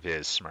is one of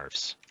his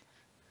smurfs.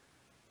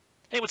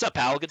 Hey, what's up,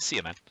 pal? Good to see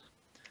you, man.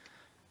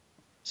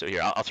 So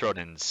here, I'll throw it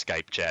in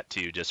Skype chat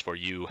too, just for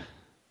you.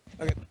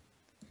 Okay.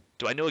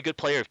 Do I know a good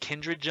player of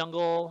Kindred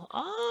jungle?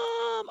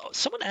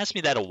 Someone asked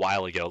me that a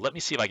while ago. Let me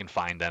see if I can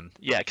find them.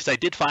 Yeah, because I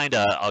did find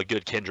a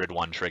good Kindred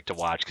one trick to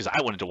watch because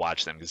I wanted to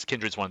watch them because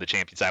Kindred's one of the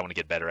champions I want to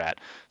get better at.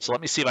 So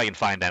let me see if I can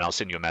find that. I'll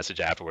send you a message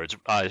afterwards.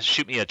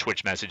 Shoot me a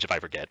Twitch message if I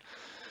forget.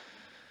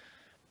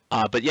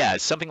 But yeah,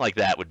 something like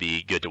that would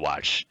be good to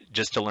watch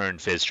just to learn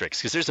Fizz tricks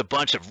because there's a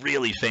bunch of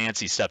really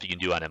fancy stuff you can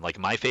do on him. Like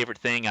my favorite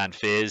thing on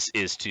Fizz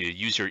is to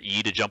use your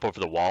E to jump over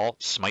the wall,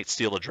 smite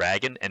steal a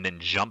dragon, and then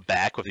jump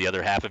back with the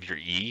other half of your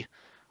E.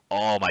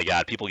 Oh my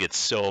god, people get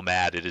so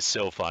mad. It is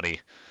so funny.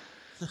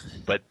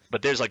 But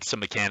there's like some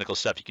mechanical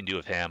stuff you can do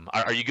with him.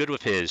 Are you good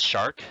with his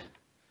shark?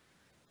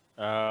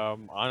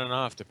 On and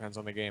off depends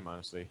on the game,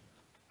 honestly.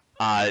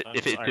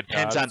 If it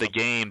depends on the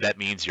game, that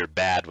means you're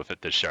bad with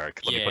it. The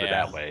shark. Let me put it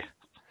that way.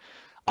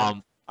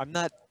 I'm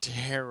not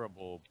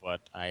terrible,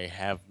 but I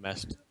have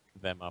messed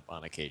them up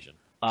on occasion.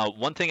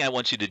 One thing I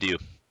want you to do.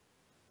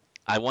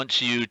 I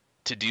want you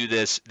to do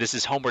this. This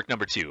is homework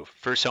number 2.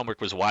 First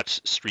homework was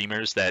watch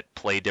streamers that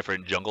play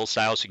different jungle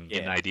styles so you can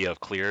get an idea of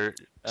clear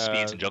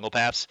speeds and jungle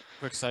paths.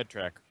 Quick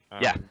sidetrack.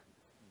 Yeah.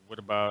 What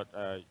about,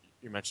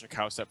 you mentioned a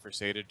cow step for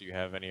Sada. Do you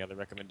have any other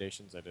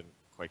recommendations? I didn't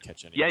quite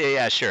catch any.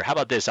 Yeah, sure. How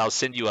about this? I'll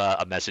send you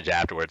a message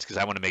afterwards because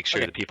I want to make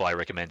sure the people I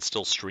recommend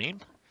still stream.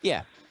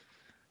 Yeah.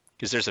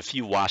 Because there's a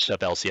few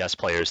washed-up LCS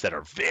players that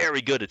are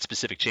very good at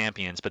specific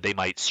champions, but they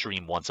might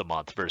stream once a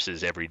month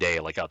versus every day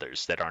like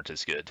others that aren't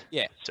as good.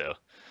 Yeah. So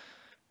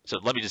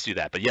let me just do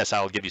that. But yes,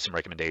 I'll give you some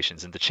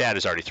recommendations, and the chat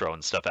is already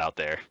throwing stuff out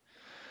there.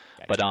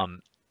 Gotcha. But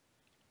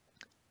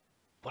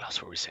what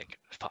else were we saying?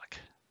 Fuck.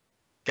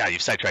 God,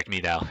 you've sidetracked me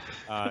now.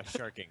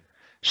 Sharking.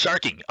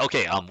 Sharking.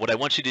 Okay. What I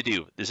want you to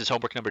do. This is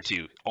homework number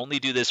 2. Only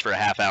do this for a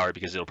half hour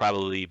because it'll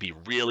probably be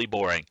really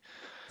boring.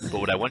 But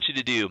what I want you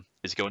to do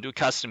is go into a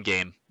custom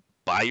game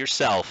by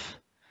yourself.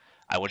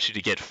 I want you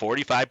to get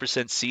 45%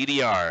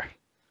 CDR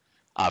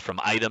from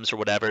items or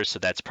whatever. So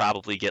that's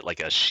probably get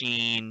like a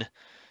Sheen,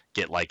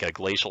 get like a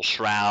Glacial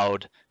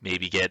Shroud,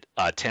 maybe get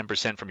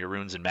 10% from your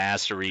runes and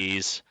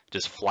masteries,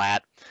 just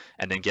flat,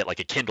 and then get like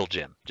a Kindle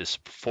Gem,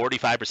 just 45%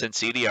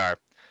 CDR.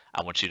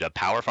 I want you to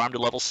power farm to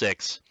level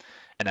 6,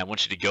 and I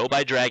want you to go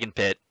by Dragon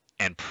Pit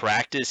and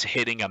practice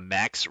hitting a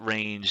max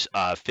range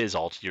Fizz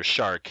ult, your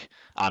shark,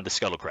 on the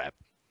Scuttle Crab.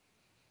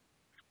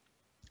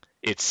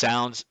 It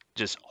sounds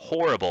just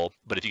horrible,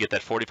 but if you get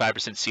that 45%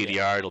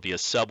 CDR, it'll be a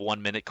sub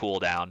 1 minute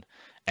cooldown,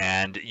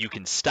 and you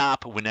can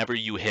stop whenever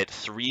you hit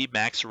 3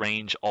 max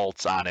range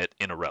ults on it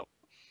in a row.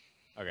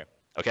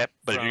 Okay.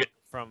 But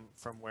from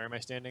where am I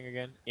standing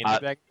again? In the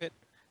Dragon Pit?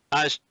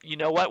 You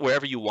know what?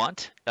 Wherever you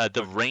want.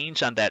 The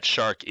range on that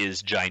shark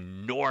is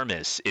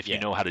ginormous if you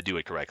know how to do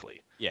it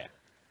correctly. Yeah.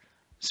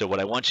 So what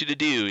I want you to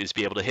do is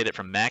be able to hit it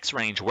from max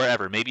range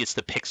wherever. Maybe it's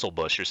the pixel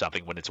bush or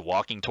something when it's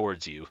walking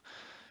towards you.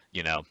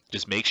 You know,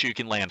 just make sure you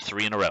can land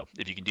 3 in a row.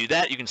 If you can do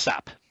that, you can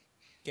stop.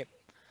 Yep.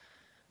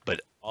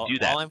 But do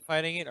that. While I'm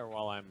fighting it or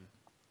while I'm...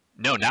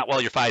 No, not while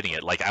you're fighting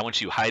it. Like, I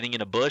want you hiding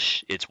in a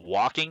bush. It's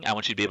walking. I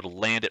want you to be able to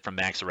land it from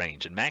max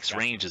range. And max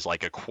range is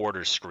like a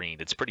quarter screen.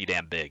 It's pretty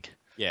damn big.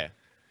 Yeah.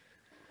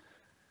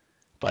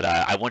 But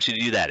I want you to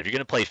do that. If you're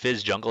gonna play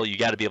Fizz jungle, you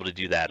got to be able to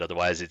do that.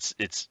 Otherwise, it's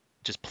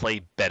just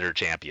play better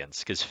champions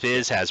because Yeah.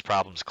 Fizz has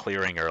problems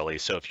clearing early.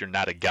 So if you're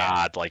not a Yeah.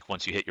 god, like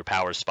once you hit your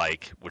power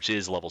spike, which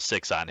is level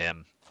 6 on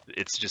him,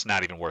 it's just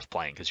not even worth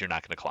playing because you're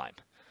not gonna climb.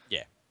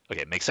 Yeah.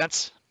 Okay, make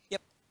sense?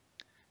 Yep.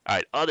 All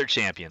right, other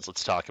champions.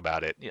 Let's talk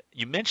about it.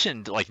 You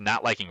mentioned like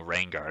not liking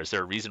Rengar. Is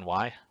there a reason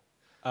why?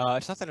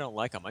 It's not that I don't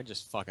like him. I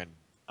just fucking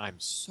I'm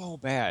so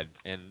bad,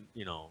 and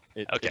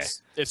Okay.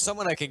 it's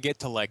someone I can get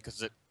to like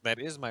because that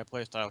is my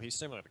playstyle. He's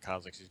similar to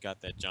Kha'Zix. He's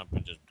got that jump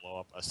and just blow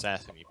up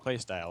assassin-y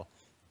playstyle.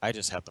 I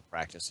just have to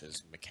practice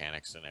his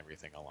mechanics and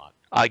everything a lot.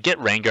 Get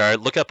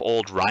Rengar. Look up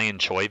old Ryan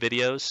Choi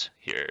videos.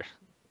 Here,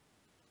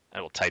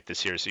 I will type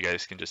this here so you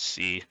guys can just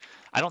see.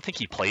 I don't think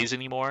he plays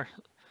anymore.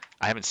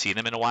 I haven't seen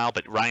him in a while,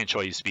 but Ryan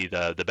Choi used to be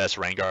the best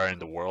Rengar in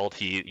the world.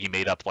 He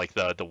made up like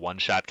the one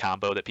shot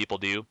combo that people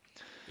do.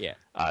 Yeah.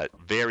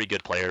 Very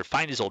good player.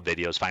 Find his old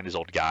videos, find his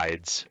old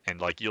guides, and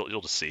like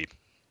you'll just see.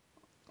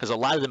 Because a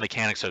lot of the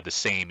mechanics are the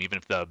same, even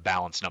if the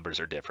balance numbers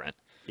are different.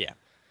 Yeah.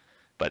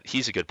 But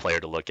he's a good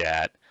player to look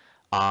at.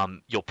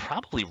 You'll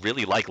probably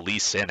really like Lee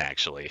Sin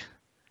actually.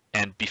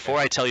 And before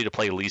I tell you to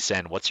play Lee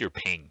Sin, what's your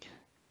ping?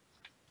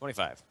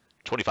 25.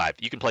 25.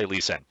 You can play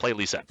Lee Sin. Play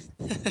Lee Sin.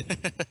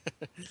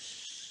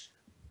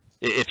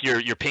 If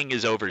your ping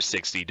is over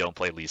 60, don't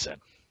play Lee Sin.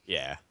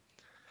 Yeah.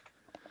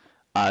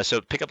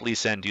 So pick up Lee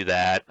Sin, do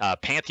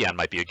that. Pantheon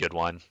might be a good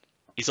one.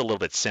 He's a little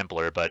bit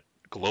simpler, but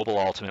Global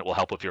Ultimate will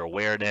help with your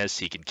awareness.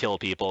 He can kill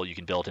people. You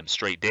can build him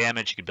straight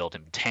damage. You can build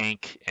him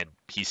tank, and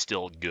he's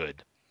still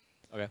good.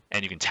 Okay.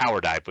 And you can tower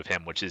dive with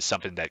him, which is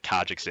something that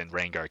Kha'Zix and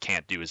Rengar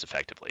can't do as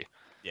effectively.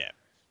 Yeah.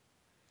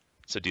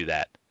 So do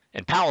that.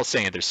 And Powell's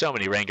saying there's so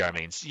many Rengar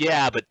mains.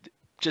 Yeah, but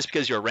just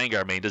because you're a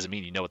Rengar main doesn't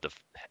mean you know what the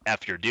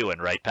F you're doing,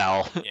 right,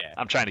 Powell? Yeah.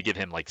 I'm trying to give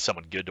him like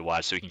someone good to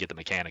watch so he can get the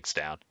mechanics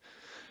down.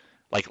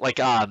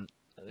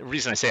 The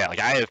reason I say that, like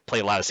I have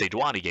played a lot of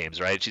Sejuani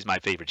games, right? She's my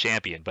favorite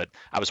champion, but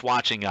I was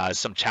watching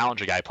some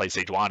challenger guy play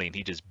Sejuani, and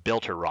he just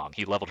built her wrong.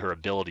 He leveled her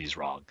abilities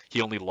wrong.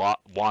 He only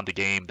won the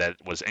game that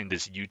was in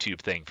this YouTube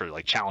thing for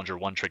like challenger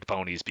one-trick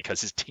ponies because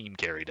his team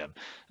carried him.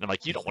 And I'm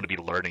like, you don't want to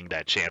be learning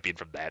that champion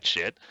from that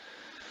shit.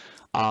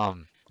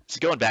 So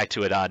going back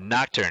to it,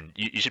 Nocturne,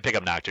 you should pick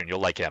up Nocturne. You'll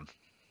like him.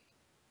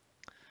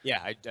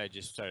 Yeah, I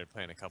just started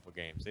playing a couple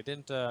games. They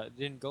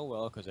didn't go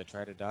well because I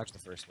tried to dodge the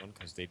first one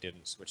because they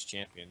didn't switch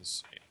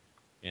champions,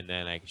 and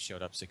then I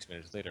showed up 6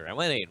 minutes later. I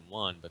went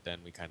 8-1, but then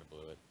we kind of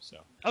blew it. So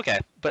Okay,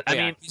 but I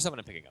mean, he's someone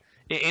I'm picking up.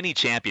 any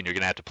champion you're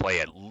gonna have to play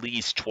at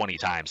least 20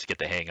 times to get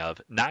the hang of.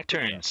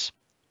 Nocturne's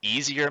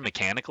easier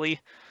mechanically.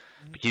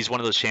 He's one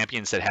of those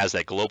champions that has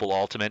that global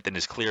ultimate and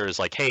is clear as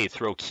like, hey,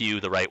 throw Q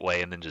the right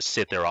way and then just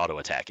sit there auto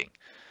attacking.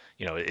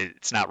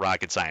 It's not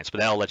rocket science,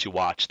 but that'll let you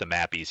watch the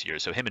map easier.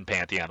 So him and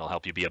Pantheon will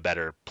help you be a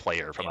better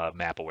player from a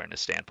map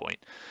awareness standpoint.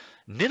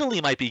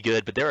 Nidalee might be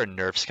good, but there are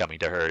nerfs coming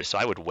to her, so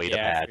I would wait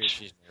a I figured patch.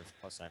 she's nerfed.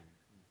 Plus, I'm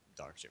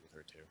dog shit with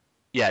her too.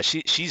 Yeah,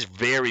 she's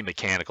very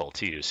mechanical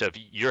too. So if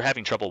you're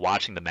having trouble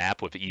watching the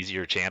map with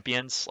easier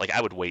champions, like I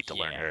would wait to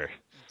learn her.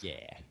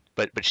 Yeah.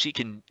 But she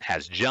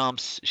has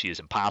jumps. She is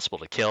impossible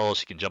to kill.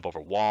 She can jump over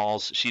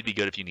walls. She'd be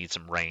good if you need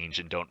some range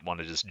and don't want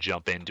to just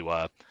jump into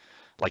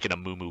like an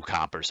Amumu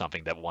comp or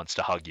something that wants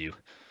to hug you.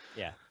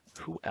 Yeah.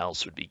 Who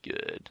else would be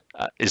good?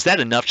 Is that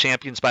enough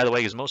champions, by the way?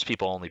 Because most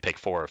people only pick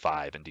 4 or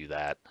 5 and do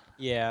that.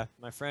 Yeah,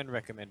 my friend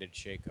recommended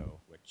Shaco,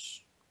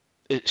 which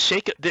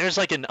Shaco, there's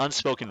like an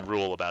unspoken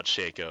rule about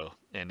Shaco,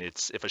 and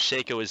it's if a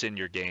Shaco is in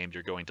your game,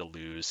 you're going to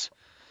lose.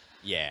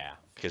 yeah.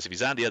 Because if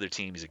he's on the other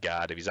team, he's a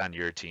god. If he's on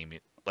your team,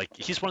 like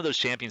he's one of those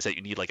champions that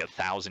you need like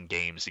 1,000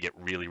 games to get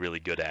really, really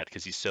good at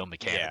because he's so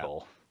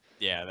mechanical.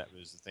 Yeah, that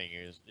was the thing.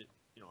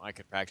 I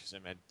could practice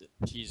him.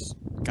 He's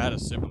got a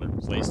similar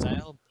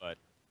playstyle, but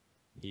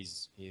he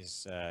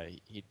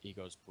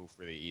goes poof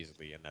really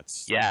easily, and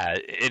that's Yeah,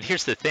 and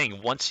here's the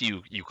thing: once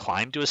you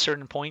climb to a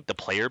certain point, the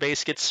player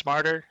base gets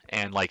smarter,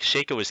 and like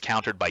Shaco is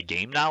countered by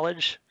game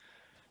knowledge.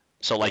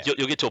 So like you'll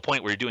get to a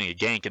point where you're doing a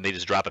gank and they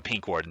just drop a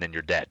pink ward and then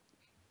you're dead.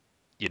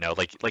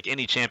 Like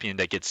any champion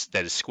that is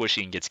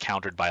squishy and gets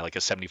countered by like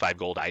a 75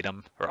 gold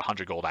item or a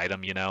 100 gold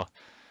item,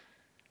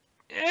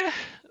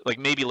 like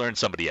maybe learn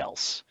somebody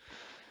else.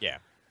 Yeah.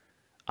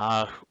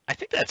 I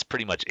think that's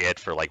pretty much it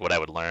for like what I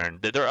would learn.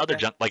 There are other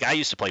like I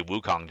used to play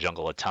Wukong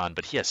jungle a ton,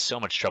 but he has so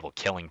much trouble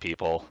killing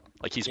people.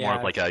 Like he's more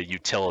of like a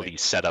utility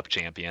setup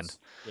champion.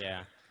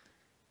 Yeah.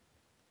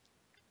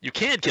 You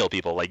can kill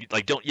people.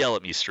 Like don't yell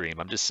at me, stream.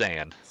 I'm just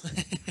saying.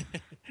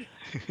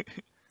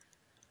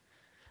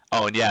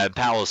 Oh, and yeah, and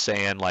Powell's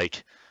saying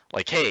like,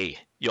 hey,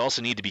 you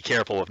also need to be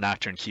careful with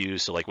Nocturne Q.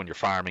 So like when you're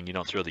farming, you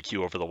don't throw the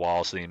Q over the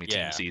wall so the enemy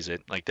team sees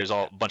it. Like there's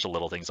a bunch of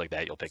little things like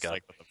that you'll pick up.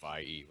 Like with the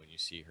Vi when you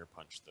see her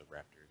punch the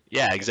raptor.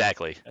 Yeah,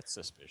 exactly. That's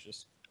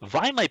suspicious.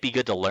 Vi might be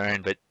good to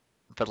learn, but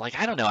like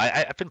I don't know.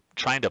 I've been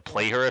trying to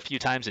play her a few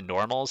times in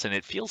normals, and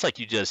it feels like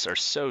you just are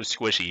so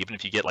squishy, even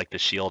if you get like the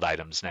shield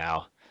items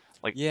now.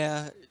 Like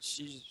yeah,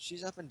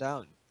 she's up and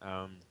down.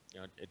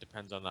 It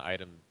depends on the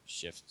item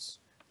shifts.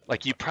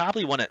 Like you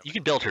probably want to. You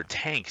can build her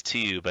tank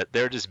too, but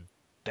they're just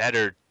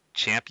better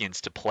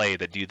champions to play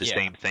that do the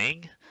same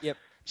thing. Yep.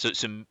 So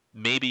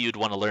maybe you'd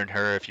want to learn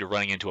her if you're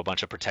running into a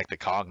bunch of Protect the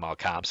Kog'Maw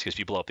comps, because if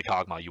you blow up the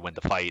Kog'Maw, you win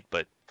the fight.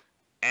 But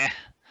eh,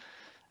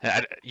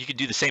 you can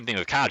do the same thing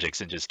with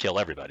Kha'Zix and just kill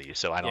everybody.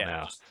 So I don't Yeah,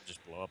 know.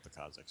 just blow up the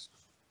Kha'Zix. Or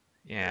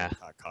Yeah,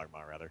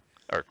 Kog'Maw, rather.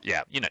 or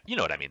yeah, you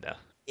know what I mean though.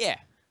 Yeah.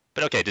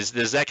 But okay, does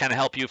that kind of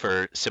help you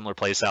for similar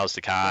playstyles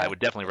to Ka? I Yeah. would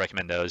definitely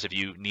recommend those. If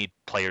you need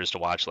players to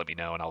watch, let me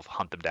know and I'll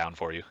hunt them down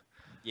for you.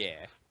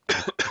 Yeah.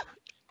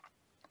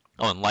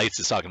 Oh, and Lights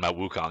is talking about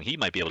Wukong. He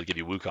might be able to give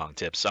you Wukong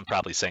tips. I'm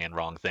probably saying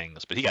wrong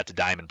things, but he got to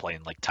Diamond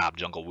playing like top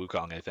jungle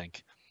Wukong, I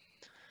think.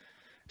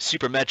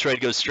 Super Metroid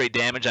goes straight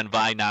damage on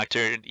Vi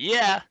Nocturne.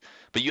 Yeah,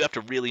 but you have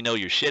to really know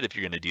your shit if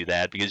you're going to do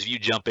that, because if you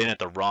jump in at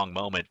the wrong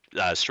moment,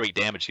 straight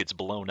damage gets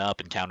blown up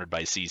and countered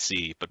by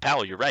CC. But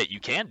Powell, you're right. You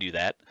can do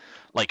that.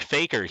 Like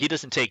Faker, he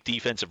doesn't take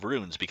defensive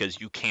runes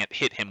because you can't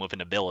hit him with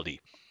an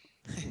ability,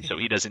 so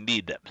he doesn't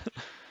need them.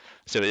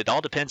 So it all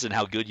depends on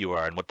how good you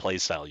are and what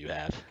playstyle you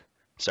have.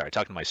 Sorry,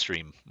 talking to my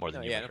stream more than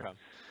No, you. yeah, no problem.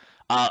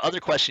 Other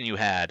question you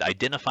had,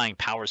 identifying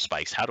power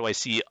spikes. How do I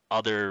see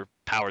other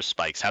power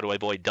spikes? How do I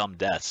avoid dumb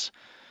deaths?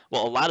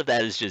 Well, a lot of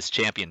that is just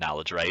champion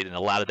knowledge, right? And a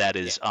lot of that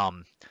Yeah. is,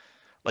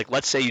 like,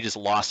 let's say you just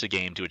lost a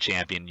game to a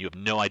champion, you have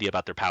no idea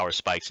about their power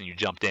spikes, and you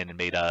jumped in and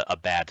made a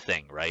bad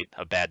thing, right?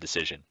 A bad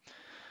decision.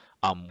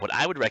 What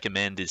I would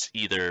recommend is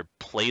either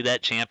play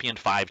that champion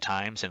 5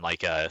 times in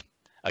like a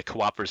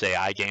co-op versus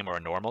AI game or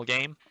a normal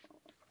game,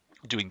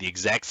 doing the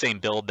exact same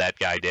build that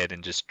guy did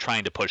and just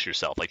trying to push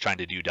yourself, like trying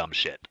to do dumb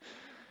shit.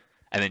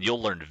 And then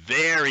you'll learn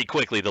very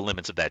quickly the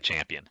limits of that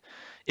champion.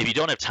 If you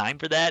don't have time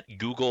for that,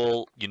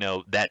 Google,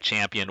 that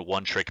champion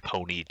one trick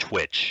pony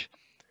Twitch,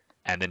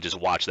 and then just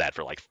watch that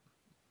for like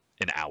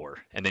an hour,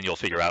 and then you'll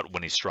figure out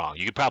when he's strong.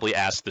 You could probably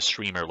ask the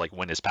streamer like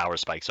when his power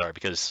spikes are,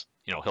 because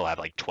he'll have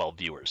like 12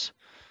 viewers.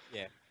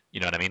 Yeah.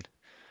 You know what I mean?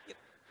 Yep.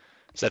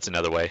 So that's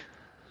another way.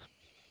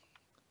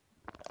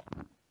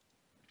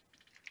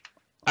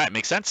 All right,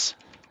 makes sense.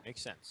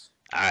 Makes sense.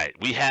 All right,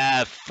 we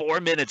have 4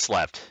 minutes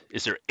left.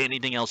 Is there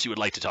anything else you would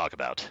like to talk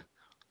about?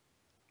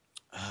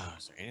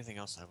 Is there anything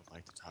else I would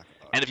like to talk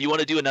about? And if you want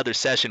to do another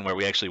session where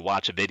we actually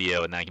watch a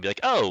video and I can be like,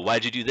 oh,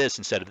 why'd you do this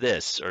instead of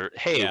this? Or,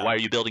 hey, Yeah. why are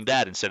you building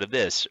that instead of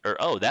this? Or,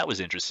 oh, that was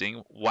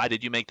interesting. Why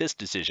did you make this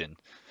decision?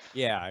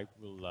 Yeah, I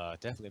will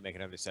definitely make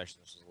another session.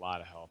 This was a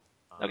lot of help.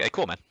 Okay,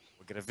 cool, man.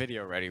 We'll get a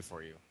video ready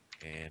for you,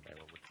 and I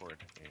will record.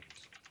 And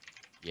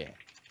yeah,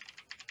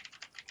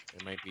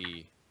 it might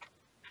be,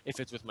 if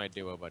it's with my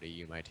duo buddy,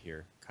 you might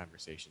hear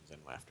conversations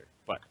and laughter.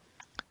 But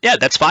Yeah,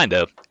 that's fine,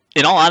 though.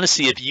 In all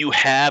honesty, if you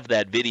have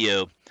that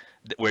video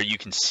where you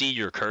can see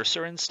your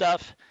cursor and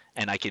stuff,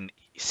 and I can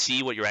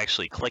see what you're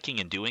actually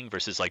clicking and doing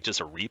versus like just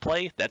a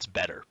replay, that's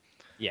better.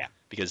 yeah,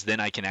 Because then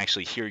I can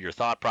actually hear your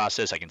thought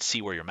process. I can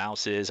see where your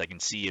mouse is. I can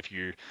see if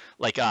you're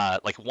like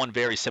one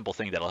very simple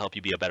thing that'll help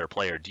you be a better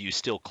player. Do you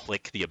still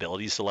click the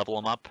abilities to level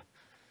them up?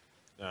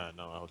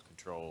 no, I would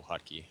control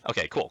hotkey.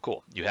 Okay,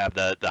 cool. You have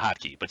the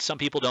hotkey, but some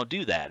people don't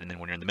do that. And then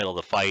when you're in the middle of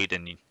the fight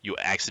and you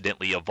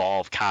accidentally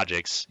evolve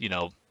Kha'Zix, you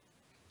know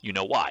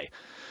why.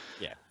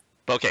 Yeah.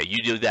 But okay,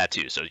 you do that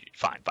too. So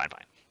fine.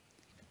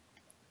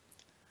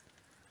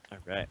 All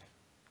right.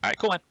 All right,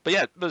 cool, man. But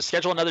yeah, let's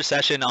schedule another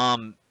session.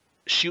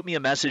 Shoot me a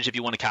message if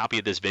you want a copy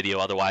of this video.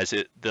 Otherwise,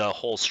 the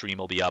whole stream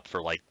will be up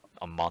for like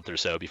a month or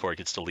so before it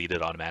gets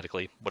deleted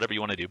automatically. Whatever you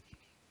want to do.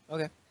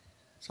 Okay.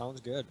 Sounds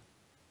good.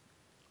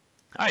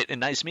 All right, and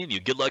nice meeting you.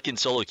 Good luck in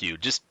solo queue.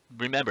 Just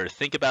remember,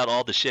 think about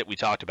all the shit we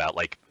talked about.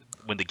 Like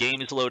when the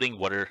game is loading,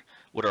 what are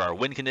our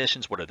win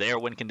conditions? What are their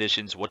win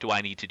conditions? What do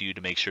I need to do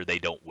to make sure they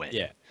don't win?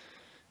 Yeah.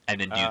 And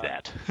then do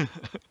that.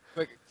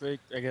 Quick,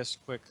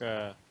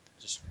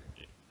 just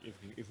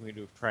if we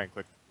do try a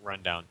quick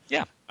rundown.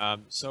 Yeah.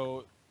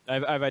 So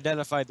I've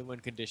identified the win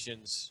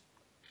conditions.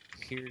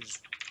 Here's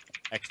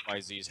X, Y,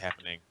 Z is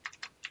happening,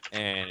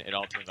 and it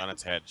all turns on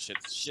its head.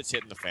 Shit's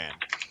hitting the fan,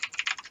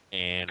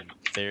 and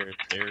they're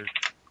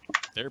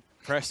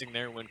pressing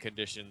their win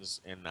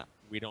conditions, and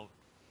we don't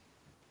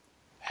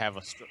have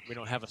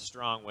a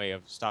strong way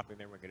of stopping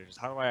their win conditions.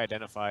 How do I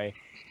identify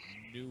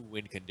new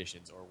win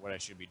conditions, or what I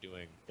should be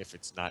doing if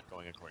it's not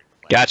going according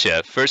to plan?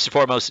 Gotcha. First and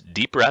foremost,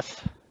 deep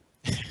breath.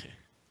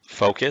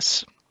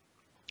 Focus.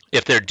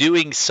 If they're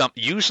doing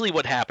usually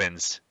what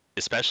happens,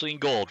 especially in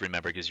gold,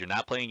 remember, because you're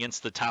not playing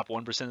against the top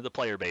 1% of the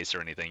player base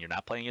or anything, you're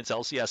not playing against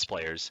LCS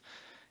players,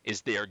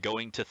 is they are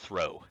going to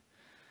throw.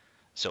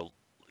 So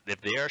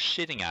if they are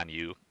shitting on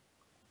you,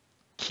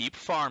 keep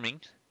farming,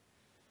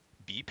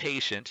 be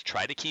patient,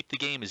 try to keep the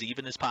game as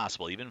even as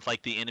possible, even if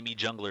like the enemy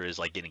jungler is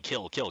like getting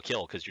kill,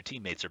 because your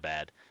teammates are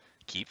bad.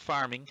 Keep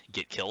farming,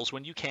 get kills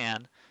when you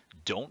can,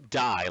 don't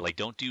die, like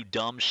don't do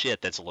dumb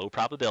shit that's low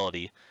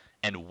probability,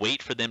 and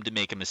wait for them to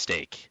make a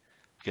mistake.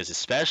 Because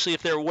especially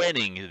if they're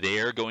winning,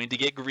 they're going to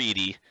get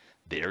greedy.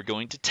 They're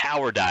going to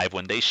tower dive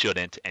when they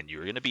shouldn't, and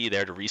you're going to be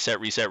there to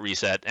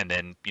reset, and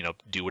then,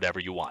 do whatever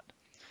you want.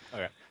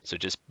 Okay. So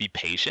just be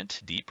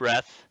patient, deep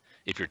breath.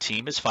 If your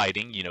team is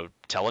fighting,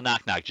 tell a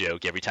knock-knock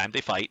joke every time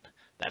they fight.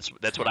 That's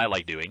what I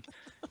like doing.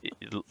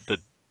 The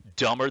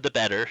dumber the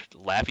better.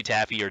 Laffy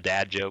Taffy or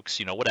dad jokes,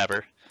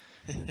 whatever.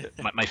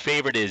 My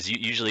favorite is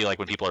usually like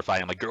when people are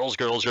fighting, I'm like,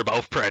 girls are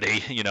both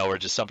pretty, or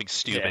just something Yeah.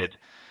 stupid.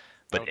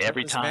 But Don't turn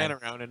every this van time,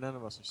 around and none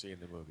of us are seeing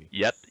the movie.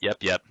 yep.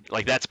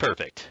 Like that's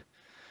perfect.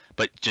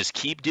 But just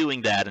keep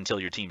doing that until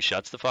your team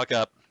shuts the fuck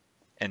up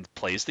and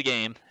plays the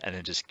game, and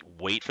then just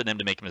wait for them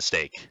to make a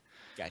mistake.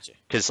 Gotcha.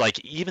 Because like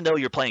even though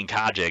you're playing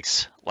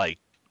Khajiks, like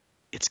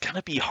it's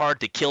gonna be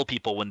hard to kill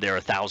people when they're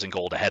 1,000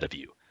 gold ahead of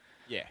you.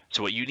 Yeah.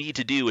 So what you need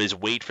to do is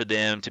wait for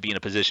them to be in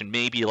a position,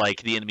 maybe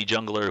like the enemy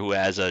jungler who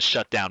has a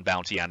shutdown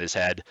bounty on his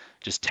head,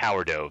 just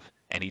tower dove,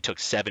 and he took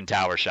 7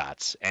 tower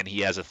shots, and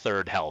he has a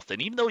third health.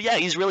 And even though, yeah,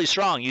 he's really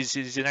strong, he's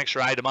an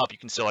extra item up, you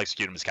can still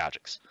execute him as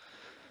Khajiks.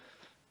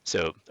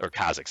 So, or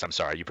Kazakhs, I'm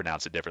sorry, you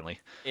pronounce it differently.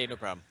 Hey, no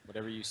problem.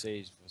 Whatever you say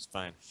is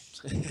fine.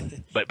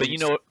 But you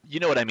know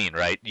what I mean,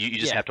 right? You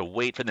just Yeah. have to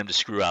wait for them to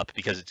screw up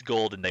because it's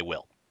gold and they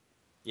will.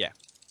 Yeah.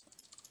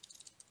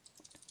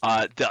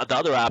 The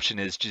other option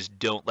is just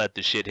don't let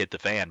the shit hit the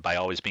fan by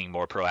always being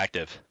more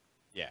proactive.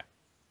 Yeah.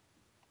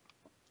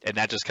 And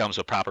that just comes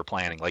with proper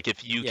planning. Like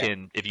if you Yeah.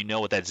 if you know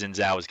what that Xin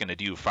Zhao is going to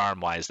do farm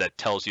wise, that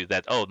tells you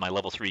that, oh, my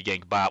level 3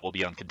 gank bot will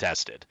be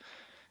uncontested.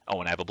 Oh,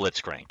 and I have a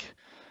Blitzcrank.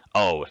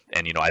 Oh,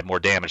 and I have more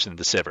damage than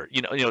the Sivir.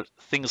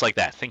 Things like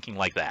that. Thinking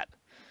like that.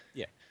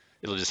 Yeah.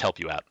 It'll just help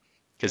you out.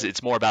 Because Yeah.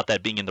 it's more about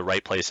that being in the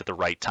right place at the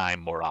right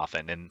time more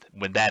often. And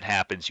when that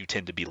happens, you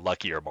tend to be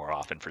luckier more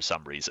often for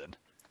some reason.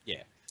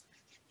 Yeah.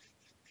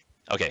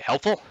 Okay,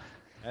 helpful?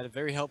 That is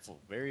very helpful.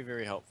 Very,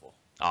 very helpful.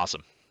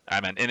 Awesome. All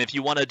right, man. And if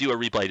you want to do a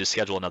replay, just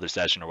schedule another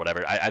session or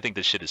whatever. I think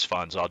this shit is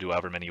fun, so I'll do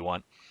however many you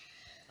want.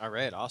 All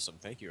right. Awesome.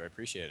 Thank you. I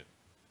appreciate it.